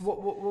it. But So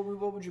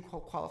what would you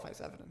qualify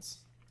as evidence?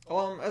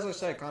 as I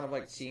said, kind of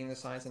like seeing the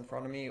science in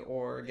front of me,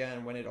 or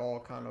again when it all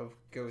kind of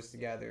goes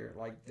together,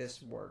 like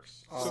this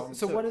works.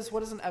 So what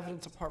is an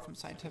evidence apart from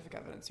scientific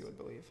evidence you would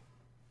believe?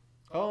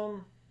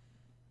 I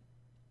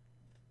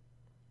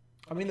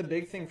mean, the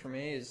big thing for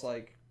me is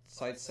like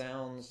sight,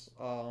 sounds,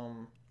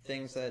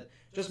 things that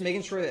just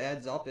making sure it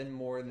adds up in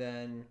more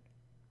than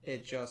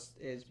it just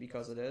is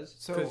because it is.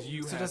 So, 'Cause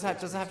you so have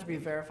does it have to be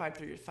verified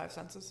through your five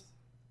senses?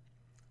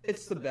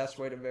 It's the best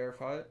way to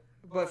verify it.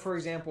 But for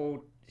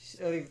example,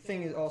 the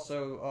thing is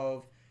also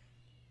of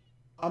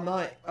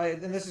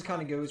and this is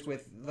kind of goes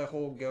with the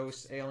whole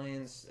ghosts,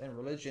 aliens, and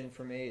religion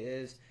for me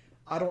is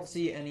I don't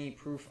see any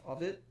proof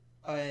of it,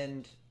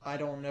 and I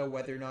don't know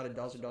whether or not it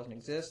does or doesn't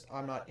exist.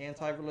 I'm not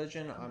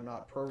anti-religion. I'm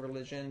not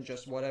pro-religion.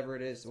 Just whatever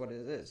it is, what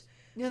it is.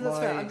 Yeah, that's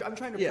fair. I'm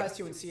trying to yeah. press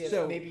you and see if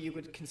So- maybe you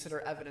would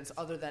consider evidence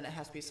other than it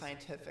has to be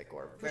scientific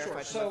or For sure.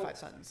 verified So, in 5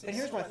 sentences. and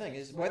here's my thing: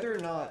 is whether or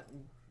not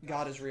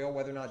God is real,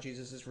 whether or not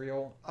Jesus is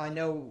real. I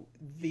know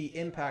the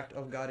impact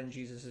of God and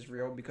Jesus is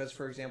real because,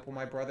 for example,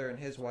 my brother and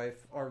his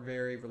wife are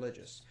very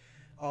religious.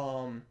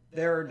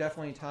 There are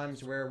definitely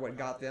times where what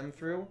got them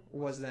through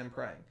was them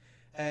praying,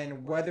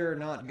 and whether or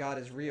not God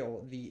is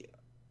real, the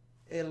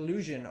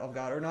illusion of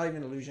God, or not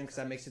even illusion, because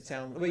that makes it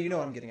sound. Well, you know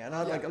what I'm getting at.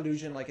 Not like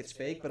illusion, like it's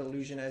fake, but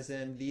illusion as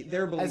in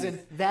their belief. As in,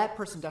 that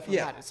person definitely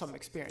Yeah. had some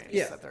experience.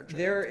 Yeah, That they're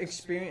their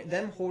experience,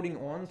 them holding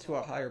on to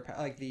a higher,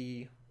 like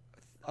the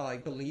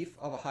belief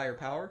of a higher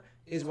power,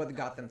 is what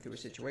got them through a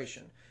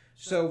situation.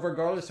 So,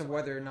 regardless of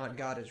whether or not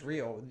God is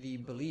real, the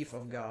belief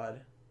of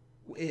God,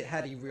 it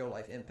had a real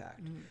life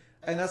impact,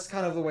 and that's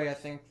kind of the way I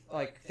think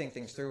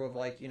things through. Of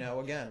like,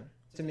 again,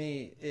 to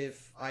me,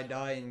 if I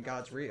die and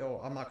God's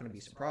real, I'm not going to be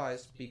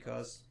surprised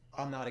because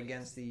I'm not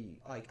against the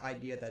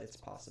idea that it's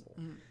possible.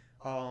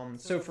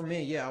 So for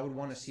me, yeah, I would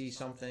want to see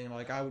something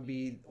I would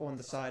be on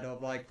the side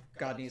of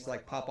God needs to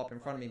pop up in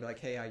front of me, be like,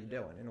 hey, how you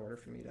doing? In order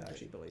for me to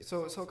actually believe.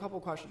 So a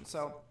couple questions.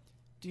 So,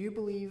 do you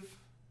believe?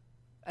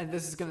 And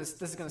this is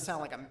gonna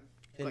sound like I'm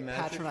In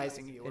magic?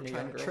 patronizing you or In a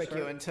trying young to trick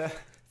girl's you into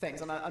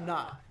things, and I'm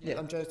not. Yeah.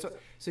 I'm just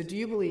so. Do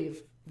you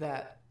believe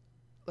that,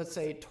 let's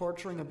say,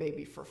 torturing a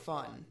baby for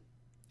fun,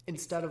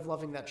 instead of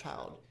loving that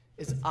child,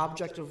 is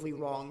objectively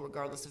wrong,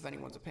 regardless of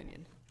anyone's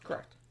opinion?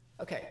 Correct.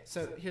 Okay,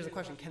 so here's a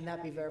question: can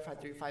that be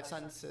verified through 5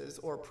 sentences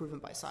or proven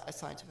by a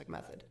scientific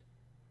method?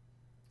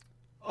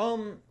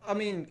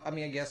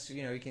 I guess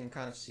you can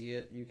kind of see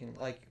it. You can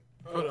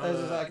Hold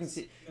on. I can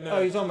see. No. Oh,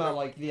 you're talking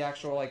about the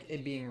actual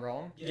it being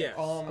wrong. Yes.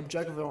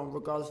 Objectively wrong,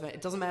 regardless of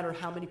it doesn't matter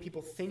how many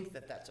people think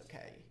that that's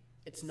okay.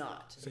 It's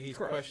not. So he's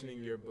Correct.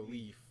 questioning your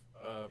belief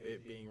of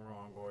it being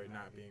wrong or it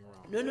not being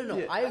wrong. No.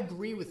 Yeah. I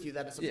agree with you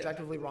that it's Yeah.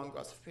 objectively wrong,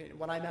 regardless of opinion.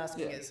 What I'm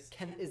asking Yeah.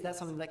 is that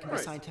something that can be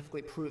Right.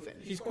 scientifically proven?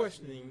 He's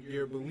questioning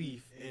your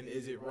belief in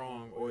is it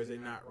wrong or is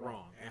it not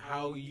wrong, and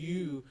how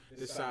you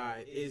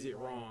decide is it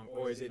wrong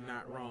or is it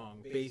not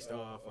wrong based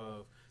off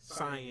of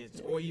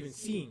science or even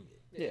seeing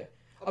it. Yeah.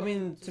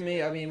 To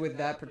me, with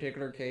that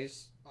particular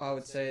case, I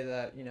would say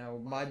that,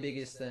 my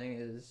biggest thing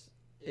is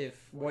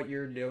if what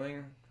you're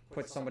doing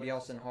puts somebody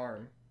else in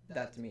harm,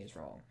 that to me is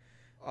wrong.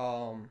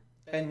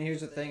 And here's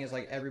the thing is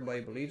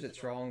everybody believes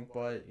it's wrong,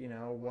 but,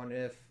 what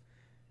if,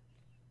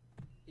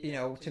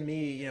 to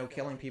me,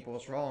 killing people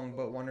is wrong,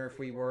 but wonder if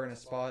we were in a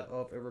spot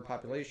of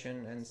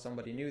overpopulation and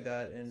somebody knew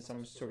that in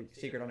some sort of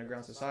secret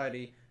underground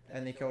society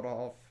and they killed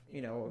off,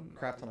 a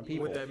crap ton of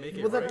people. Would that make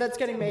it Well, right? that's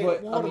getting made.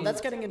 But,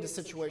 That's getting into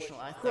situational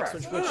ethics, Correct.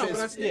 which No, but is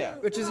that's- yeah.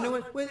 which is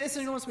it's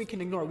a nuance we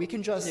can ignore. We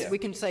can just Yeah. we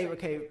can say,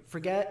 okay,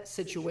 forget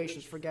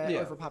situations, forget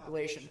Yeah.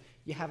 overpopulation.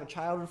 You have a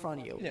child in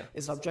front of you. Yeah.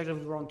 Is it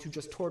objectively wrong to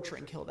just torture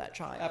and kill that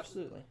child?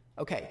 Absolutely.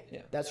 Okay,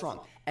 Yeah. that's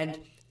wrong. And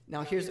now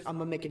I'm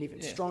gonna make an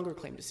even Yeah. stronger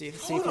claim to see if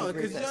Hold you on,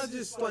 agree because with y'all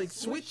this. just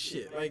switch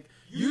shit.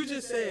 You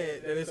just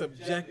said that it's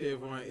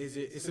objective on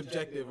it's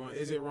subjective on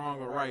is it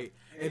wrong or right,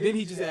 and then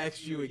he just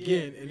asked you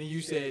again, and then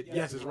you said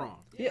yes, it's wrong.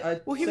 Yeah.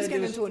 Well, he was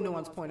getting into a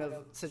nuanced point of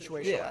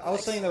situational. Yeah, I was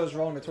ethics. saying that it was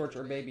wrong to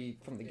torture a baby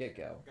from the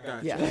get-go.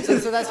 Gotcha. Yeah.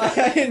 So that's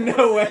I in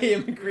no way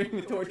am agreeing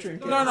with torturing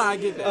kids. No, I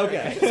get that.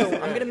 Okay. So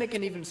I'm going to make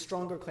an even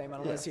stronger claim. I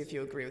want Yeah. to see if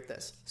you agree with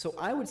this. So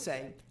I would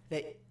say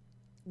that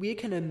we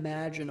can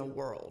imagine a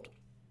world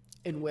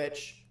in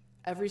which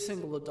every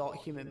single adult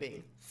human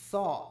being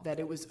thought that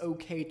it was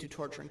okay to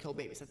torture and kill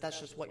babies, that that's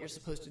just what you're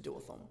supposed to do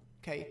with them.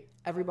 Okay?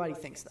 Everybody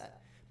thinks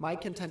that. My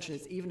contention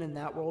is even in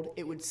that world,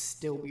 it would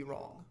still be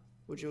wrong.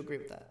 Would you agree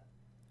with that?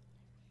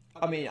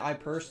 I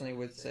personally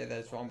would say that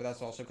it's wrong, but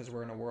that's also because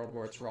we're in a world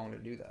where it's wrong to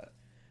do that.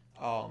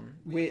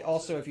 We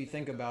also, if you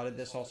think about it,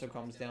 this also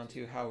comes down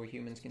to how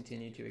humans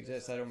continue to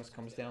exist. That almost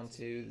comes down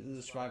to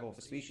the survival of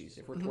a species.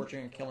 If we're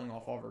torturing and killing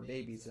off all of our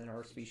babies, then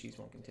our species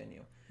won't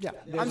continue. Yeah,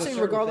 There's I'm a saying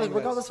certain thing that's-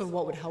 regardless of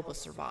what would help us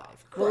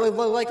survive.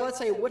 Well, let's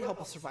say it would help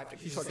us survive to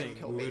He's torture and saying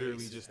kill literally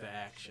babies. just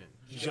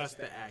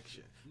the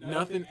action,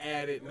 nothing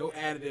added, no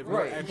additive, no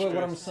Right, extras, but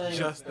what I'm saying,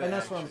 just the and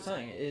that's action. what I'm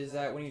saying, is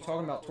that when you're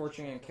talking about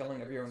torturing and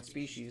killing of your own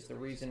species, the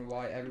reason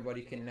why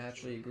everybody can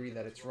naturally agree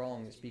that it's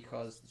wrong is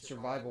because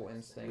survival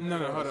instinct No,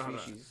 of hold the on.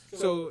 species.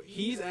 So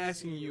he's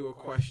asking you a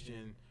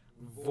question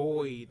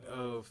void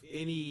of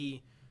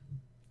any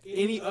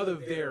other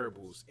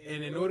variables,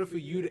 and in order for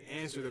you to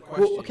answer the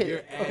question, okay, you're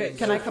Okay, adding.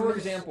 can I so come for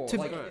example,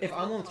 to- if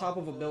I'm on top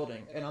of a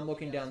building and I'm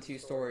looking down 2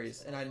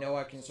 stories and I know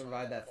I can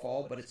survive that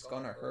fall, but it's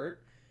gonna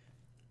hurt,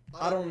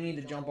 I don't need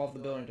to jump off the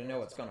building to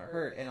know it's gonna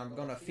hurt, and I'm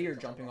gonna fear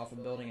jumping off a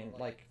building and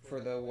for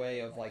the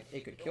way of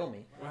it could kill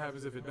me. What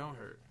happens if it don't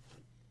hurt?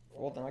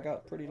 Well, then I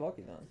got pretty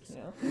lucky then, you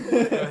know. Go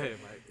ahead,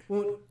 Mike.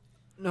 Well,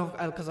 no,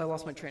 because I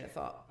lost my train of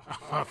thought.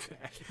 My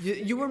bad.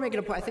 You were making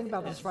a point. I think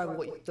about the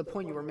survival. The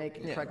point you were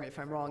making, Yeah. correct me if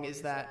I'm wrong,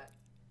 is that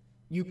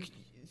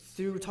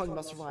through talking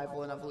about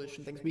survival and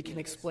evolution things, we can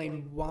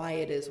explain why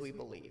it is we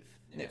believe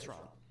it's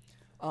wrong.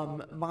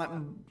 My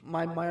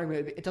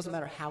argument, it doesn't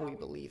matter how we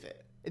believe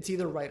it. It's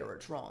either right or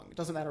it's wrong. It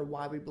doesn't matter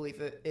why we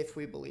believe it, if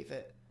we believe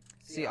it.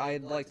 See,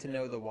 I'd like to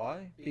know the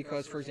why,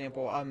 because, for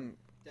example, I'm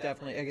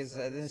definitely, I guess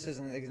this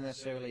isn't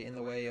necessarily in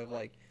the way of,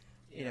 like,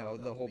 you know,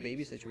 the whole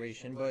baby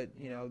situation, but,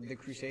 you know, the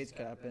Crusades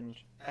happened,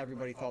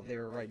 everybody thought they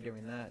were right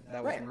doing that.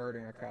 That was Right.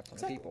 murdering a crap ton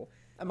Exactly. of people.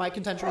 And my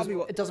contention is,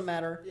 Probably it doesn't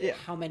matter Yeah.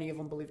 how many of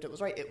them believed it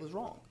was right. It was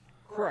wrong.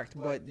 Correct,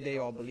 but they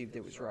all believed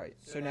it was right.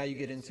 So now you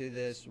get into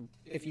this,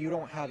 if you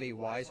don't have a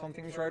why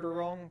something's right or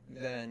wrong,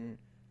 then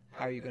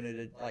how are you going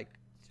to, like,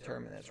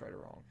 determine that's right or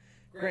wrong?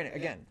 Granted,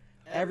 again,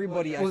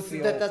 everybody, I Well,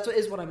 feel...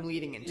 that's what I'm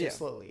leading into Yeah.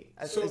 slowly.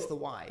 So- Is the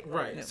why.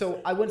 Right.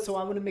 So I want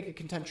to make a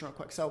contention real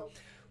quick. So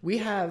we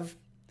have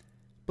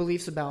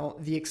beliefs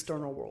about the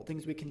external world,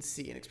 things we can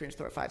see and experience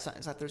through our five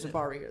senses. That there's a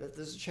bar here, that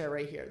there's a chair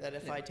right here, that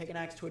if I take an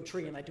axe to a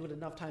tree and I do it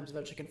enough times,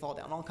 eventually it can fall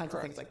down. All kinds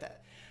of things like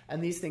that.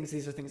 And these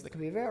are things that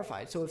can be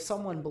verified. So if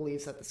someone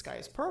believes that the sky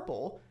is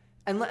purple,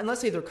 and let's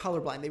say they're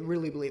colorblind, they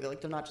really believe it, like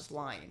they're not just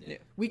lying. Yeah.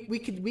 We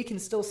can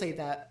still say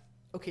that.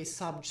 Okay,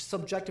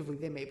 subjectively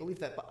they may believe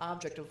that, but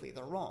objectively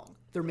they're wrong.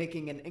 They're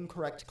making an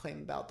incorrect claim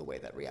about the way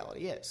that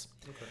reality is.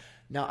 Okay.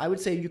 Now, I would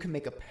say you can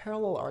make a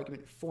parallel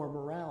argument for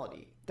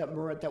morality that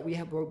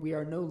we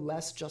are no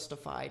less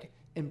justified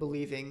in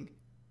believing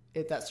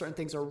that certain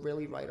things are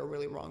really right or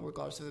really wrong,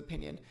 regardless of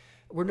opinion.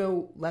 We're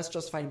no less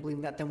justified in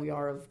believing that than we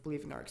are of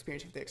believing our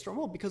experience with the external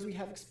world, because we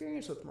have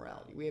experience with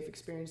morality. We have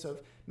experience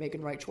of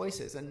making right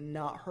choices and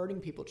not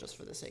hurting people just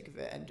for the sake of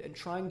it, and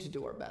trying to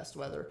do our best,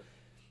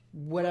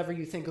 whatever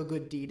you think a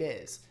good deed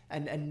is.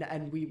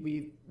 And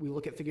we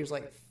look at figures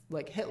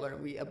like Hitler,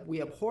 and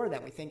we abhor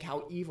that. We think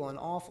how evil and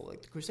awful,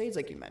 like the Crusades,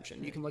 like you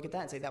mentioned. You can look at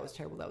that and say that was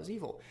terrible, that was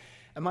evil.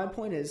 And my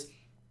point is,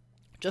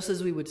 just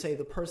as we would say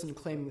the person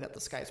claiming that the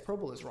sky is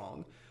purple is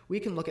wrong, we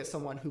can look at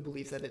someone who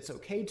believes that it's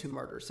okay to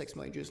murder 6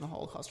 million Jews in the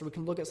Holocaust, or we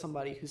can look at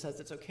somebody who says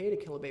it's okay to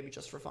kill a baby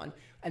just for fun,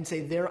 and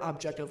say they're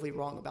objectively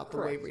wrong about the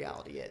way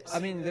reality is. I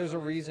mean, there's a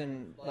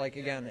reason, like,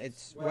 again,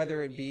 it's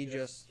whether it be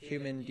just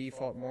human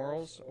default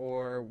morals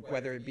or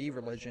whether it be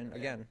religion.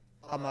 Again,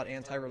 I'm not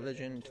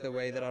anti-religion to the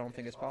way that I don't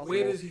think it's possible.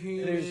 Where does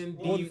human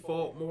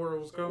default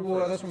morals come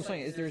Well, from? that's what I'm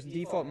saying. Is there's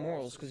default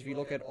morals, because if you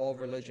look at all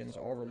religions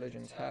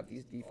have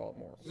these default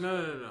morals.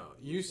 No.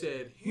 You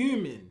said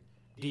human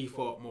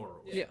default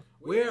morals. Yeah.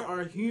 Where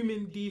are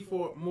human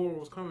default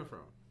morals coming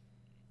from?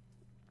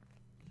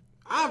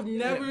 I've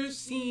never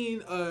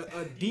seen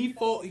a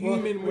default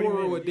human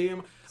moral a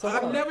damn.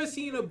 I've never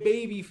seen a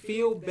baby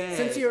feel bad.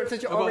 Since you're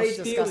about already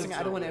stealing discussing,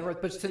 I don't want to something.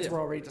 interrupt, but since we're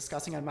already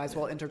discussing, I might as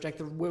well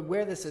interject.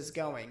 Where this is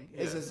going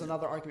is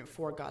another argument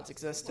for God's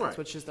existence, Right.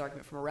 which is the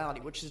argument for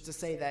morality, which is to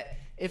say that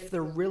if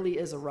there really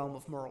is a realm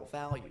of moral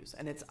values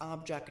and it's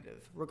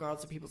objective,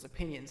 regardless of people's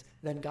opinions,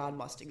 then God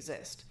must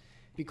exist.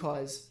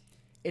 Because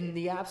in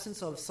the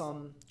absence of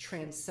some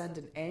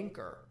transcendent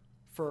anchor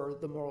for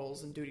the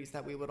morals and duties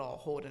that we would all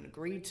hold and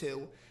agree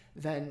to,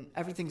 then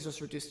everything's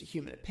just reduced to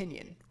human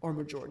opinion or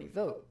majority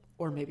vote,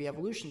 or maybe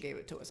evolution gave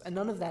it to us. And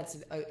none of that's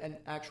an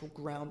actual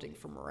grounding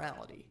for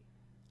morality.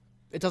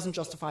 It doesn't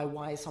justify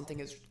why something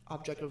is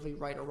objectively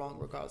right or wrong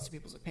regardless of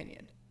people's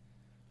opinion.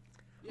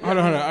 Hold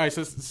on. All right,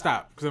 so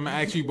stop, because I'm going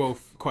to ask you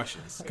both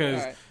questions, because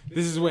All right.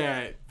 this is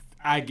where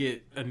I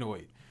get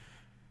annoyed.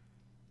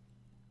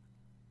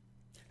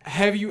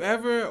 Have you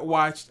ever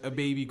watched a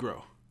baby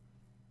grow?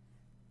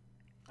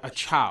 A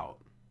child?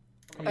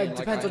 I mean, It like,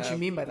 depends I what you have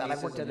mean by that. I've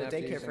nieces worked at a and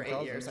daycare nephews for and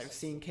 8 years. cousins. I've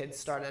seen kids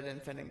start at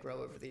infant and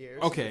grow over the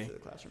years Okay. through the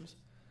classrooms.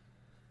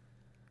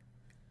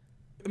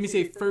 Let me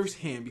say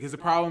firsthand, because the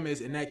problem is,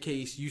 in that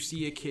case, you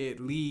see a kid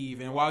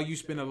leave, and while you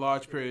spend a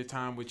large period of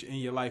time in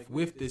your life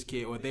with this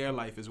kid, or their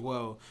life as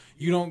well,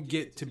 you don't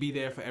get to be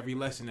there for every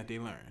lesson that they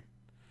learn.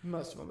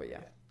 Most of them, but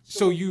yeah.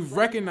 So you've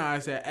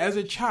recognized that as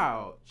a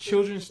child,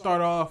 children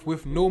start off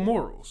with no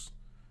morals.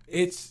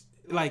 It's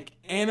like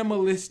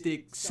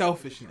animalistic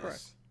selfishness.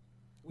 Correct.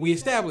 We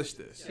established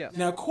this. Yes.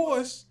 Now, of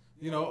course,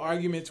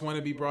 arguments want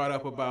to be brought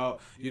up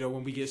about,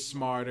 when we get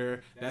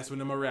smarter, that's when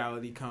the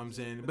morality comes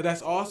in. But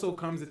that's also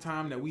comes the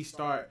time that we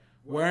start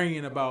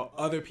worrying about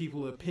other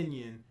people's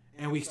opinion,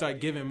 and we start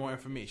giving more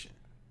information,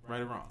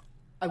 right or wrong.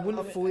 I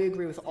wouldn't fully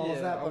agree with all of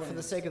yeah, that, I but for wouldn't-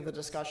 the sake of the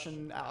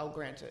discussion, I'll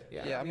grant it.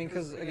 Yeah. Yeah, I mean,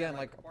 because, again,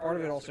 like, part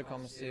of it also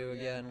comes to,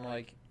 again,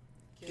 like,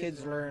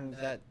 kids learn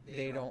that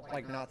they don't,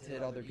 like, not to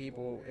hit other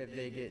people if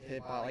they get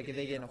hit by, like, if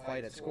they get in a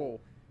fight at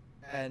school.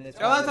 And it's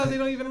A lot of times they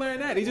don't even learn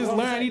that. They just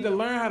need to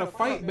learn how to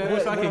fight better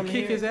so I can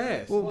kick his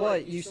ass. Well,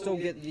 but you still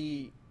get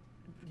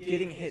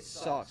getting hit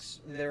sucks,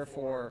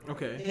 therefore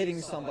Okay.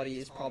 hitting somebody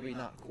is probably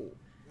not cool.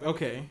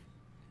 Okay.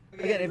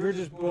 Again, if you're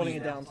just boiling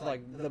it down to,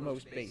 like, the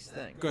most base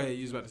thing. Go ahead.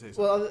 You was about to say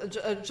something.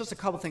 Well, just a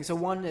couple things. So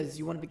one is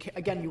you want to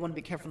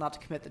be careful not to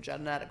commit the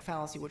genetic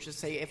fallacy, which is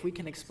say if we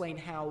can explain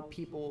how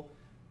people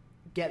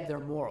get their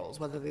morals,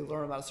 whether they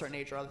learn about a certain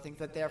age or other things,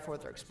 that therefore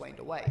they're explained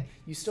away.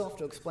 You still have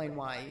to explain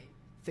why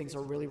things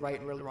are really right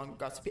and really wrong.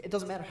 It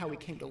doesn't matter how we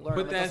came to learn.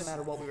 But It that's- doesn't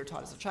matter what we were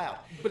taught as a child.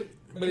 But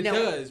it Now-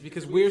 does,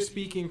 because we're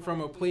speaking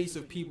from a place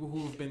of people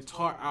who've been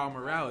taught our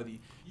morality.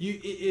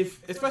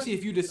 Especially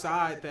if you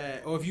decide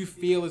that, or if you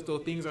feel as though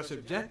things are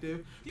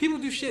subjective, people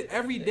do shit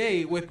every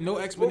day with no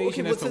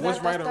explanation as to what's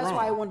right or that's wrong.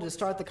 why I wanted to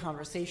start the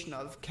conversation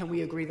of, can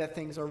we agree that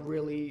things are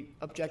really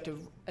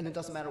objective and it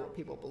doesn't matter what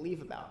people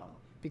believe about them?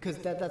 Because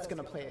that's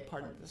going to play a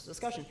part in this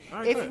discussion. All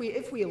right, good.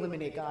 If we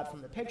eliminate God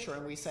from the picture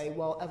and we say,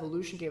 well,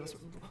 evolution gave us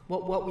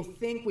what we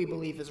think we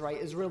believe is right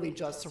is really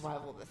just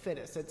survival of the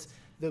fittest. It's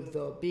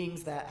the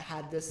beings that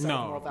had this set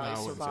of moral values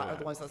I wouldn't say survive are that.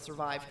 the ones that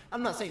survive.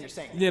 I'm not saying you're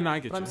saying that. Yeah, no, I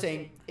get but you. I'm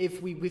saying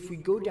if we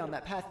go down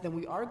that path, then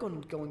we are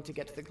going to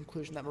get to the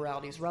conclusion that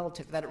morality is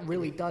relative. That it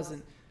really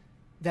doesn't.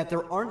 That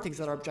there aren't things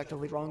that are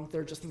objectively wrong. There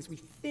are just things we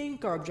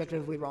think are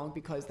objectively wrong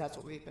because that's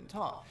what we've been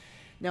taught.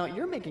 Now,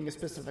 you're making a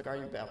specific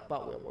argument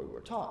about what we were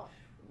taught.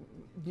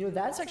 You know,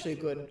 that's actually a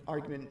good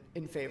argument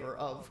in favor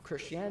of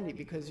Christianity,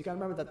 because you got to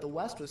remember that the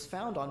West was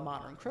found on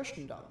modern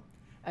Christendom.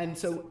 And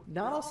so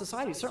not all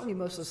societies, certainly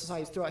most of the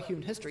societies throughout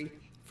human history,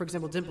 for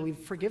example, didn't believe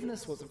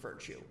forgiveness was a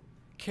virtue.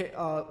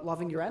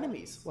 Loving your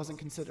enemies wasn't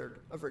considered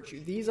a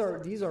virtue. These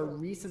are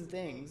recent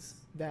things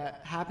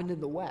that happened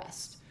in the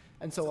West.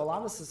 And so a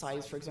lot of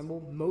societies, for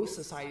example, most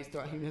societies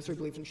throughout human history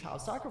believed in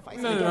child sacrifice.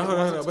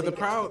 No. But the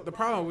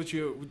problem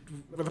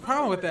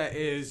with that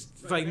is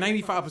like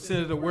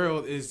 95% of the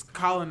world is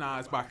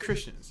colonized by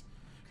Christians.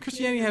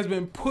 Christianity has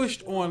been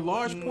pushed on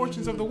large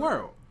portions of the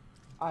world.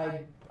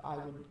 I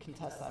would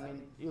contest that. I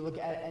mean, you look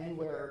at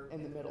anywhere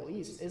in the Middle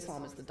East,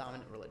 Islam is the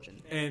dominant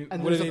religion. And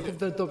there's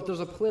what there's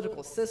a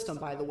political system,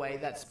 by the way,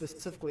 that's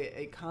specifically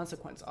a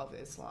consequence of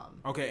Islam.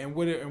 Okay, and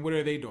what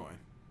are they doing?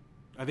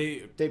 Are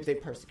they They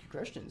persecute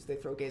Christians. They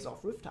throw gays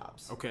off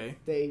rooftops. okay?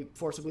 They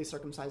forcibly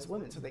circumcise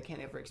women so they can't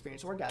ever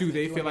experience orgasm. Do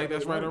they If you feel wanna like get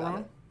that's really right or about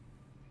wrong? it.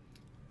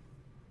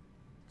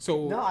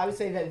 So No, I would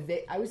say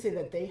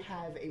that they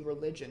have a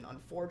religion,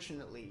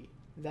 unfortunately,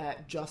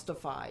 that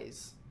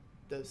justifies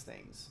those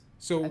things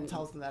and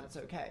tells them that it's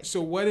okay.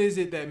 So what is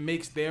it that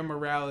makes their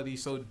morality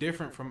so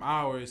different from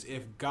ours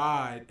if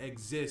God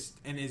exists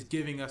and is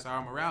giving us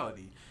our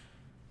morality?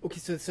 Okay,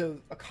 so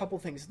a couple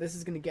things. This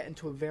is going to get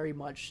into a very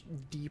much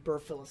deeper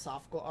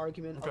philosophical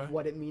argument Okay. of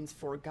what it means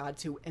for God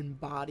to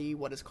embody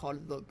what is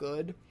called the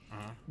good.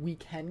 Uh-huh. We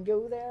can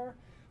go there.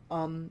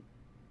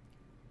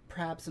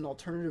 Perhaps an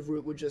alternative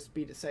route would just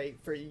be to say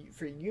for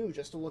you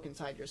just to look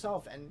inside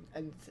yourself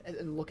and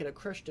look at a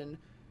Christian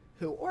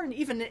who, or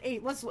even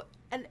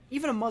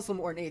even a Muslim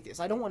or an atheist.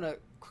 I don't want to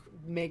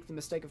make the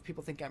mistake of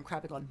people thinking I'm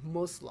crapping on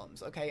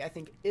Muslims. Okay, I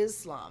think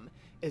Islam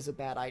is a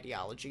bad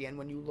ideology, and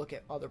when you look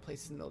at other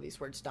places in the Middle East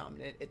where it's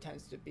dominant, it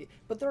tends to be.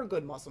 But there are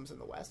good Muslims in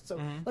the West. So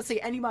let's say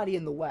anybody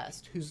in the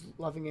West who's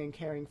loving and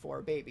caring for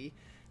a baby,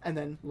 and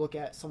then look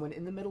at someone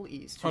in the Middle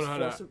East. Hold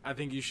on. I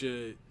think you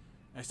should,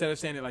 instead of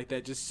saying it like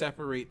that, just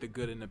separate the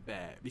good and the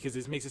bad, because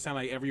it makes it sound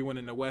like everyone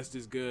in the West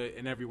is good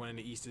and everyone in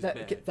the East is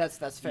bad. That's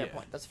a fair Yeah.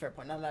 point. That's a fair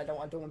point. And I don't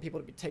want people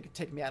to be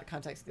taking me out of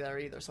context there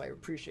either. So I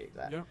appreciate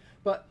that. Yeah.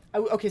 But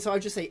so I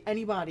would just say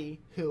anybody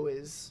who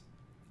is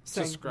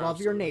saying Subscribes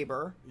love your to it.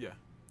 neighbor, Yeah.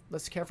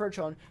 let's care for our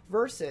children,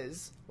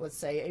 versus let's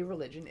say a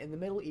religion in the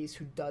Middle East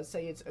who does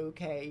say it's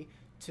okay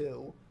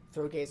to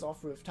throw gays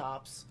off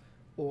rooftops,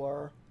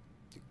 or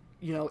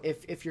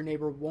if your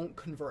neighbor won't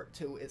convert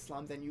to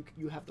Islam, then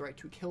you have the right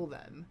to kill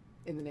them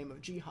in the name of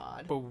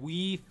jihad. But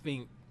we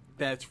think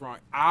that's wrong.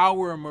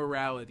 Our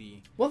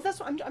morality. Well, that's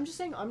what I'm just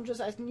saying. I'm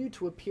just asking you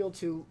to appeal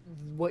to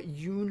what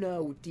you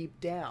know deep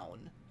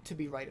down to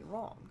be right and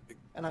wrong,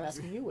 and I'm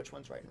asking you which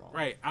one's right and wrong.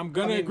 Right. I'm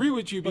gonna I mean, agree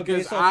with you But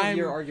because based off of I'm.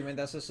 your argument,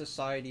 that's a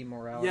society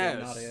morality,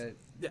 not a.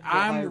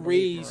 I'm higher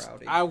belief raised.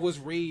 morality. I was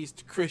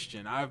raised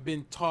Christian. I've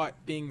been taught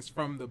things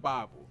from the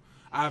Bible.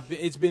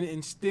 It's been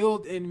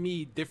instilled in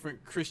me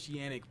different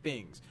Christianic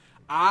things.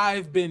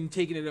 I've been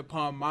taking it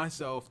upon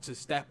myself to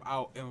step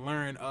out and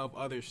learn of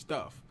other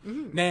stuff.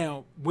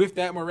 Now, with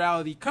that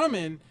morality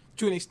coming,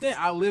 to an extent,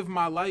 I live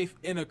my life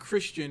in a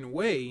Christian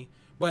way,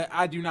 but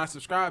I do not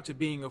subscribe to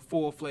being a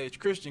full-fledged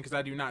Christian because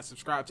I do not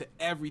subscribe to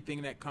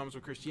everything that comes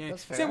with Christianity.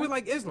 That's fair. Same with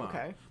like Islam.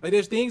 Okay. Like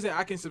there's things that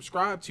I can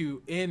subscribe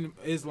to in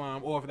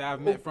Islam or that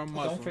I've met from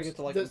Muslims. Don't forget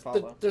to like and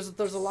follow.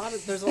 There's a lot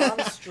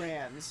of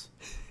strands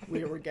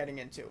we're getting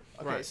into.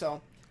 Okay, Right.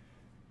 so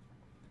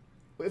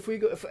if we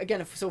go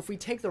if we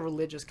take the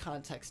religious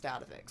context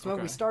out of it, because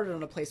Okay. we started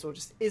on a place where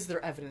just is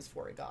there evidence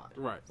for a God,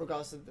 Right.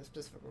 regardless of the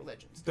specific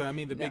religions. So, I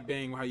mean, the Big Now-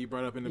 Bang, how you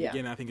brought up in the Yeah.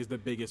 beginning, I think is the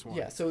biggest one.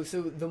 Yeah. So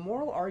the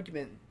moral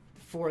argument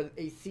for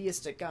a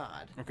theistic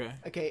God,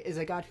 Okay. is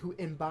a God who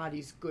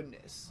embodies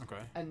goodness.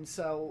 Okay. And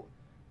so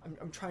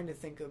I'm trying to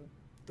think of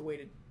the way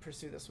to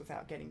pursue this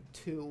without getting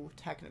too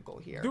technical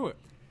here. Do it.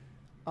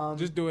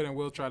 Just do it, and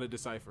we'll try to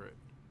decipher it.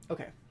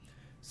 Okay.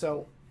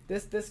 So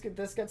this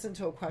gets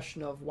into a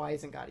question of why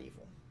isn't God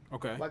evil?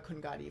 Okay. Why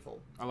couldn't God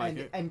evil? I like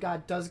it. And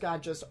does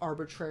God just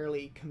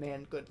arbitrarily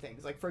command good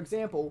things? Like, for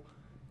example,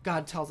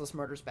 God tells us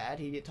murder's bad.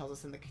 He tells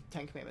us in the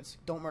Ten Commandments,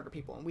 don't murder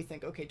people. And we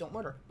think, okay, don't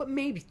murder. But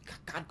maybe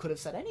God could have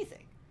said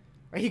anything.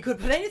 Right? He could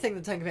put anything in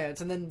the Ten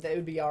Commandments, and then it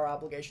would be our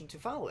obligation to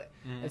follow it.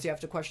 Mm-hmm. And so you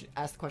have to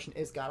ask the question: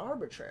 is God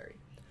arbitrary?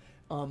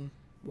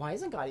 Why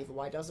isn't God evil?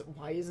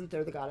 Why isn't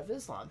there the God of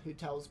Islam who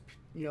tells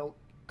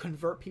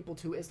convert people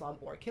to Islam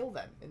or kill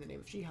them in the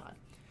name of jihad?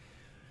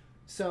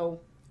 So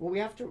what we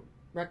have to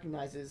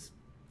recognize is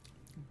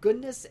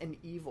goodness and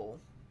evil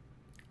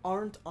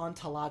aren't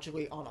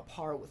ontologically on a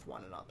par with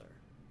one another.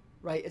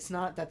 Right? It's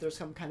not that there's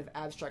some kind of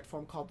abstract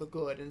form called the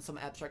good and some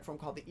abstract form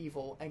called the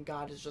evil, and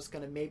God is just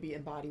going to maybe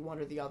embody one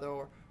or the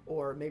other,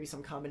 or maybe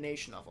some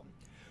combination of them.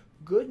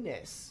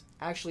 Goodness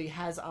actually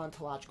has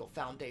ontological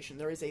foundation.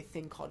 There is a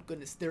thing called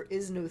goodness. There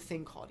is no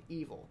thing called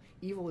evil.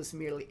 Evil is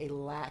merely a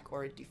lack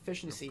or a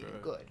deficiency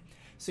in good.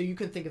 So you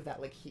can think of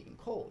that like heat and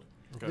cold.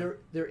 Okay.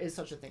 There is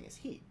such a thing as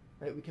heat.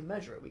 Right? We can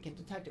measure it. We can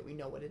detect it. We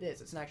know what it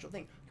is. It's an actual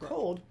thing.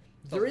 Cold,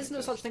 there is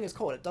no such thing as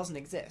cold. It doesn't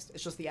exist.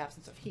 It's just the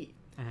absence of heat.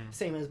 Mm-hmm.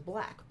 Same as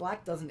black.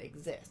 Black doesn't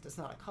exist. It's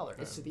not a color.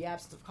 It's the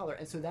absence of color.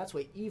 And so that's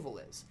what evil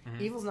is.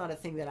 Mm-hmm. Evil's not a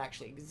thing that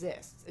actually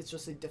exists. It's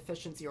just a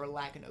deficiency or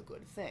lack in a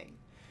good thing.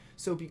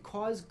 So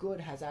because good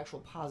has actual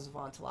positive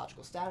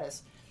ontological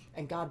status,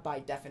 and God by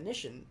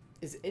definition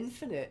is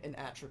infinite in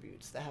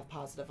attributes that have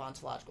positive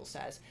ontological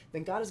status,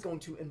 then God is going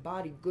to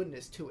embody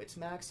goodness to its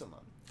maximum.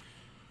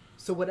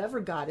 So whatever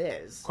God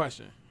is...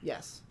 Question.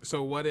 Yes.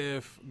 So what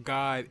if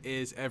God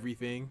is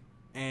everything,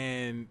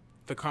 and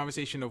the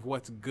conversation of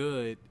what's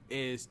good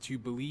is to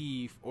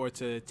believe or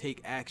to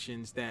take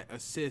actions that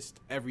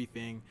assist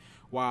everything,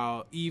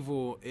 while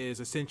evil is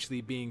essentially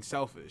being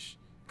selfish?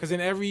 Because in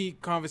every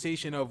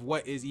conversation of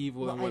what is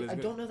evil and what is good...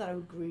 I don't know that I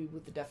would agree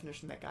with the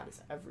definition that God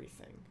is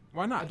everything.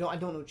 Why not? I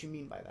don't know what you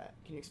mean by that.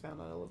 Can you expand on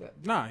that a little bit?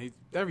 Nah, he's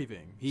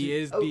everything. He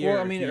is the well,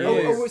 earth. I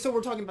mean, so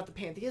we're talking about the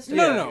pantheistic?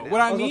 No.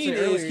 What I mean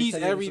is he's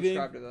he everything.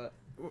 To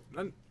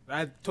that.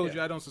 I told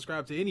you I don't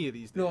subscribe to any of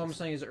these things. No, I'm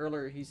saying is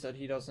earlier he said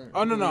he doesn't.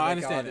 Oh, no, I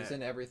understand God that. is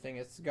in everything.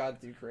 It's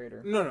God the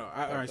creator. No.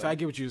 All right, so I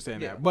get what you were saying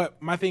there.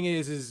 But my thing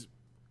is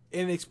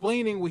in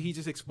explaining what he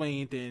just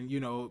explained, and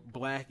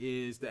black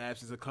is the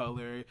absence of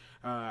color,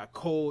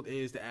 cold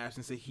is the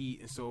absence of heat,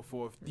 and so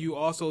forth. You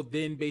also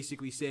then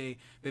basically say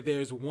that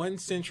there's one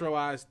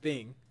centralized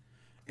thing,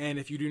 and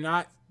if you do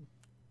not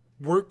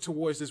work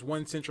towards this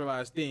one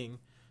centralized thing,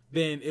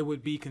 then it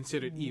would be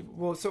considered evil.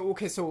 Well, so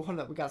hold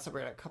on, we got to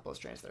separate a couple of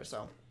strands there.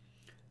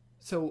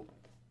 So,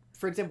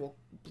 for example,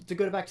 to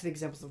go back to the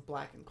examples of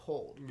black and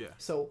cold. Yeah.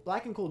 So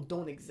black and cold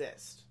don't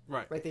exist.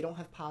 Right. They don't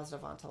have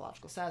positive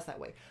ontological status that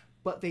way.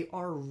 But they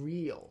are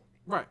real.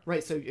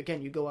 Right. So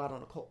again, you go out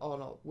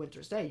on a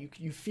winter's day,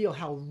 you feel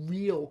how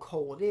real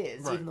cold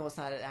is, even though it's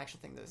not an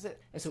actual thing that is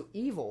it. And so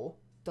evil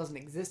doesn't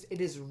exist.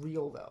 It is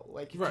real though.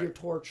 Like if you're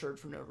tortured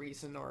for no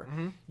reason, or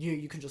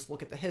you can just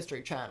look at the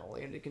History Channel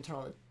and you can turn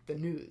on the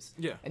news.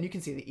 Yeah. And you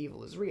can see the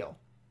evil is real.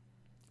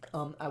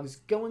 I was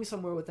going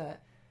somewhere with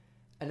that,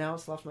 and now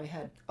it's left my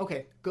head.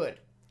 Okay, good.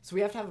 So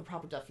we have to have a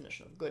proper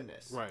definition of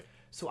goodness. Right.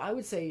 So I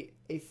would say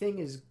a thing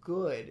is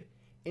good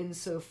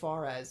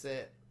insofar as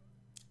it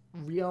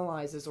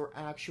realizes or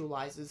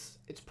actualizes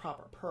its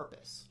proper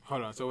purpose.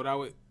 Hold on. So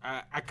what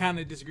I kind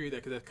of disagree with that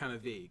because that's kind of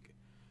vague.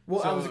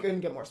 Well, I was going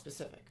to get more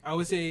specific. I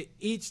would say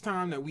each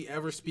time that we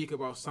ever speak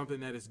about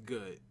something that is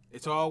good,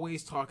 it's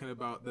always talking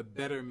about the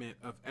betterment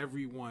of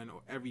everyone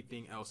or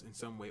everything else in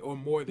some way, or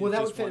more than just one person. Well,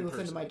 that would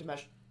fit within my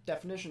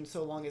definition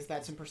so long as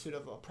that's in pursuit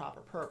of a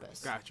proper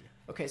purpose. Gotcha.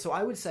 Okay, so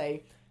I would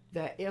say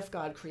that if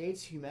God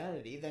creates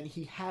humanity, then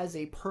he has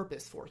a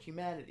purpose for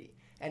humanity.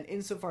 And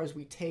insofar as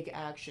we take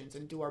actions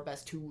and do our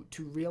best to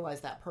realize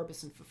that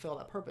purpose and fulfill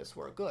that purpose,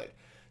 we're good.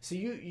 So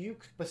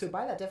so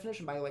by that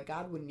definition, by the way,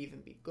 God wouldn't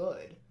even be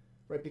good,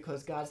 right?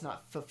 Because God's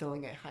not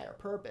fulfilling a higher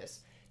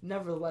purpose.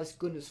 Nevertheless,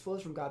 goodness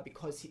flows from God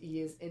because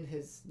he is in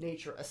his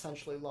nature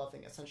essentially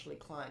loving, essentially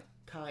kind.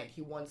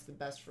 He wants the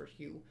best for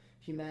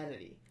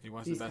humanity. He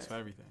wants the best for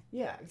everything.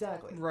 Yeah,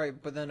 exactly. Right,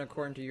 but then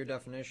according to your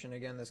definition,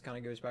 again, this kind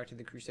of goes back to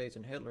the Crusades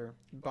and Hitler.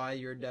 By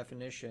your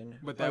definition,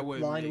 but that would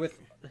line with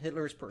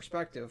Hitler's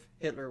perspective,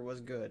 Hitler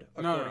was good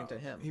according to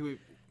him. He would.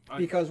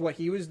 Because what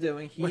he was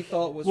doing, he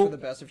thought was for the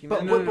best of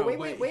humanity.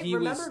 But wait.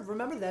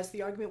 Remember, that's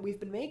the argument we've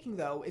been making,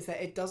 though, is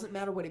that it doesn't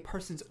matter what a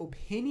person's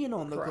opinion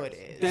on the good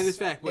is. That is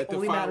fact. But it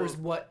only matters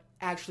what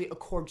actually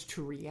accords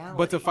to reality.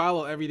 But to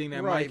follow everything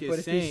that Mike is saying...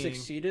 Right, but if he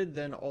succeeded,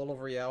 then all of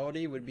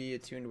reality would be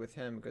attuned with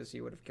him because he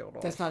would have killed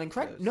all. That's not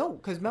incorrect. No,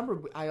 because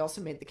remember, I also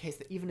made the case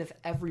that even if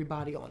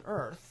everybody on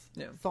Earth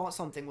thought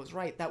something was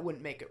right, that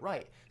wouldn't make it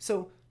right.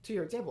 So... To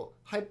your example,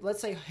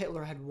 let's say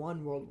Hitler had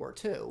won World War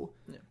II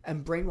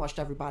and brainwashed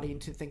everybody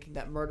into thinking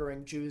that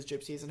murdering Jews,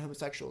 gypsies, and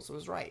homosexuals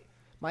was right.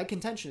 My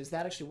contention is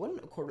that actually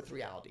wouldn't accord with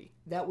reality.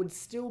 That would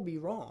still be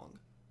wrong,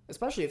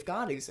 especially if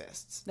God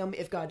exists. Now,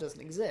 if God doesn't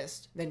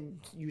exist, then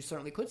you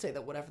certainly could say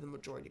that whatever the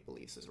majority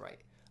believes is right.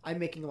 I'm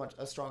making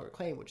a stronger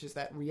claim, which is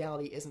that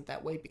reality isn't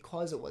that way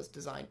because it was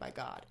designed by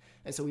God.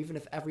 And so even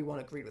if everyone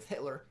agreed with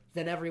Hitler,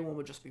 then everyone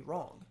would just be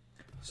wrong.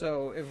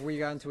 So if we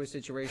got into a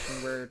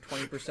situation where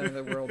 20% of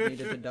the world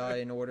needed to die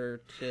in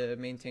order to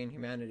maintain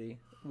humanity,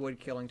 would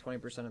killing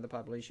 20% of the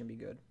population be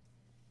good?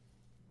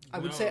 I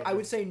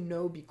would say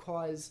no,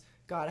 because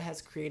God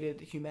has created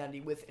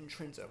humanity with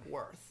intrinsic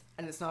worth.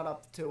 And it's not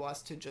up to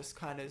us to just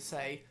kind of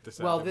say,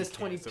 Decide well, that we this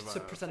can't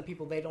 20% of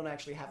people, they don't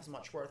actually have as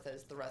much worth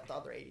as the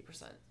other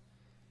 80%.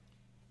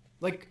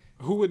 Like,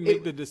 Who would make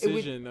it- the it would-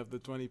 decision of the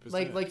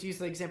 20%? like to use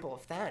the example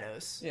of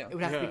Thanos, Yeah. it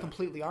would have to Yeah. be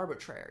completely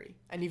arbitrary.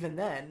 And even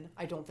then,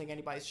 I don't think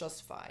anybody's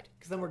justified.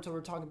 Because then we're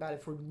talking about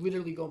if we're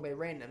literally going by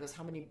randomness,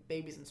 how many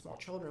babies and small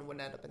children would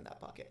end up in that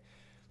bucket?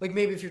 Like,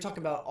 maybe if you're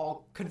talking about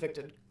all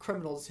convicted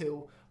criminals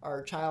who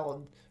are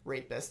child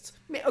rapists,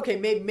 okay,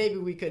 maybe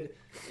we could...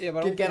 Yeah, but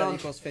I don't Get think that on-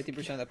 equals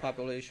 50% of the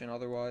population.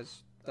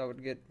 Otherwise, that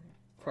would get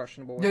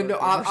questionable. No, with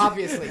our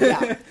figures.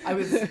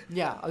 obviously,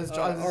 yeah. I was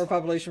Our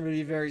population would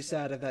be very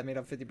sad if that made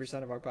up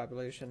 50% of our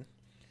population.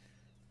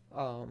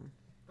 But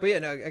yeah,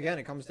 no, again,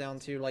 it comes down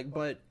to like,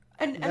 but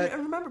and that-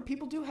 remember,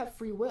 people do have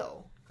free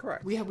will.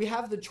 correct. We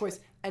have the choice,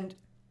 and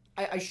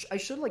I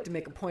should like to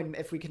make a point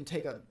if we can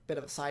take a bit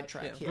of a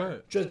sidetrack Yeah. here,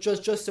 Go ahead.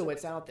 just so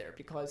it's out there,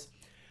 because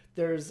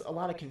there's a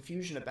lot of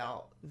confusion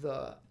about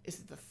is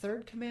it the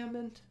third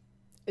commandment?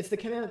 It's the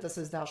commandment that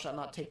says, "Thou shalt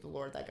not take the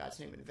Lord thy God's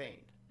name in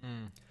vain."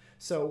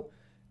 So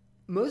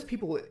most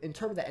people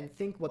interpret that and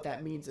think what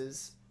that means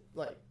is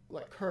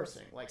like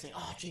cursing, like saying,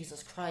 "Oh,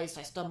 Jesus Christ,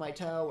 I stubbed my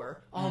toe,"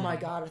 or "Oh my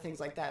God," or things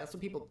like that. That's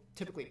what people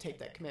typically take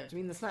that commandment to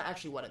mean. That's not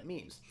actually what it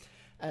means,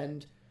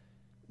 and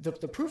the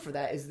proof for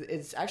that is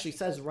it actually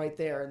says right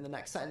there in the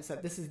next sentence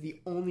that this is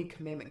the only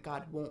commandment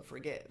God won't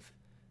forgive.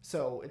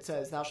 So it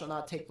says, "Thou shalt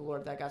not take the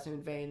Lord thy God's name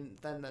in vain."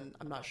 Then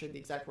I'm not sure the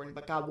exact wording,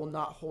 but God will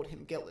not hold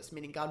him guiltless,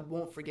 meaning God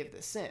won't forgive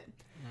this sin.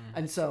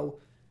 And so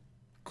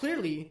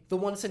clearly, the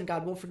one sin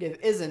God won't forgive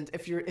isn't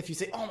if you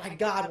say, "Oh my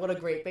God, what a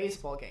great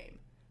baseball game."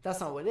 That's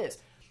not what it is.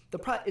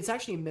 It's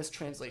actually a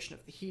mistranslation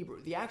of the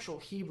Hebrew. The actual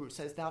Hebrew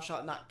says, "Thou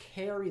shalt not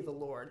carry the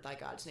Lord thy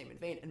God's name in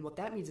vain," and what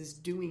that means is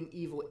doing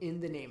evil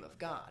in the name of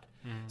God.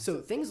 So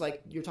things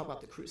like you're talking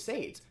about the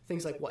Crusades,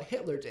 things like what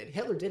Hitler did.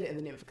 Hitler did it in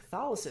the name of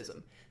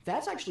Catholicism.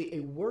 That's actually a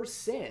worse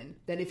sin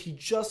than if he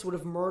just would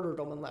have murdered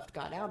them and left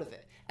God out of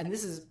it. And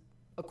this is,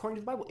 according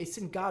to the Bible, a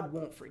sin God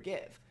won't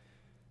forgive.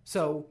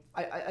 So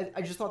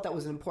I just thought that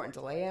was important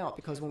to lay out,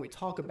 because when we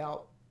talk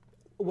about,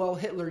 well,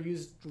 Hitler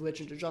used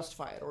religion to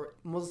justify it, or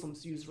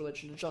Muslims use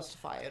religion to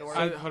justify it, or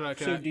Hold on,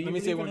 So let do you me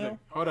say believe one in thing.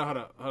 Hold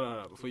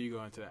on, before you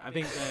go into that. I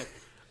think that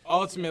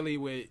ultimately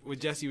what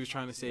Jesse was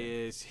trying to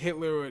say is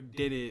Hitler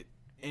did it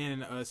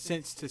in a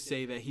sense to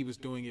say that he was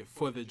doing it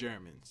for the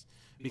Germans,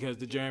 because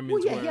the Germans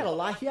well, yeah, were... he had a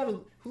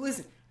lot.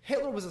 Listen,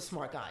 Hitler was a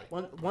smart guy.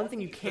 One thing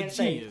you can't A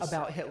say genius.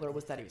 about Hitler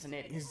was that he was an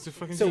idiot. He's a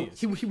fucking So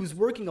genius. he was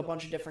working a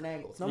bunch of different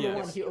angles. Number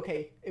Yes. one,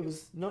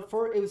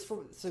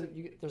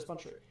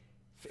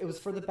 it was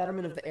for the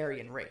betterment of the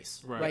Aryan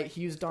race, Right. right?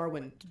 He used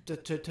Darwin to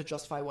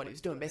justify what he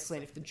was doing, basically.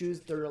 And if the Jews,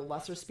 they're a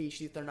lesser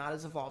species, they're not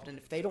as evolved, and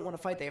if they don't want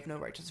to fight, they have no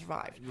right to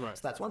survive. Right.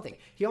 So that's one thing.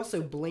 He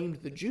also blamed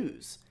the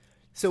Jews.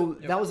 So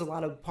that was a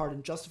lot of part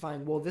in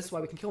justifying, well, this is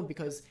why we can kill him,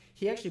 because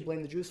he actually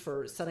blamed the Jews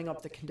for setting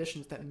up the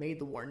conditions that made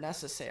the war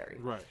necessary.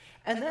 Right.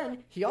 And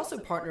then he also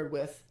partnered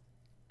with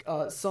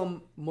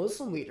some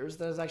Muslim leaders.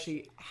 There's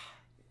actually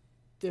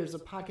there's a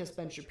podcast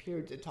Ben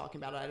Shapiro did talking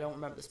about it. I don't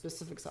remember the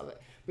specifics of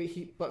it,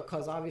 but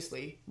because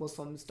obviously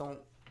Muslims don't.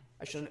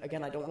 I don't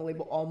want to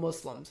label all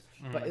Muslims,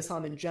 but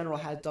Islam in general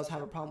does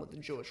have a problem with the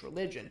Jewish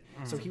religion.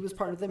 So he was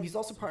partnered with them. He's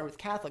also partnered with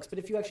Catholics. But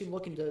if you actually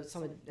look into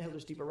some of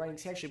Hitler's deeper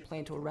writings, he actually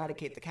planned to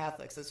eradicate the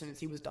Catholics as soon as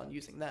he was done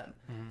using them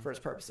for his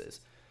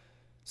purposes.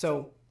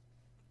 So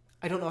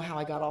I don't know how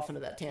I got off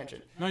into that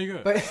tangent. No, you're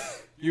good.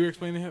 But You were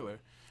explaining Hitler.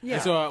 Yeah,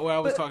 And so what I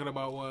was but- talking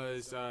about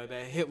was that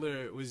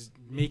Hitler was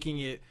making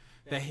it,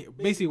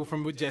 basically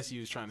from what Jesse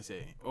was trying to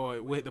say,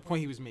 or what the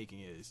point he was making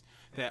is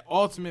that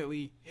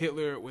ultimately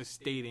Hitler was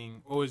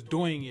stating, or was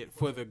doing it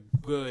for the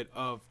good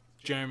of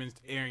Germans,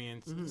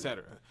 Aryans,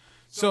 etc.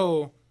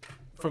 So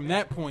from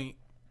that point,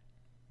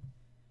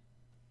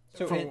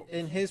 So From-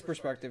 in his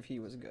perspective, he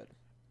was good.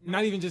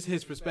 not even just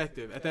his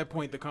perspective. At that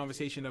point, the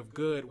conversation of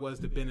good was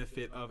the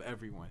benefit of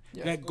everyone.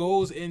 Yes. That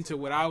goes into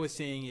what I was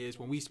saying is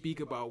when we speak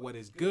about what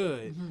is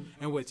good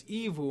and what's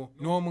evil,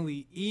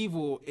 normally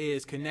evil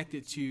is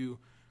connected to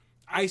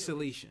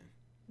isolation.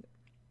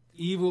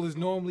 Evil is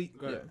normally...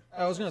 Yeah.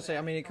 I was gonna say,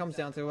 I mean, it comes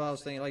down to what I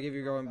was thinking. Like, if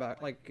you're going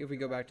back, like, if we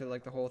go back to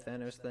like the whole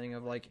Thanos thing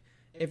of like,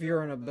 if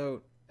you're in a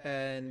boat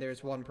and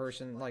there's one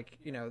person, like,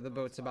 you know, the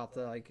boat's about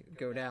to like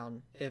go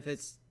down. If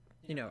it's,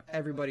 you know,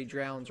 everybody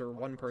drowns or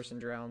one person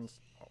drowns,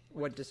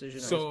 what decision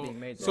is being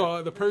made there?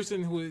 So the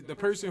person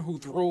who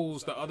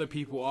throws the other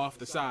people off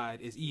the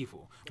side is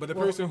evil, but the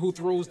person who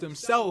throws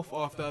themselves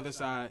off the other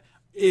side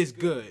is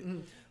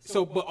good.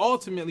 So, but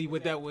ultimately,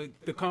 what that would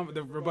the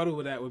rebuttal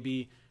with that would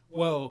be,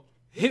 well,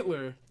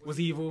 Hitler was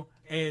evil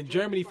and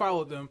Germany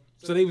followed them,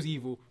 so they was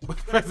evil, but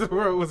the rest of the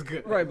world was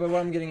good. Right, but what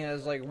I'm getting at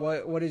is like,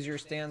 what is your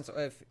stance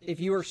if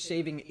you are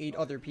saving 8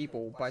 other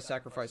people by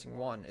sacrificing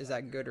one? Is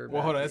that good or bad?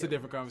 Well, hold on, for that's a you?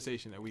 different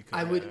conversation that we could.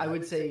 I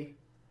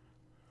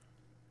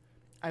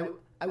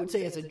would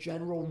say as a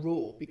general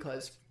rule,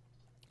 because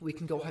we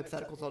can go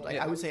hypotheticals all day.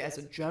 Yeah. I would say as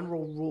a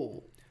general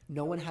rule,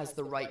 no one has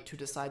the right to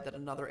decide that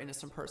another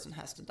innocent person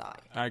has to die.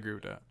 I agree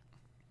with that.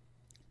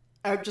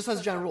 Just as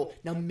a general rule.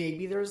 Now,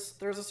 maybe there's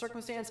a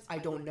circumstance. I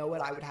don't know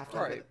it. I would have to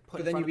have Right, it put but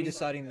in then front you'd be of me.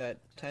 deciding that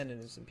 10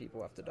 innocent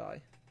people have to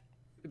die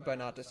by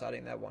not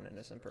deciding that one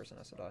innocent person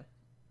has to die.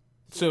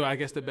 So I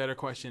guess the better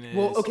question is.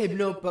 Well, okay,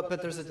 no,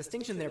 but there's a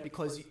distinction there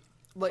because,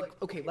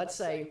 okay, let's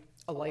say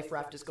a life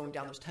raft is going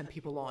down. There's 10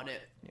 people on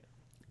it. Yeah.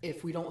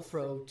 If we don't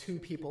throw 2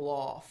 people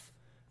off,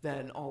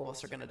 then all of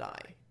us are going to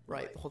die,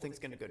 right? The whole thing's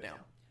going to go down.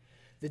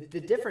 The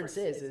difference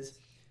is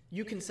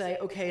you can say,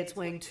 okay, it's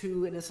weighing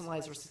 2 innocent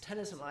lives versus 10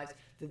 innocent lives.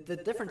 The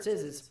difference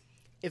is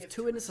if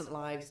 2 innocent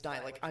lives die,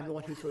 like I'm the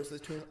one who throws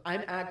those 2,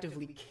 I'm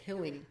actively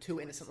killing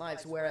 2 innocent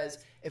lives. Whereas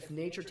if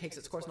nature takes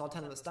its course and all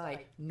 10 of us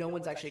die, no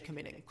one's actually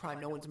committing a crime.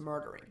 No one's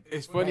murdering.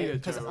 It's funny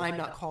that because y'all- I'm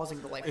not causing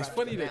the life. It's raft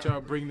funny to go that down.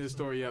 y'all bring this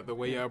story up the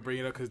way y'all bring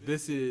it up because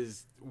this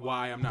is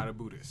why I'm not a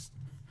Buddhist.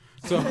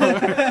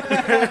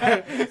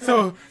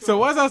 So, so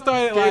once I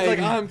started like,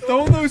 I'm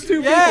throwing those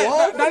 2 yeah, people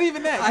off. not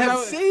even that. I have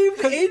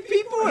saved 8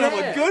 people and I'm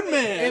Yeah. a good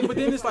man. And, but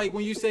then it's like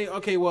when you say,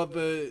 okay, well,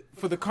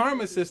 for the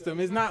karma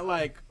system, it's not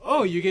like,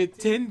 oh, you get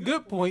 10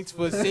 good points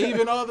for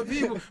saving all the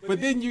people,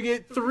 but then you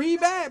get 3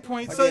 bad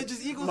points, so it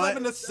just equals up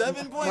into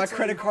 7 points. My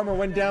credit karma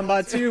went down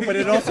by 2, but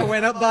it also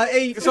went up by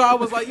 8. So I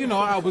was like,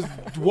 I was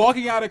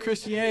walking out of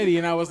Christianity,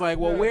 and I was like,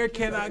 well, where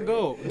can I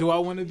go? Do I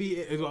want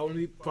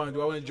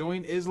to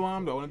join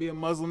Islam? Do I want to be a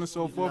Muslim and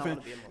so forth?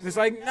 And it's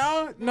like,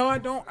 no, I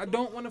don't. I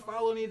don't want to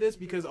follow any of this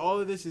because all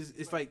of this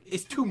it's like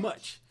it's too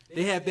much.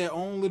 They have their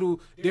own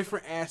little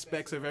different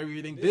aspects of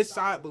everything. This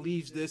side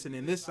believes this, and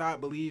then this side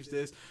believes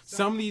this.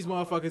 Some of these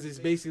motherfuckers is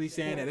basically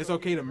saying that it's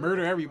okay to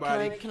murder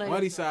everybody. Can I- One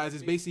of these sides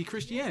is basically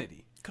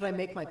Christianity. Could I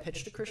make my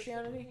pitch to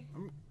Christianity?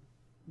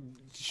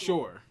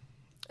 Sure.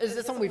 Is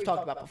this something we've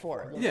talked about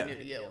before? It won't Yeah. be new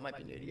to you. It might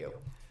be new to you.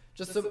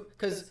 Just so,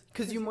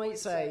 because you might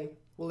say,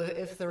 well,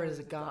 if there is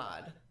a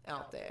God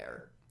out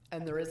there,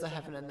 and there is a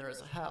heaven and there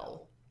is a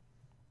hell,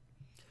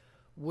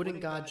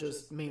 wouldn't God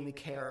just mainly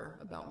care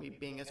about me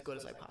being as good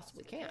as I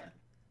possibly can,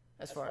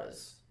 as far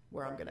as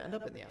where I'm going to end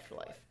up in the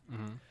afterlife?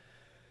 Mm-hmm.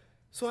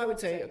 So I would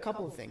say a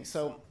couple of things.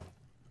 So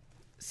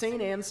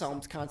Saint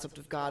Anselm's concept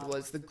of God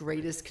was the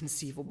greatest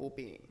conceivable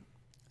being.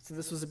 So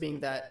this was a being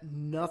that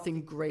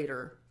nothing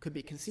greater could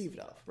be conceived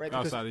of, right?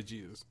 Because Outside of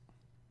Jesus.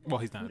 Well,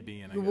 he's not a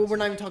being. I guess. well, we're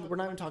not even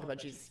talking about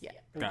Jesus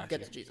yet. We'll Gotcha.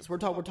 get to Jesus. We're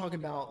talking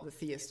about the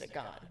theistic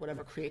God,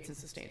 whatever creates and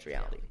sustains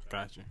reality.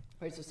 Gotcha.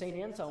 Right. So Saint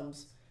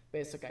Anselm's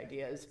basic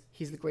idea is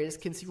he's the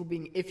greatest conceivable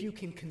being. If you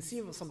can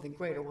conceive of something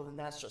greater, well, then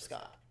that's just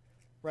God,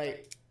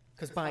 right?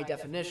 Because by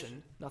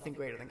definition, nothing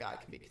greater than God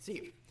can be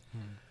conceived.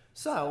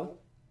 So,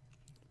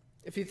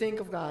 if you think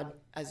of God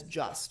as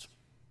just,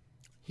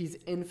 he's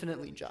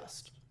infinitely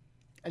just.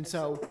 And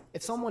so,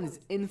 if someone is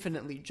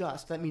infinitely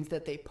just, that means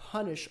that they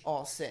punish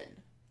all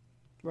sin.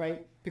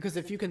 Right? Because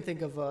if you can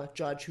think of a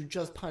judge who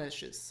just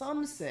punishes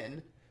some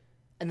sin,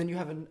 and then you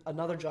have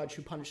another judge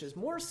who punishes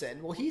more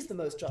sin, well, he's the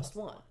most just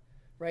one,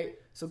 right?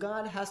 So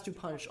God has to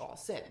punish all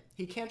sin.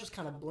 He can't just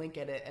kind of blink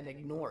at it and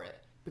ignore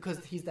it,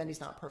 because he's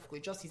not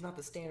perfectly just. He's not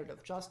the standard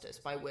of justice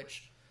by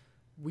which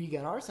we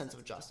get our sense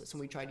of justice,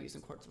 and we try to use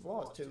in courts of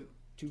laws to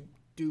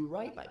do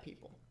right by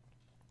people.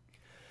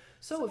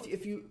 So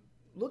if you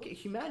look at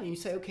humanity, you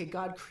say, okay,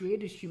 God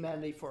created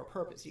humanity for a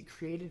purpose. He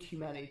created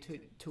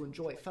humanity to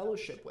enjoy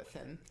fellowship with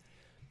him,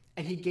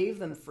 and he gave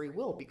them free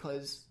will,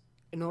 because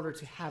in order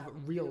to have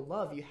real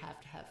love, you have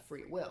to have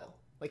free will.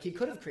 Like, he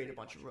could have created a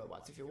bunch of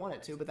robots if he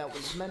wanted to, but that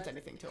wouldn't have meant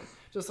anything to him.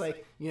 Just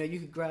like, you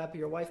could grab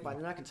your wife by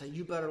the neck and say,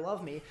 you better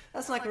love me.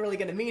 That's not really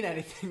going to mean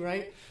anything,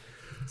 right?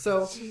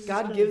 So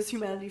God gives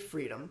humanity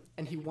freedom,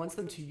 and he wants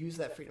them to use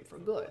that freedom for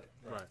good.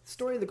 Right. The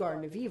story of the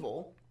Garden of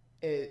Evil,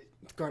 the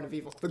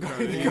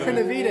Garden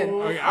of Eden.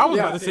 Okay, I was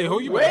about to say,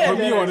 you better put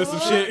me on to some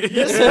shit.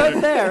 Just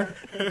right there.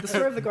 The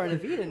story of the Garden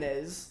of Eden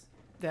is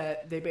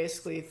that they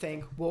basically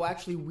think, well,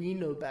 actually, we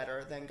know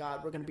better than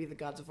God. We're going to be the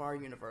gods of our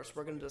universe.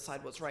 We're going to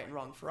decide what's right and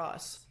wrong for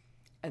us.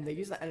 And they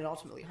use that, and it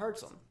ultimately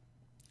hurts them.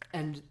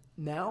 And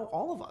now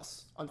all of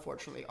us,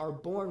 unfortunately, are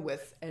born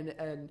with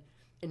an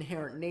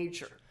inherent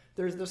nature.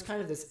 There's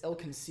kind of this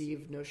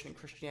ill-conceived notion in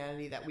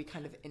Christianity that we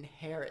kind of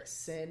inherit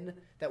sin,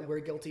 that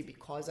we're guilty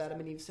because Adam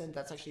and Eve sinned.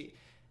 That's actually,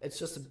 it's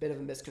just a bit of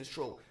a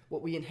misconstrue.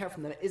 What we inherit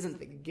from that isn't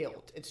the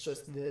guilt. It's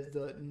just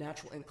the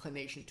natural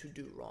inclination to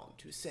do wrong,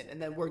 to sin.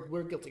 And then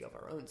we're guilty of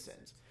our own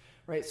sins,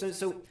 right?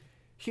 So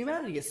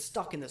humanity is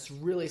stuck in this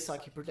really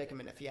sucky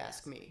predicament, if you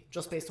ask me,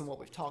 just based on what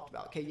we've talked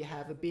about. Okay, you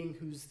have a being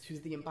who's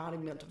the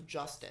embodiment of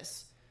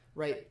justice,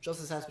 right?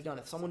 Justice has to be done.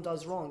 If someone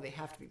does wrong, they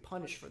have to be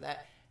punished for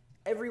that.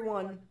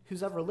 Everyone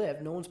who's ever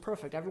lived, no one's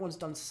perfect. Everyone's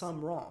done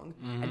some wrong.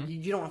 Mm-hmm. And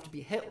you don't have to be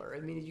Hitler. I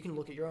mean, you can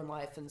look at your own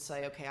life and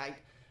say, okay, I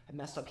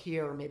messed up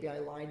here, or maybe I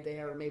lied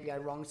there, or maybe I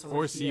wronged someone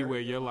Or here. see where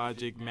your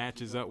logic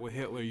matches up with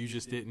Hitler. You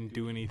just didn't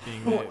do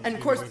anything. Well, and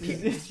of course, Do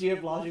you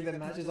have logic that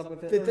matches up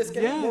with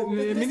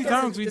it? Many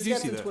times we this do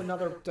gets see into that.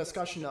 another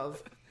discussion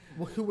of,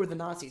 well, who were the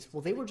Nazis?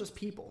 Well, they were just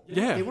people.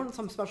 Yeah. They weren't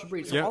some special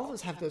breed. So Yeah. all of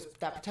us have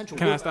that potential.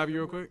 Can I stop you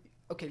real quick?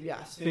 Okay,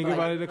 yes. Think But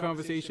about it, the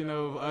conversation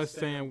of us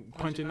saying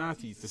punching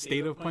Nazis, the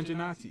state of punching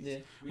Nazis. Yeah.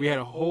 We had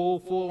a whole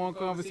full-on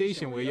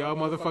conversation where y'all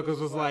motherfuckers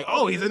was like,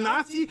 oh, he's a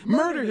Nazi?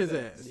 Murder his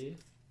ass. Yeah.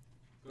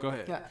 Go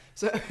ahead. Yeah.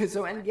 So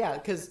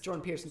because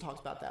Jordan Peterson talks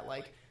about that.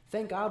 Like,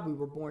 thank God we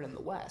were born in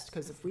the West,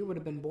 because if we would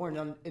have been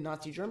born in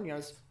Nazi Germany,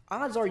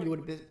 odds are you would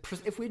have been.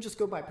 If we just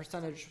go by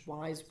percentage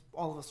wise,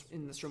 all of us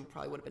in this room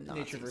probably would have been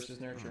Nazis. Nature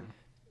versus nurture.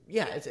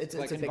 Yeah, it's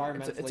Like a big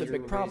environmentally,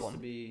 big problem. To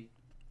be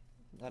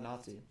a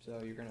Nazi,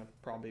 so you're gonna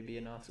probably be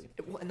a Nazi.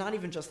 Well, not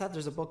even just that.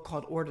 There's a book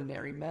called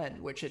Ordinary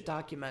Men, which it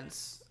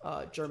documents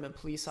German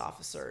police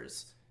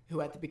officers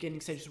who at the beginning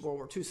stages of World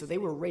War II, so they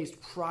were raised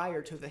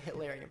prior to the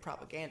Hitlerian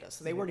propaganda.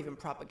 So they weren't even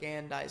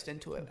propagandized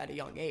into it at a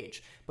young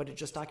age, but it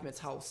just documents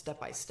how step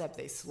by step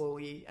they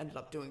slowly ended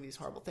up doing these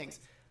horrible things.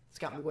 It's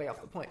got me way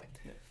off the point.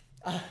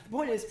 The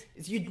point is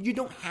you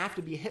don't have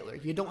to be Hitler.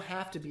 You don't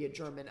have to be a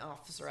German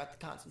officer at the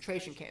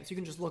concentration camps. You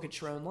can just look at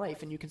your own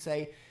life and you can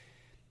say,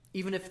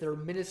 even if they're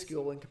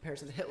minuscule in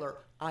comparison to Hitler,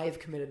 I have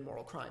committed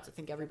moral crimes. I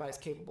think everybody's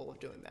capable of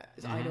doing that,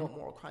 because I know what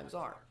moral crimes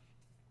are.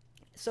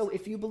 So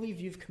if you believe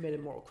you've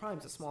committed moral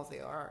crimes, as small as they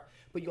are,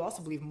 but you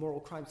also believe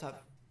moral crimes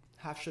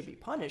should be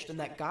punished, and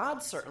that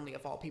God certainly,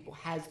 of all people,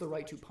 has the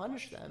right to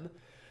punish them,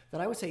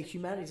 then I would say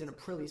humanity's in a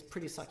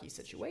pretty sucky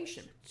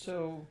situation.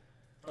 So,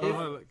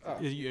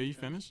 Are you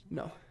finished?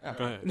 No.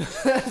 Go ahead.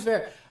 That's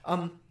fair.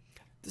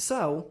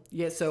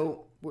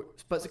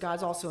 But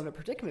God's also in a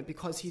predicament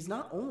because he's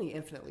not only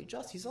infinitely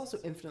just, he's also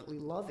infinitely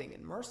loving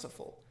and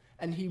merciful.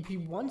 And he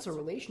wants a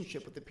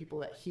relationship with the people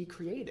that he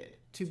created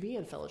to be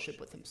in fellowship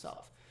with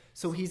himself.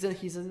 So he's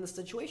in this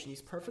situation.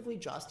 He's perfectly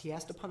just. He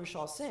has to punish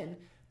all sin,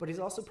 but he's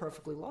also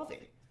perfectly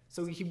loving.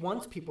 So he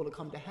wants people to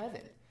come to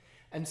heaven.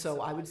 And so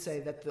I would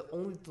say that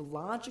the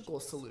logical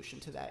solution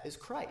to that is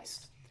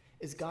Christ.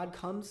 Is God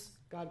comes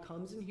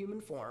in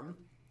human form,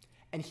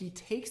 and he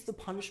takes the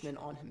punishment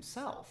on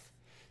himself.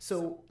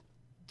 So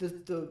that's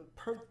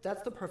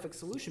the perfect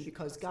solution,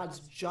 because God's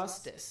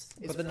justice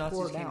is poured out. but the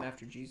Nazis came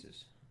after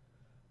Jesus.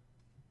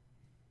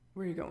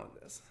 Where are you going with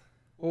this?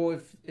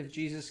 Well, if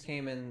Jesus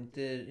came and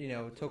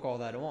took all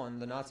that on,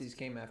 the Nazis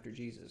came after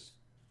Jesus.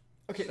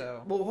 Okay.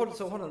 So, well, hold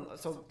on.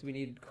 So do we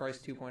need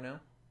Christ 2.0?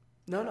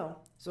 No.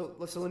 So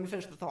let me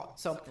finish the thought.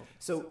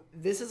 So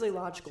this is a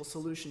logical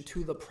solution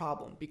to the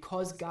problem.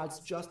 Because God's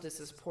justice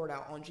is poured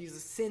out on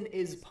Jesus, sin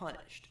is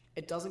punished.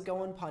 It doesn't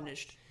go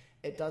unpunished.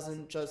 It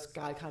doesn't just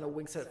God kind of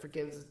winks at it,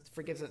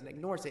 forgives it, and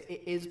ignores it.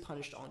 It is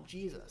punished on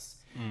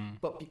Jesus.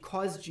 But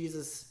because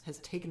Jesus has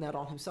taken that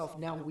on himself,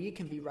 now we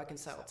can be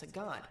reconciled to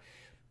God.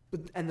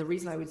 And the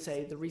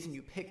reason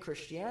you pick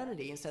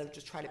Christianity instead of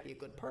just try to be a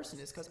good person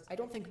is because I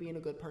don't think being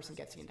a good person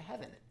gets you into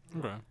heaven.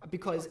 Okay.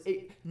 Because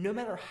no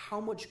matter how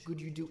much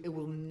good you do, it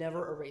will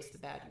never erase the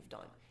bad you've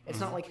done. It's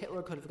not like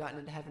Hitler could have gotten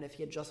into heaven if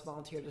he had just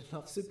volunteered at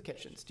enough soup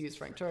kitchens, to use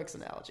Frank Turek's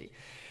analogy,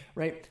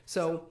 right?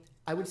 So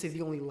I would say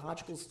the only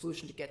logical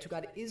solution to get to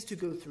God is to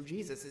go through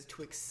Jesus, is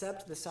to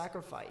accept the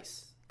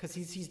sacrifice. Because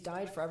he's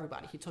died for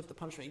everybody. He took the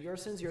punishment, your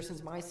sins,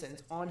 my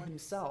sins, on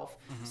himself,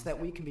 so that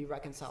we can be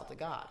reconciled to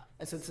God.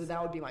 And so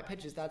that would be my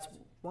pitch. Is that's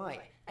why.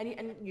 And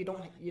you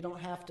don't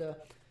have to.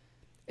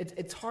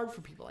 It's hard for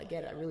people. I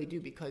get it. I really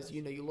do, because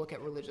you look at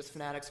religious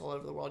fanatics all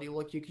over the world.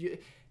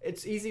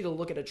 It's easy to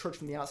look at a church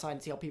from the outside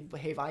and see how people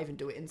behave. I even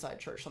do it inside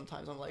church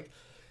sometimes. I'm like,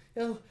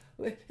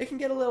 it can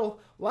get a little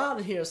wild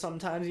in here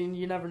sometimes.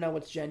 You never know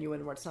what's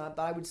genuine and what's not.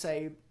 But I would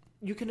say,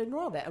 you can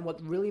ignore that, and what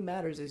really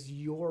matters is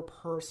your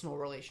personal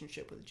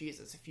relationship with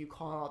Jesus. If you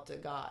call out to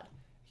God,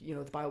 the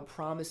Bible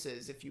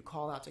promises if you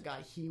call out to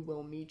God, he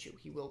will meet you,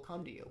 he will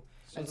come to you.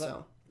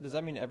 Does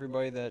that mean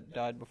everybody that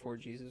died before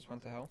Jesus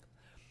went to hell?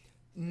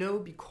 No,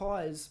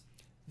 because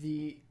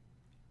if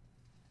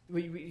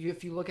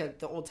you look at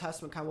the Old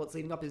Testament, kind of what's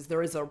leading up is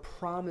there is a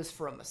promise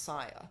for a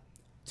Messiah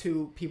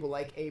to people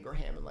like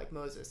Abraham and like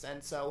Moses,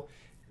 and so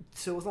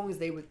as long as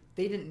they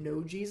didn't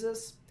know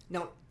Jesus.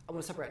 Now, I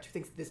want to separate two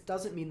things. This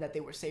doesn't mean that they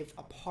were saved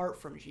apart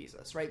from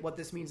Jesus, right? What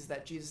this means is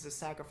that Jesus'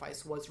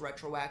 sacrifice was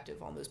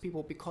retroactive on those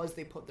people because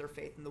they put their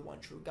faith in the one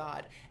true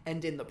God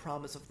and in the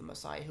promise of the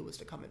Messiah who was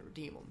to come and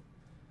redeem them.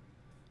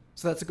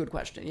 So that's a good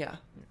question, yeah.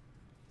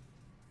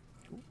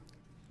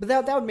 But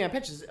that would be my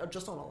pitch, is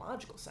just on a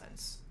logical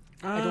sense.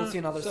 I don't see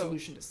another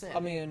solution to sin. I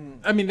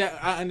mean,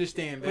 that I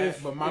understand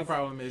that, but my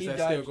problem is that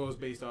still goes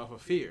based off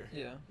of fear.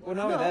 Yeah. Well,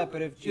 not only that,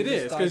 but if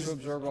Jesus died to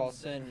absorb all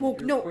sin,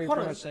 what you're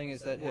pretty much saying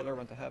is that Hitler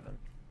went to heaven.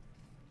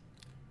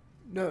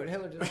 No,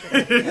 Hitler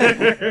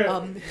didn't.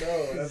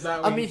 No, that's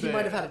not what he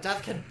might have had a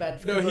death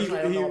bed for I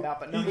don't know about,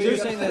 but no. You're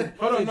saying that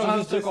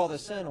Jesus took all the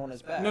sin on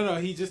his back. No,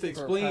 he just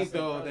explained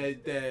though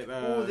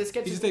that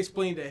he just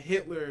explained that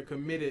Hitler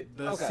committed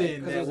the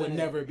sin that would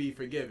never be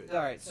forgiven. All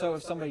right, so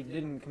if somebody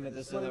didn't commit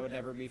the sin that would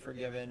never be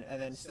forgiven,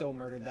 and then still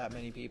murdered that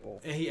many people,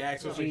 and he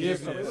asked for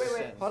forgiveness.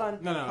 Wait, hold on.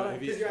 No,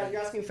 because you're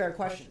asking fair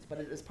questions, but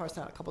it's parsed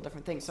out a couple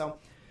different things. So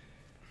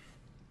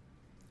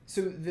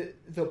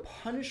the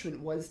punishment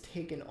was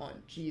taken on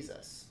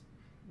Jesus,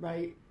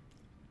 right?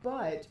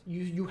 But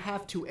you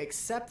have to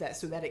accept that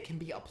so that it can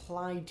be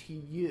applied to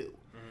you,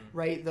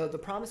 right? The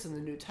promise in the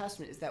New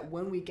Testament is that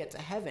when we get to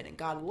heaven and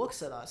God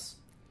looks at us,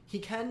 he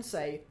can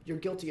say, you're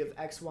guilty of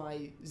X,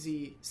 Y,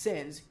 Z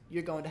sins,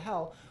 you're going to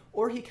hell.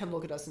 Or he can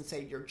look at us and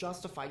say, you're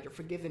justified, you're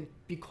forgiven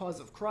because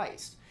of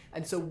Christ.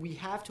 And so we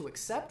have to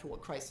accept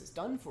what Christ has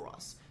done for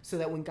us, so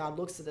that when God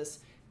looks at us,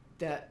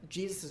 that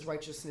Jesus'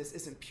 righteousness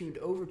isn't impugned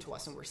over to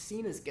us and we're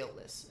seen as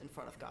guiltless in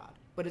front of God.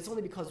 But it's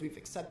only because we've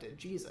accepted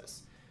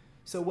Jesus.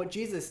 So what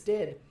Jesus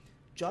did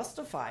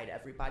justified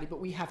everybody, but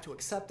we have to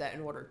accept that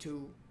in order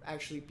to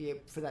actually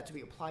for that to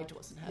be applied to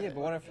us in heaven. Yeah,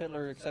 but what if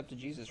Hitler accepted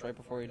Jesus right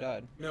before he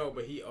died? No,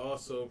 but he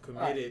also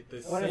committed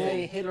the What if sin.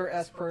 a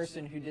Hitler-esque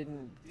person who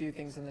didn't do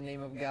things in the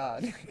name of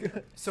God?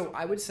 So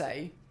I would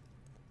say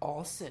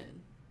all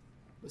sin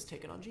was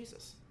taken on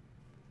Jesus.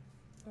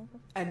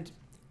 And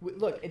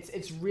look,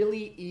 it's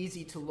really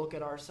easy to look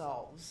at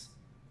ourselves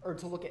or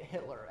to look at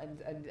Hitler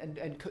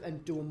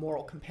and do a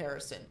moral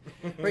comparison,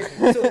 right?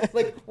 So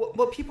like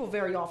what people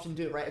very often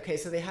do, right? Okay,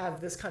 so they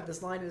have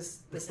this line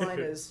is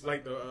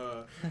like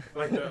the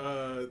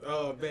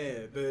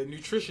the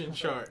nutrition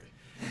chart.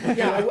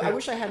 Yeah, I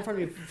wish I had in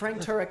front of me. Frank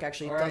Turek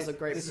actually does a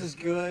great. This is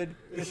good.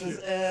 This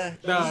is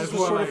No, it's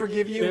more sort like of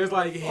forgive you. there's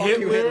like Fuck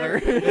you, Hitler,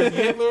 Hitler. there's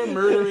Hitler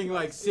murdering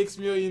like 6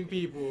 million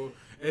people,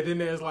 and then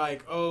there's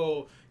like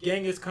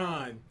Genghis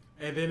Khan,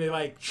 and then it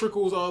like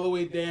trickles all the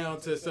way down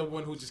to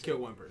someone who just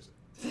killed one person.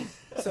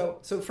 So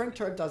Frank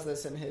Turek does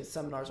this in his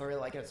seminars. I really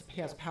like it. He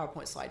has a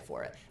PowerPoint slide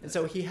for it, and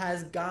so he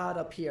has God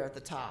up here at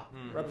the top,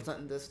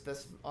 representing this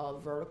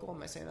vertical.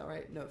 Am I saying that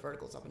right? No,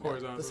 vertical's up and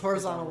down. This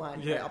horizontal line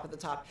right up at the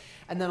top,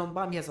 and then on the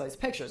bottom he has all these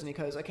pictures, and he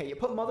goes, okay, you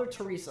put Mother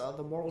Teresa,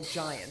 the moral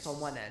giant,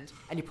 on one end,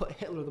 and you put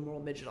Hitler, the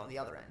moral midget, on the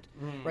other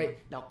end. Right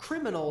now,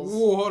 criminals.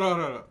 Whoa, hold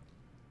on.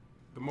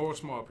 The moral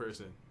small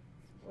person.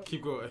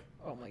 Keep going.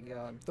 Oh my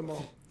God. The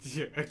moral.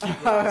 Yeah, keep going.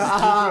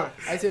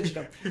 I see what you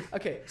done.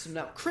 Okay, so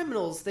now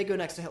criminals, they go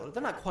next to Hitler.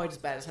 They're not quite as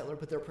bad as Hitler,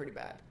 but they're pretty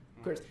bad.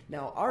 Of course.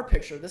 Now, our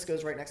picture, this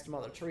goes right next to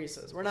Mother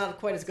Teresa's. We're not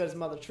quite as good as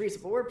Mother Teresa,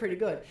 but we're pretty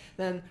good.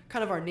 Then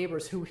kind of our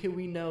neighbors who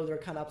we know they're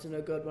kind of up to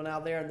no good, well, now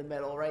they're in the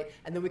middle, right?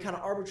 And then we kind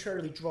of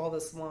arbitrarily draw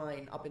this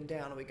line up and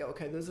down, and we go,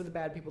 okay, those are the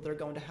bad people that are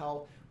going to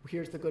hell.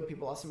 Here's the good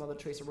people, us and Mother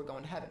Teresa, we're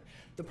going to heaven.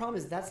 The problem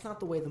is that's not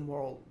the way the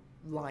moral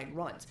line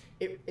runs.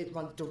 It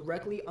runs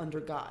directly under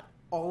God.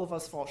 All of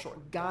us fall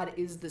short. God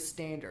is the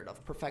standard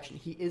of perfection.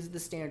 He is the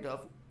standard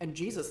of, and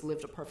Jesus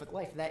lived a perfect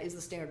life. That is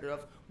the standard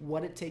of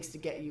what it takes to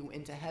get you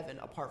into heaven.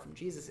 Apart from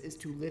Jesus, is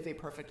to live a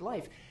perfect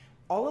life.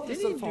 All of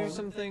this Did he do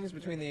some things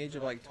between the age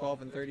of like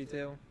 12 and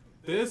 32?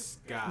 This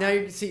guy. Now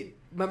you can see.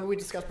 Remember we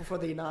discussed before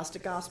the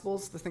Gnostic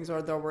Gospels, the things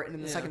that were written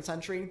in the 2nd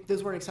century.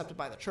 Those weren't accepted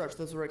by the church.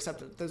 Those were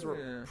accepted. Those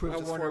were proved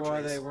as wonder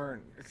forgeries. why they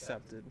weren't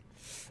accepted.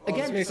 Again,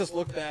 this makes us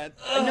look bad.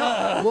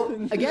 No, well,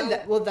 again,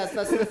 that's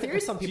the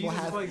theory some people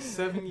Jesus have. like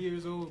 7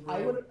 years old,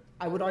 bro.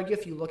 I would argue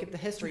if you look at the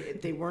history,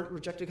 they weren't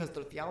rejected because of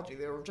their theology.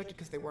 They were rejected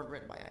because they weren't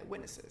written by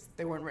eyewitnesses.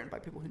 They weren't written by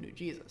people who knew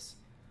Jesus.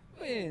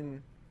 I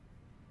mean,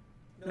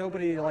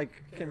 nobody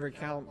can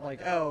recount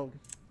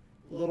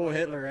little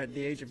Hitler at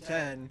the age of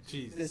 10.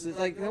 Jesus. This is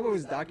nobody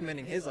was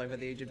documenting his life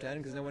at the age of 10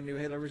 because no one knew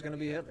Hitler was going to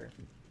be Hitler.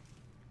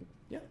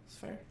 Yeah, it's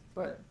fair.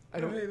 But I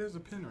Oh, don't. hey, there's a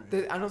pin right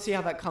here. I don't see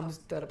how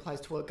that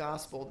applies to a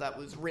gospel that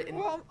was written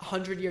Well,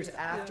 100 years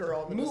after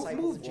all the Move-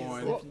 disciples of move Jesus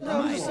on. lived and No,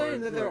 I'm died. just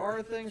saying that there Look.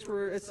 are things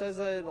where it says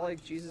that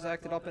Jesus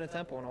acted up in a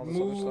temple and all this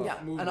other Move. stuff.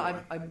 Yeah, Move and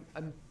on.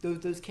 I'm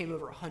those came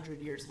over 100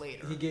 years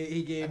later. He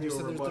gave And you a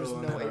so there's rebuttal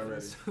on no that way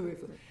for already.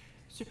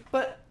 this.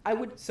 But I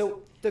would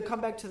to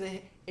come back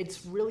to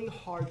it's really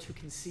hard to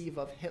conceive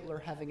of Hitler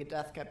having a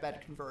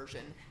deathbed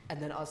conversion and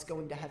then us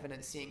going to heaven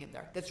and seeing him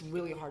there. That's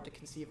really hard to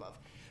conceive of.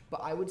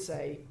 But I would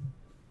say,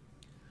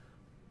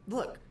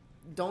 look,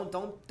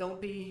 don't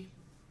be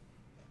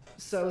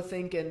so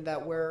thinking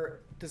that we're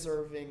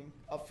deserving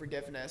of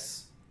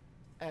forgiveness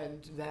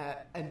and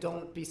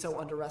don't be so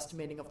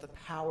underestimating of the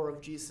power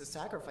of Jesus'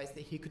 sacrifice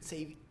that he could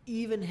save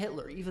even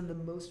Hitler, even the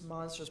most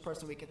monstrous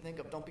person we could think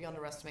of. Don't be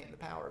underestimating the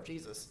power of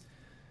Jesus,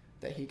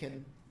 that he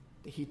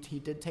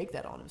did take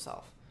that on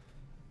himself.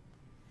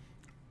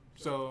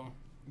 So,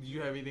 do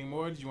you have anything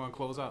more? Do you want to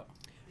close out?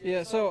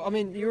 Yeah, so I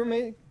mean,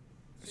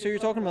 so you're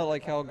talking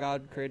about how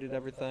God created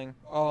everything.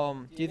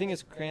 Do you think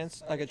it's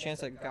a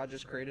chance that God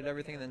just created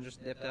everything and then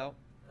just dipped out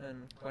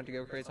and went to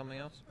go create something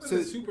else? So,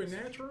 is it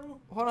supernatural?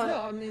 Hold on.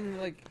 No, I mean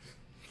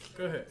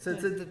Go ahead. So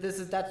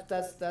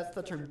that's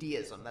the term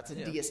deism. That's a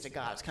deistic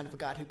God. It's kind of a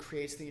God who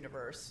creates the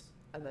universe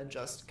and then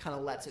just kind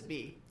of lets it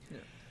be. Yeah.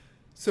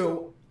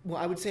 So,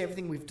 I would say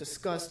everything we've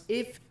discussed.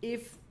 If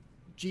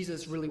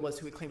Jesus really was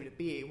who he claimed to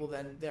be, well,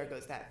 then there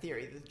goes that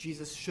theory. That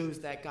Jesus shows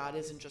that God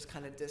isn't just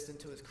kind of distant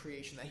to his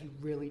creation, that he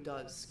really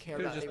does care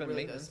Could've about it, just he been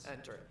really maintenance. does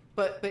enter.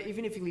 But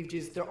even if you leave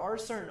Jesus, there are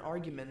certain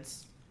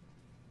arguments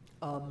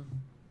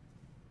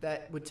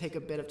that would take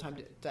a bit of time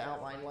to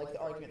outline, like the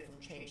argument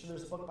from change. So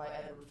there's a book by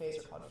Edward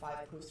Fazer called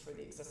 5 Proofs for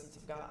the Existence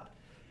of God.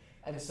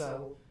 And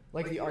so,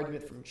 the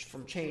argument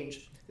from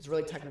change is a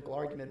really technical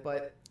argument,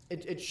 but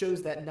it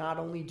shows that not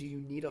only do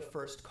you need a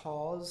first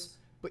cause,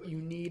 but you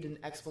need an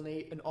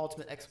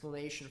ultimate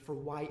explanation for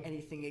why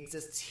anything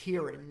exists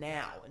here and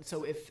now. And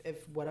so if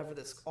whatever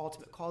this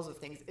ultimate cause of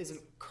things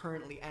isn't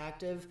currently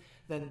active,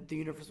 then the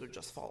universe would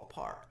just fall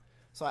apart.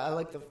 So I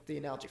like the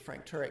analogy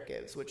Frank Turek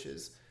gives, which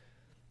is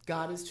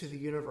God is to the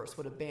universe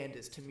what a band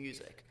is to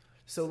music.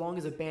 So long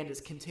as a band is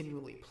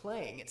continually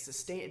playing,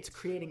 it's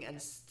creating and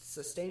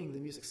sustaining the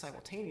music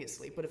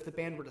simultaneously. But if the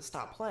band were to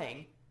stop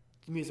playing,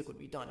 the music would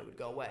be done. It would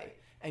go away.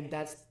 And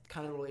that's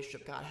kind of the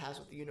relationship God has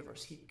with the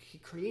universe. He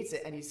creates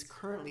it, and he's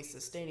currently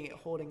sustaining it,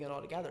 holding it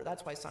all together.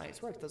 That's why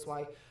science works. That's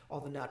why all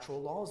the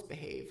natural laws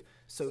behave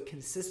so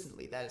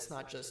consistently, that it's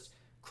not just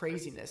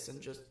craziness and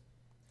just,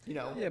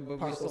 Yeah, but we still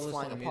particles listen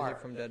flying to music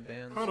apart. from dead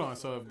bands. Hold on.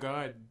 So if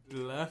God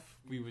left,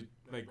 we would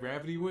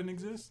gravity wouldn't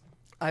exist.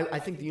 I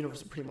think the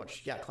universe would pretty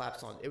much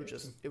collapse on. It would.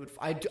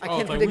 I can't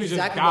Like, predict we just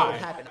exactly die. what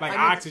would happen. Like I mean,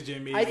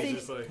 oxygen, maybe. I think.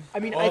 Just like I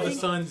mean, all I the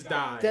think suns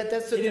die.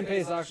 that's He didn't pay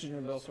his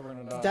oxygen bill, so we're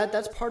gonna die.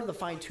 That's part of the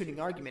fine tuning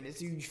argument.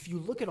 Is if you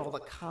look at all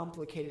the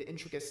complicated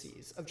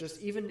intricacies of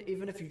just even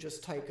if you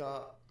just take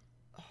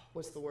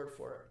what's the word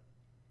for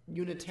it?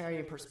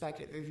 Unitarian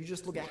perspective. If you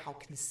just look at how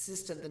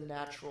consistent the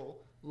natural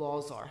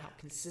laws are, how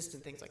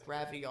consistent things like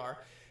gravity are,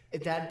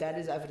 that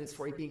is evidence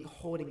for it being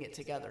holding it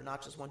together,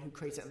 not just one who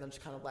creates it and then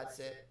just kind of lets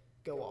it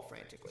go all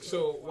frantically.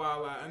 So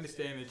while I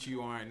understand that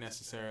you aren't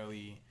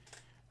necessarily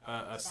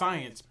a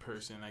science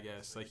person, I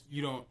guess, like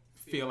you don't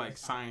feel like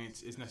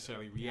science is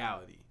necessarily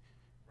reality,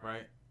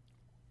 right?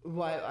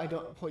 Well, I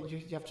don't. Well, you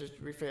have to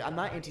rephrase. I'm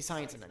not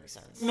anti-science in any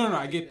sense. No,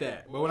 I get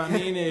that. But what I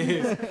mean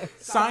is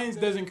science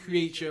doesn't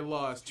create your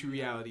laws to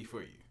reality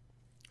for you.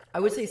 I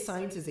would say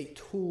science is a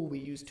tool we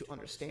use to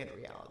understand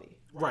reality.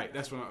 Right.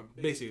 That's what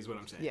basically is what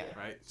I'm saying. Yeah.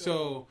 Right.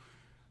 So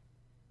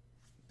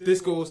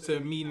this goes to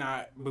me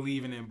not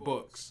believing in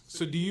books.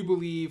 So do you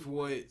believe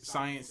what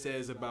science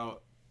says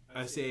about,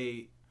 let's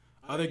say,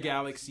 other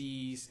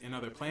galaxies and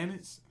other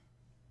planets?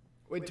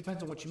 It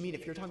depends on what you mean.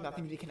 If you're talking about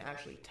things you can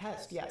actually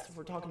test, yes. If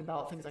we're talking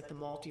about things like the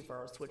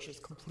multiverse, which is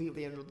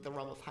completely in the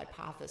realm of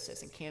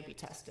hypothesis and can't be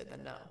tested,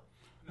 then no.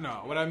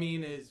 No. What I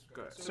mean is,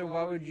 go ahead. So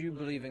why would you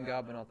believe in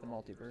God but not the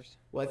multiverse?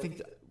 Well, I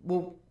think,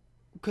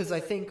 because I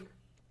think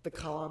the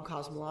Kalam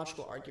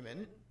cosmological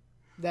argument,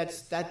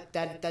 that's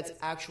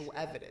actual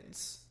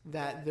evidence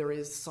that there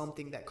is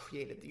something that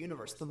created the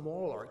universe. The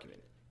moral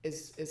argument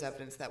is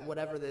evidence that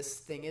whatever this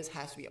thing is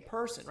has to be a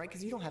person, right?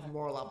 Because you don't have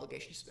moral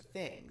obligations to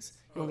things.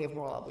 You only have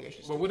moral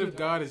obligations But to what if people.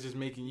 God is just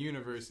making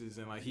universes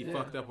and like he Yeah.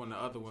 fucked up on the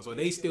other ones, or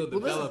they still Well,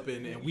 listen.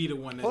 developing and we the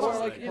one that's Or just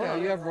like like,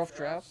 you have rough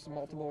drafts,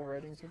 multiple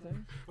writings of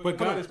things. but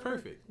God is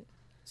perfect.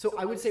 So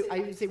I would say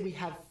we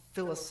have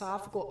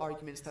philosophical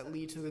arguments that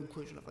lead to the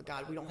conclusion of a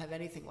God. We don't have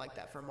anything like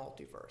that for a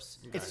multiverse.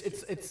 Gotcha.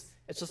 It's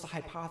just a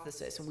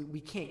hypothesis, and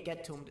we can't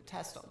get to them to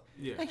test them.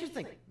 Yeah. I just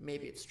think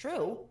maybe it's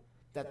true.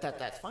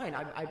 That's fine.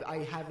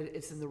 I have it.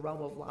 It's in the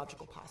realm of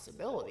logical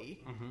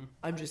possibility. Mm-hmm.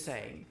 I'm just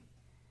saying.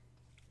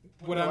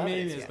 What No I mean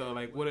evidence is yet. though,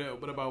 like, what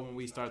about when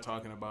we start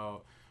talking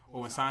about,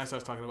 or when science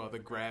starts talking about the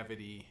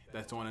gravity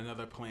that's on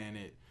another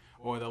planet,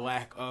 or the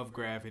lack of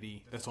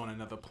gravity that's on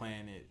another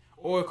planet,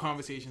 or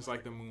conversations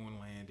like the moon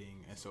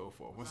landing and so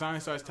forth. When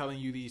science starts telling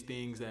you these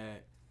things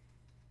that,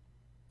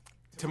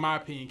 to my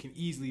opinion, can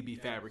easily be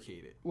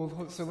fabricated.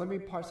 Well, so let me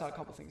parse out a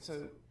couple things.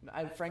 So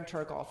Frank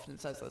Turek often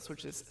says this,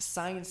 which is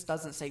science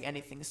doesn't say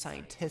anything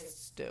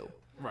scientists do.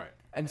 Right.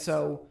 And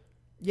so,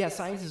 yeah,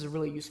 science is a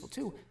really useful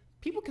tool.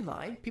 People can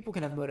lie. People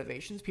can have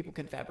motivations. People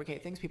can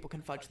fabricate things. People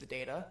can fudge the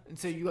data. And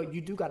so you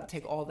do got to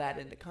take all that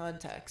into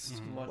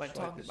context Much when like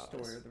talking the about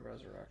story this. of the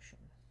resurrection.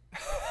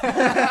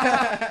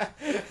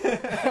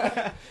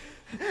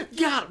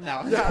 Got him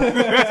now. No.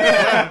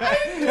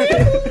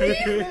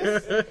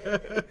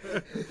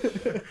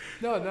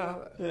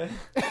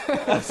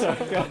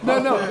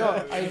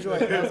 No. I enjoy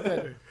it. That was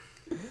good.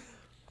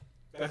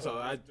 That's all.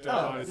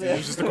 Honestly, it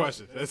was just a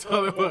question. That's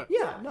all it was.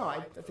 Yeah, no, I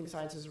think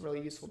science is a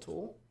really useful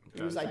tool.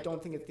 Because I Gotcha.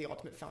 don't think it's the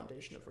ultimate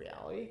foundation of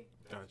reality.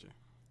 Gotcha.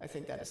 I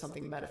think that is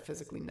something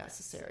metaphysically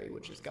necessary,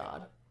 which is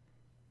God.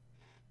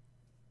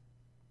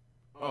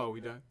 Oh,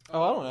 we done?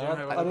 Oh, I don't You don't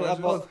have know.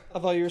 other questions? I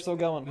thought you were still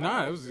going.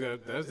 Nah, it was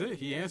that's it.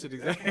 He answered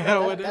exactly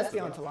how it That's is.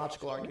 the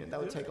ontological argument. That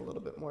would take a little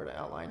bit more to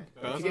outline.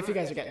 That's If you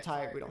guys are getting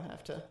tired, we don't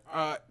have to.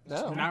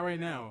 No. Not right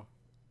now.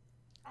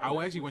 I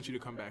will actually want you to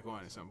come back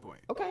on at some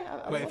point. Okay.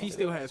 But if he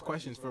still has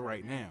questions for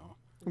right now.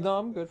 No,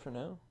 I'm good for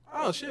now.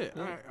 Oh shit!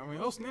 All right. I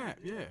mean, oh snap!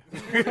 Yeah.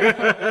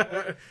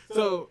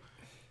 So,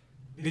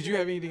 did you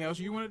have anything else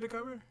you wanted to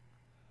cover?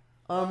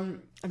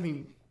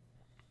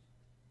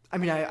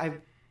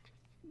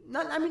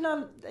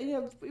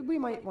 We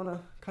might want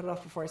to cut it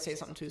off before I say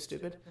something too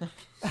stupid.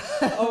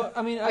 Oh,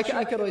 I mean, I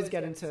actually, could always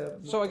get into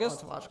So I guess-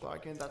 ontological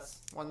argument.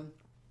 That's one.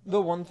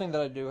 the one thing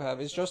that I do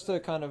have is just to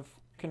kind of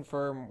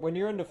confirm, when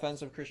you're in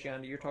defense of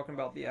Christianity, you're talking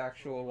about the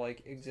actual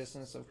like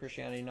existence of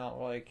Christianity, not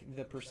like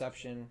the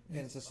perception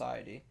in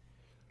society.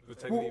 But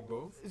technically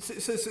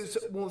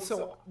both.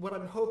 So what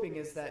I'm hoping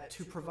is that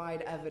to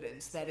provide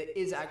evidence that it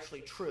is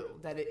actually true,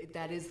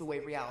 that is the way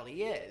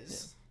reality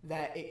is,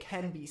 that it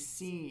can be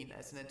seen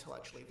as an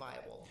intellectually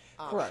viable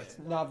option.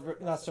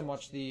 Correct. Not so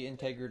much the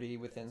integrity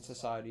within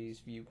society's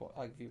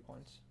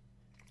viewpoints.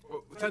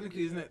 Well,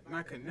 technically, isn't it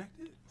not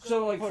connected?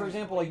 So, like, for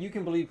example, like, you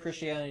can believe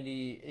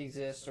Christianity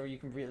exists or you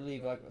can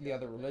believe, like, the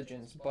other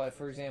religions. But,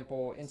 for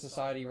example, in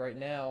society right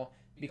now,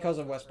 because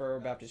of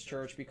Westboro Baptist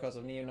Church, because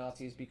of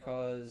neo-Nazis,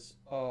 because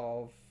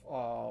of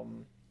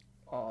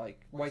like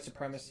white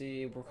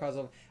supremacy, because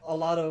of a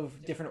lot of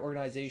different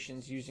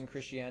organizations using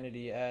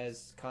Christianity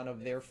as kind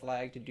of their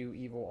flag to do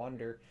evil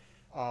under.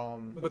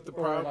 But the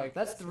or, problem- like,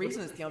 That's the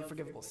reason it's the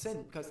unforgivable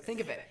sin. Because think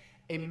of it,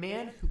 a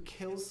man who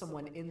kills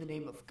someone in the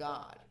name of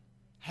God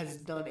has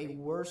done a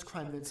worse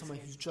crime than someone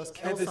who's just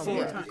At killed the same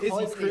someone time, is he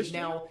because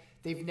Christian?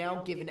 they've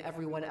now given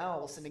everyone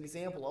else an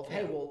example of,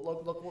 hey, well,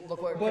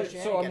 look what But Christianity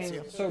so I gets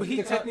mean, you. so But he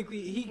the co-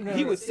 technically No,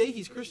 he no. would say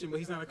he's Christian, but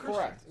he's not a Christian.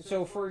 Correct.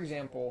 So, for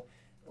example,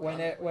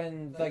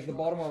 when like the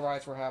Baltimore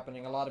riots were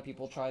happening, a lot of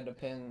people tried to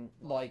pin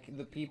like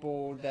the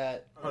people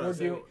that Hold on, were so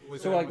doing.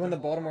 was So that like what when the-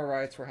 the Baltimore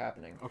riots were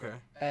happening, Okay.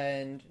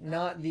 and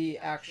not the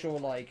actual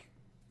like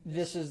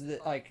this is the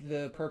like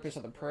the purpose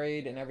of the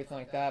parade and everything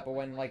like that, but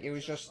when like it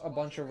was just a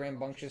bunch of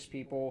rambunctious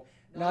people.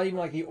 Not even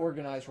like the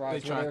organized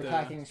riots where tried they're to-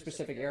 attacking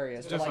specific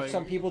areas, but Just like like-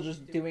 some people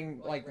just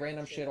doing like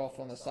random shit off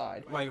on the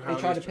side. Like how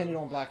They try they to pin it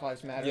on Black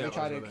Lives Matter. Yeah, They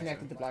try I was to gonna connect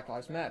say. it to Black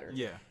Lives Matter.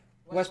 Yeah.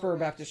 Westboro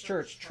Baptist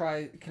Church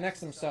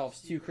connects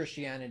themselves to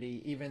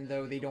Christianity, even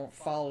though they don't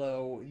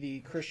follow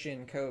the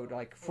Christian code.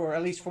 Like, for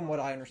at least from what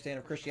I understand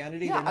of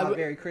Christianity, Yeah, they're I not would-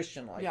 very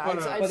Christian-like. Yeah, But,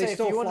 I'd, but I'd they say if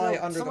still you want fly to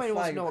know, under the somebody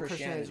wants flag to know of what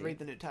Christianity is, Christianity. read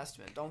the New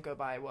Testament. Don't go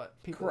by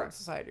what people Correct. in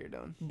society are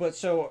doing. But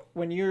so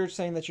when you're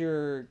saying that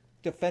you're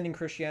defending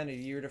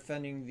Christianity, you're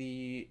defending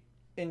the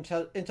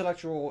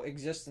intellectual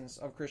existence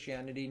of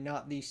Christianity,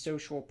 not the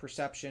social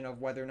perception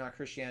of whether or not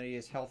Christianity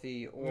is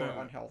healthy or No.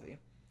 unhealthy.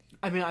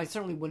 I mean, I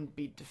certainly wouldn't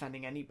be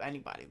defending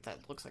anybody that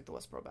looks like the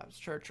Westboro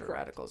Baptist Church or Correct.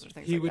 radicals or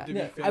things He like would that. be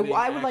Yeah. defending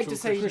I would like to actual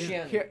say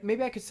Christianity. here,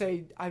 maybe I could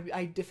say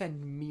I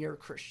defend mere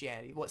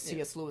Christianity, what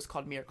C.S. Lewis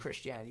called mere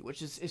Christianity,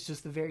 which is it's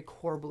just the very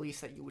core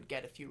beliefs that you would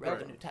get if you read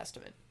the Right. New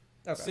Testament.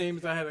 Okay. Same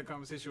as I had a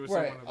conversation with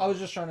Right. someone. I was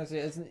just trying to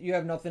say, you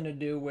have nothing to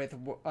do with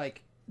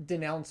like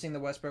denouncing the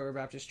Westboro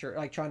Baptist Church,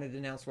 like trying to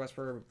denounce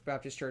Westboro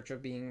Baptist Church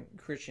of being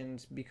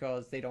Christians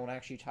because they don't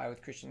actually tie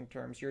with Christian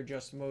terms. You're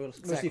just mostly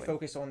Exactly.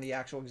 focused on the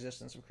actual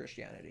existence of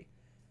Christianity.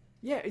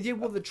 Yeah,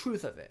 well, the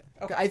truth of it.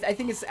 Okay. I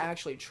think it's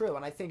actually true,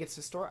 and I think it's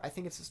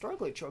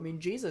historically true. I mean,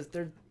 Jesus,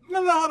 they're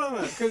No, hold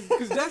on, because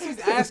Jesse's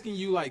asking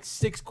you like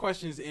 6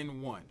 questions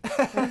in one,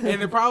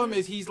 and the problem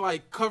is he's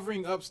like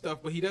covering up stuff,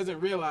 but he doesn't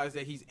realize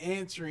that he's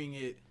answering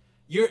it.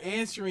 You're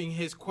answering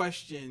his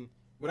question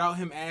without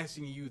him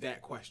asking you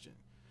that question.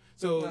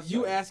 So That's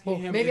you right. asking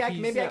him, maybe if I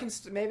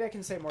he's- maybe I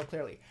can say it more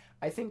clearly.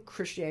 I think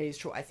Christianity is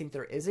true. I think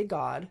there is a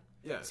God.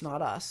 Yes. It's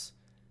not us.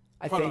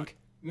 I Hold think.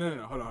 on.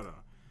 No, hold on.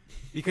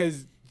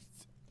 Because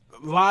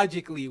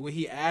logically, what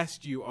he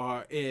asked you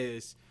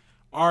is,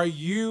 are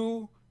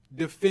you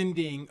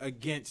defending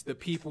against the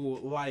people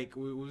like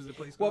what was the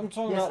place Well, called? I'm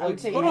talking Yes, about I would like,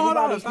 say Hold on,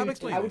 anybody stop who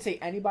explaining. I would say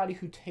anybody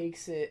who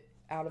takes it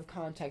out of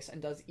context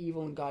and does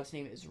evil in God's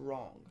name is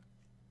wrong.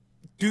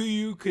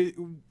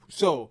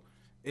 So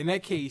in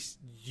that case,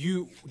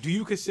 do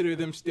you consider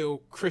them still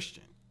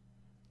Christian?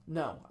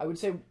 No, I would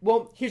say.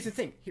 Well, here's the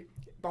thing.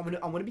 I'm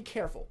gonna be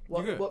careful.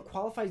 You're good. What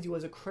qualifies you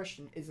as a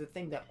Christian is the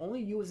thing that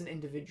only you as an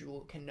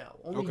individual can know.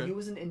 Only Okay. you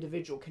as an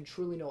individual can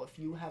truly know if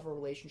you have a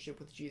relationship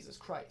with Jesus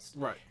Christ.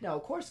 Right. Now,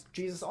 of course,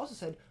 Jesus also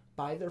said,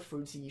 "By their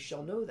fruits ye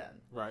shall know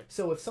them." Right.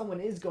 So if someone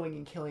is going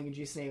and killing in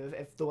Jesus' name,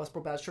 if the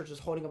Westboro Baptist Church is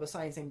holding up a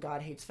sign saying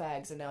God hates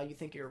fags, and now you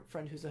think your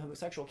friend who's a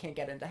homosexual can't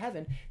get into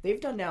heaven,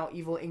 they've done now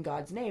evil in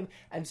God's name.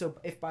 And so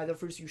if by their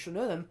fruits you shall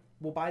know them,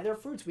 well, by their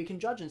fruits we can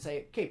judge and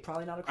say, okay,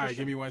 probably not a All right, Christian.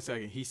 give me 1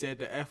 second. He said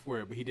the F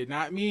word, but he did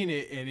not mean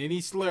it in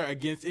any slur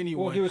against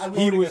anyone. well, he was I'm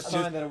quoting was a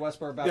sign that a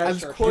Westboro That's Baptist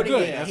Church. quoting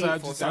good. a That's what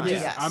hateful sign.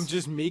 Yes. I'm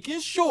just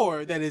making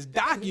sure that it's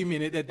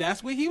documented that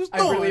that's what he was I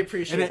doing. really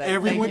appreciate and that that.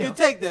 everyone Thank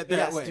can you. take that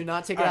Yes, way. do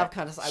not take All it out right. of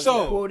context. I was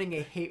So, quoting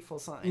a hateful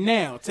sign.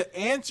 now, to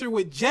answer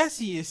what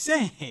Jesse is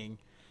saying,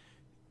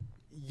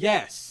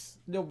 yes.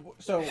 No,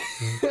 so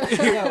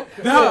no,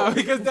 No,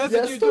 because that's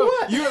Yes what you're to doing.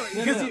 what?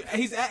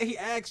 Because he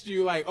asked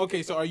you like,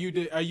 okay, so are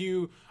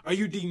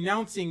you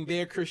denouncing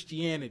their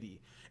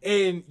Christianity?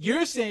 And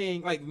you're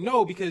saying like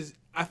no, because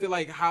I feel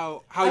like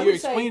how I you're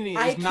would say, explaining it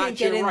I is can't not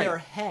get your in right. their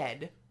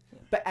head.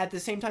 But at the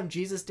same time,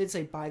 Jesus did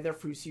say, "By their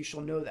fruits you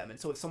shall know them." And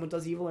so, if someone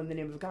does evil in the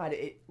name of God,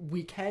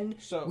 we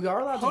are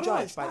allowed to Hold on,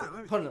 judge. stop.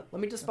 Hold on, let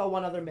me dispel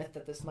one other myth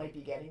that this might be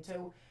getting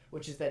to,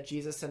 which is that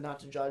Jesus said not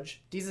to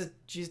judge. Jesus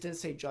didn't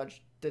say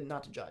did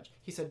not to judge.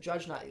 He said,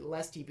 "Judge not,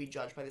 lest ye be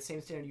judged. By the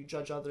same standard you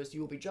judge others, you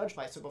will be judged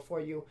by." So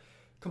before you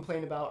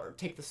complain about or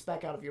take the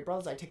speck out of your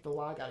brother's eye, take the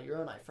log out of your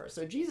own eye first.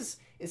 So Jesus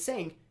is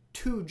saying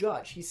to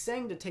judge. He's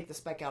saying to take the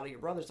speck out of your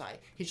brother's eye.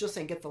 He's just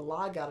saying get the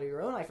log out of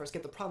your own eye first,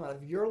 get the problem out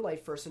of your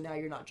life first, so now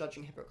you're not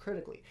judging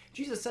hypocritically.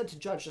 Jesus said to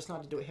judge, just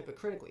not to do it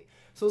hypocritically.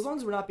 So as long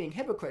as we're not being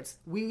hypocrites,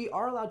 we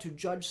are allowed to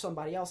judge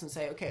somebody else and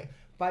say, okay,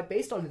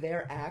 based on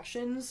their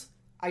actions,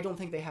 I don't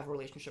think they have a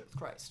relationship with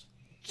Christ.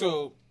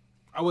 So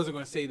I wasn't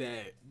going to say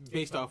that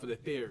based off of the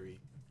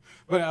theory,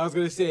 but I was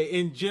going to say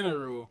in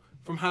general,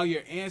 from how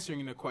you're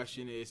answering the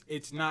question is,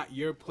 it's not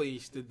your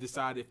place to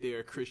decide if they're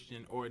a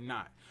Christian or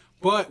not.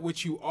 But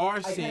what you are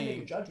I can't make a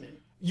saying, judgment.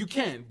 you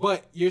can,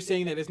 but you're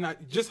saying that it's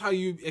not just how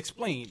you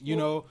explain. You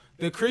know,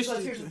 the Because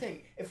Christian. here's the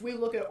thing: if we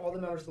look at all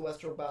the members of the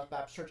Westboro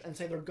Baptist Church and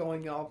say they're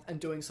going out and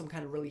doing some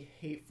kind of really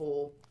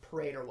hateful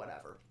parade or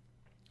whatever,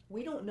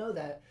 we don't know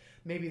that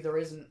maybe there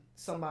isn't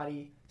some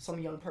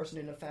young person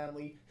in a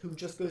family who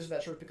just goes to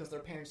that church because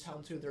their parents tell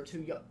them to. They're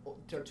too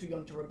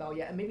young to rebel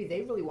yet, and maybe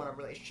they really want a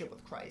relationship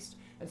with Christ.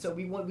 And so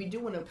we do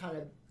want to kind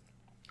of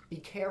be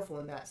careful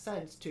in that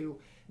sense to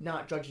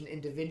not judge an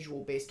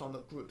individual based on the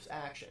group's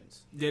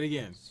actions. Yet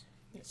again.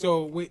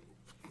 So wait,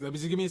 let me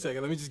just give me a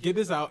second. Let me just get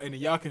this out, and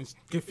then y'all can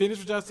finish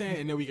what y'all saying,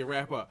 and then we can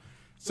wrap up.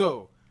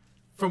 So,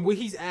 from what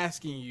he's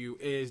asking you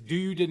is, do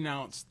you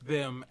denounce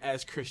them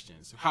as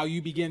Christians? How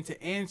you begin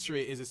to answer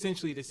it is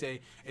essentially to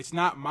say, it's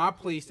not my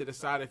place to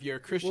decide if you're a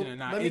Christian or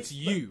not. It's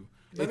you.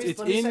 Let me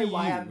It's say in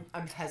why you.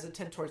 I'm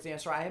hesitant towards the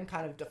answer. I am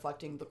kind of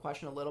deflecting the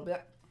question a little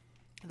bit.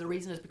 The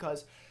reason is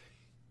because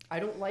I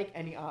don't like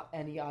any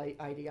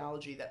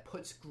ideology that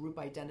puts group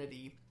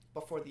identity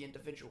before the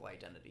individual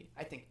identity.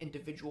 I think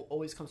individual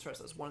always comes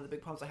first. That's one of the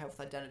big problems I have with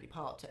identity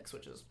politics,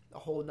 which is a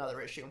whole other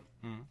issue.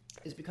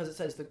 Is because it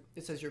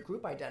says your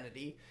group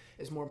identity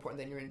is more important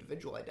than your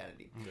individual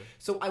identity. Okay.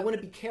 So I want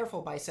to be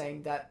careful by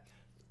saying that,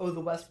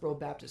 the Westboro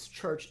Baptist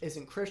Church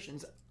isn't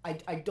Christians.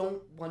 I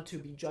don't want to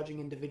be judging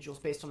individuals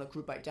based on a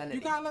group identity.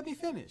 You gotta let me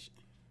finish.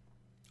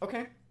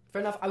 Okay,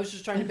 fair enough. I was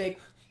just trying to make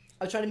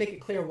it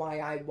clear why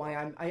I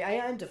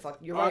am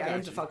deflecting. You're right. I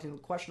am deflecting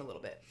the question a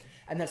little bit,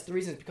 and that's the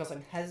reason. Is because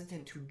I'm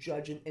hesitant to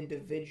judge an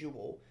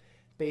individual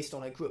based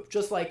on a group.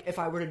 Just like if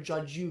I were to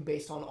judge you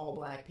based on all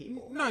black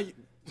people. No, you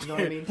know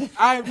what I mean?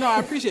 I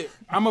appreciate it.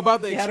 I'm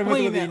about to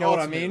explain that. You know what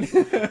I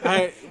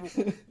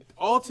mean?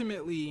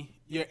 Ultimately,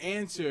 your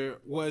answer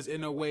was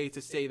in a way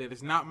to say that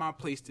it's not my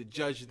place to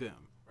judge them,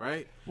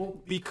 right? Well,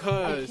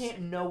 because I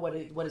can't know what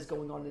is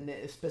going on in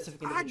a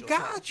specific individual. I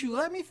got you.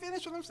 Let me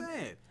finish what I'm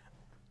saying.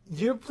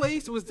 Your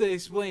place was to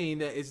explain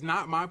that it's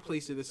not my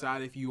place to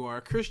decide if you are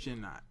a Christian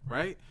or not,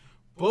 right?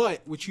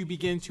 But what you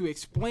begin to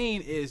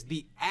explain is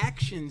the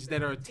actions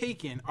that are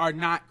taken are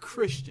not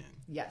Christian.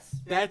 Yes.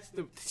 That's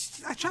the.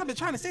 I've been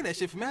trying to say that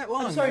shit for that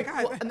long. I'm sorry.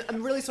 Like, Well,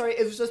 I'm really sorry.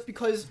 It was just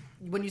because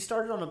when you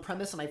started on a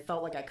premise and I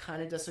felt like I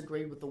kind of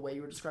disagreed with the way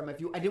you were describing my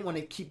view, I didn't want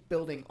to keep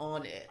building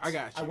on it. I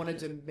got you. I wanted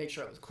to make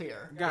sure it was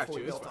clear Got before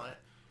you. we It's built fine.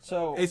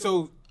 on it.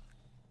 So,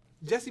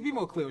 Jesse, be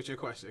more clear with your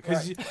question,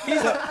 because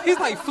he's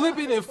like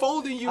flipping and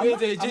folding you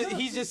into.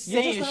 He's just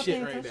saying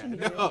shit right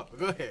now. No,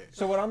 go ahead.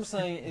 So what I'm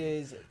saying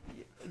is,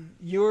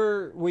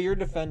 what you're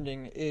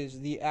defending is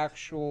the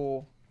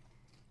actual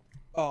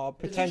potential,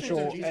 The teachings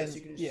of Jesus, and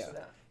you can just say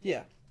that.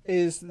 yeah,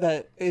 is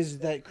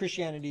that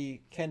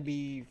Christianity can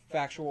be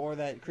factual, or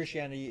that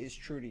Christianity is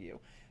true to you.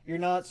 You're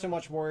not so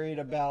much worried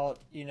about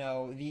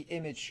the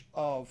image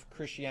of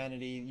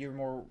Christianity. You're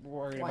more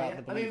worried about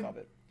the belief of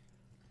it.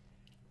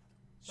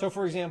 So,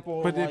 for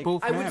example, But they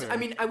both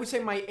matter. I would say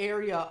my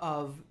area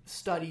of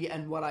study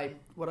and what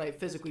I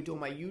physically do on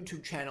my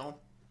YouTube channel,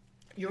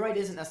 you're right,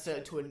 isn't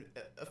necessarily to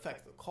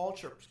affect the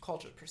culture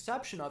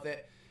perception of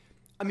it.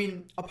 I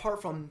mean,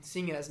 apart from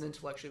seeing it as an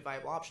intellectually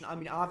viable option, I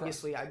mean,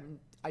 obviously, I'm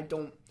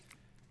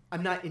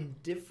not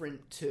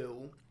indifferent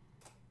to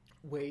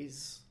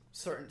ways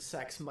certain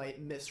sects might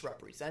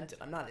misrepresent it.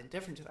 I'm not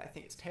indifferent to that. I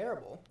think it's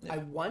terrible. Yeah. I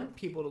want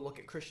people to look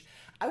at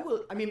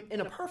in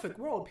a perfect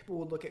world, people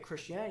would look at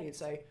Christianity and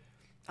say,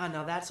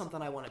 now that's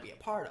something I want to be a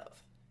part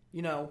of.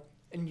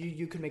 And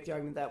you could make the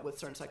argument that with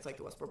certain sects like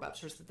the Westboro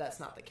Baptist Church, that's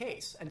not the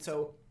case. And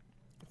so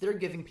they're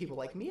giving people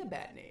like me a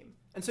bad name.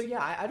 And so,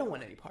 yeah, I don't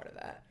want any part of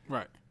that.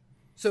 Right.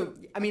 So,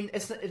 I mean,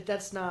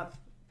 that's not...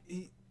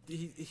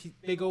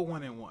 They go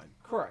one and one.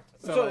 Correct.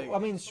 So I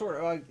mean, sort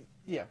of,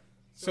 yeah.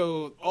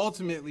 So,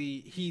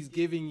 ultimately, he's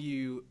giving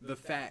you the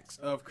facts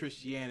of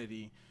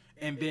Christianity,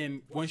 and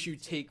then once you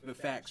take the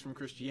facts from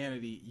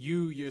Christianity,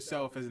 you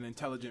yourself as an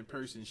intelligent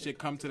person should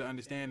come to the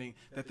understanding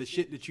that the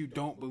shit that you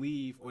don't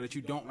believe or that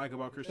you don't like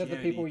about Christianity...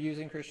 That the people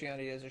using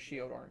Christianity as a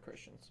shield aren't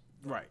Christians.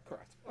 Right.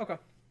 Correct. Okay.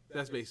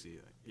 That's basically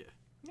it, yeah.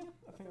 Yeah,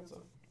 I think that's a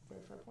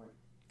very fair point.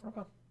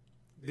 Okay.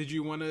 Did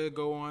you want to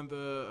go on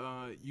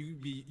the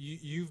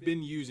you've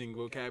been using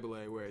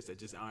vocabulary words that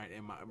just aren't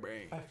in my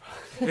brain?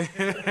 We'll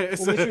get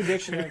you a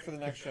dictionary for the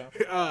next show.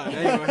 That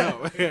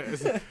ain't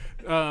gonna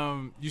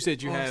help. You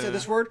said you had say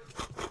this word.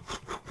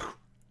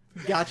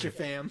 Gotcha,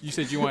 fam. You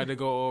said you wanted to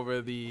go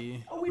over the.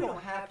 Oh, we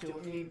don't have to.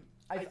 I mean,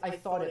 I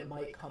thought it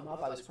might come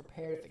up. I was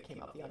prepared if it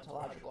came up, the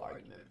ontological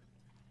argument.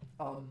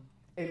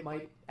 It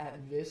might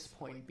at this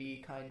point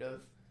be kind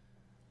of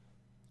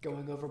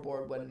going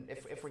overboard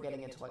if we're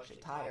getting intellectually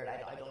tired.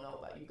 I don't know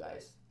about you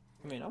guys.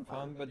 I mean, I'm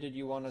fine, but did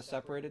you want to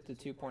separate it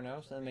to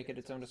 2.0 and make it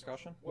its own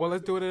discussion? Well,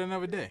 let's do it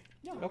another day.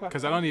 Yeah. Okay.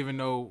 Because I don't even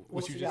know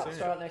what you just We'll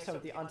said. start out next time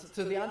with the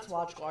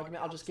ontological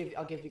argument.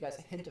 I'll give you guys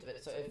a hint of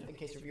it, so in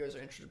case your viewers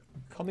are interested.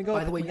 Coming up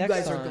By the way, you next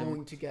guys are time.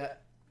 going to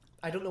get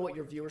I don't know what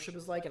your viewership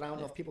is like, and I don't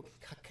know if people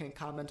can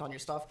comment on your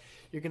stuff.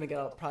 You're gonna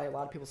get probably a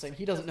lot of people saying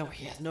he doesn't know,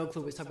 he has no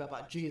clue what he's talking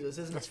about Jesus,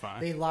 isn't That's it?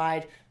 fine. They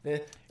lied.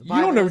 The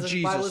don't know The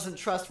Jesus. Bible isn't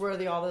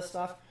trustworthy. All this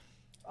stuff.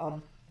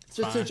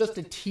 Just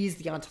to tease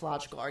the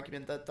ontological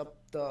argument. That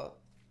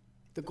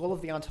the goal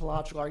of the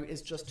ontological argument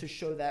is just to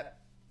show that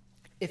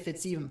if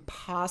it's even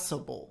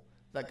possible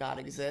that God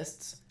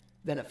exists,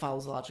 then it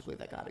follows logically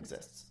that God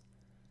exists.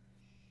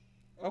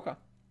 Okay.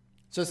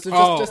 Just to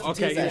okay, tease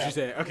what that. you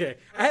said. Okay,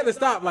 I had to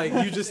stop. Like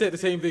you just said the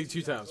same thing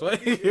 2 times.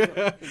 What?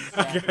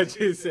 I got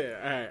you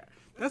said. All right,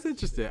 that's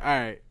interesting. All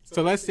right,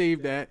 so let's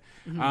save that.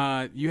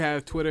 You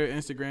have Twitter,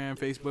 Instagram,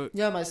 Facebook.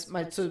 Yeah,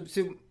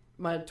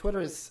 my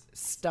Twitter is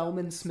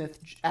Stelman Smith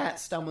at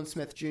Stelman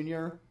Smith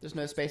Jr. There's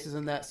no spaces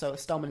in that, so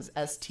Stelman is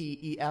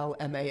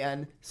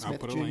STELMAN Smith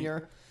put a link. Jr.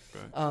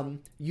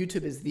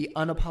 YouTube is the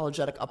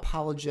Unapologetic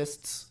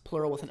Apologists,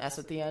 plural with an S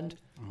at the end,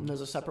 and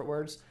those are separate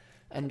words.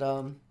 And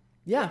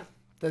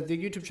the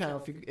YouTube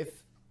channel, if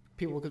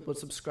people would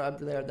subscribe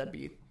to there, that'd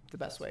be the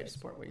best way to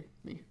support me.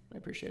 I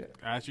appreciate it.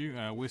 Got you.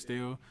 We're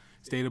still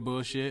State of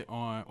Bullshit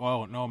on.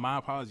 Oh no, my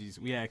apologies.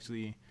 We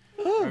actually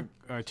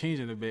are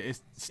changing a bit.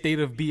 It's State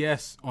of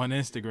BS on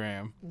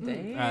Instagram.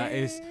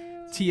 It's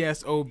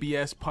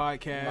TSOBS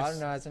podcast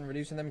Modernizing,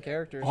 reducing them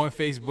characters. on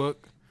Facebook.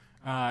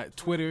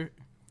 Twitter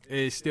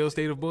is still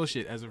State of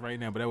Bullshit as of right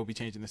now, but that will be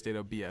changing to State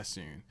of BS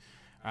soon.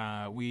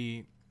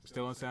 We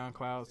still on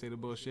SoundCloud, State of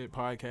Bullshit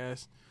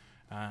podcast.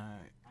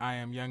 I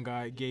am Young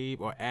God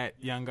Gabe, or at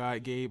Young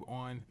God Gabe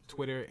on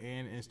Twitter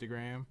and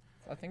Instagram.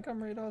 I think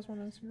I'm Radars on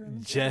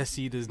Instagram.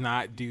 Jesse does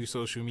not do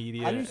social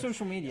media. I do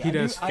social media. He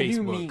does Facebook. I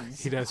do memes.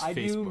 He does I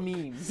Facebook.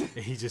 do memes.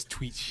 He just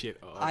tweets shit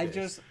all I day.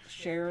 just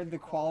share the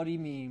quality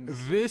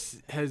memes.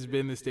 This has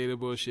been the State of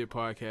Bullshit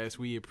podcast.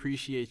 We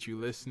appreciate you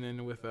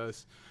listening with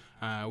us.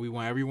 We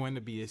want everyone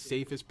to be as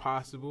safe as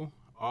possible.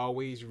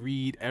 Always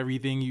read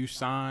everything you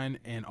sign,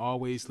 and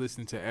always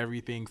listen to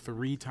everything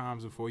 3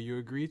 times before you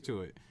agree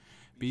to it.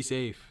 Be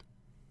safe.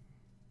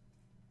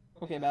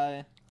 Okay, bye.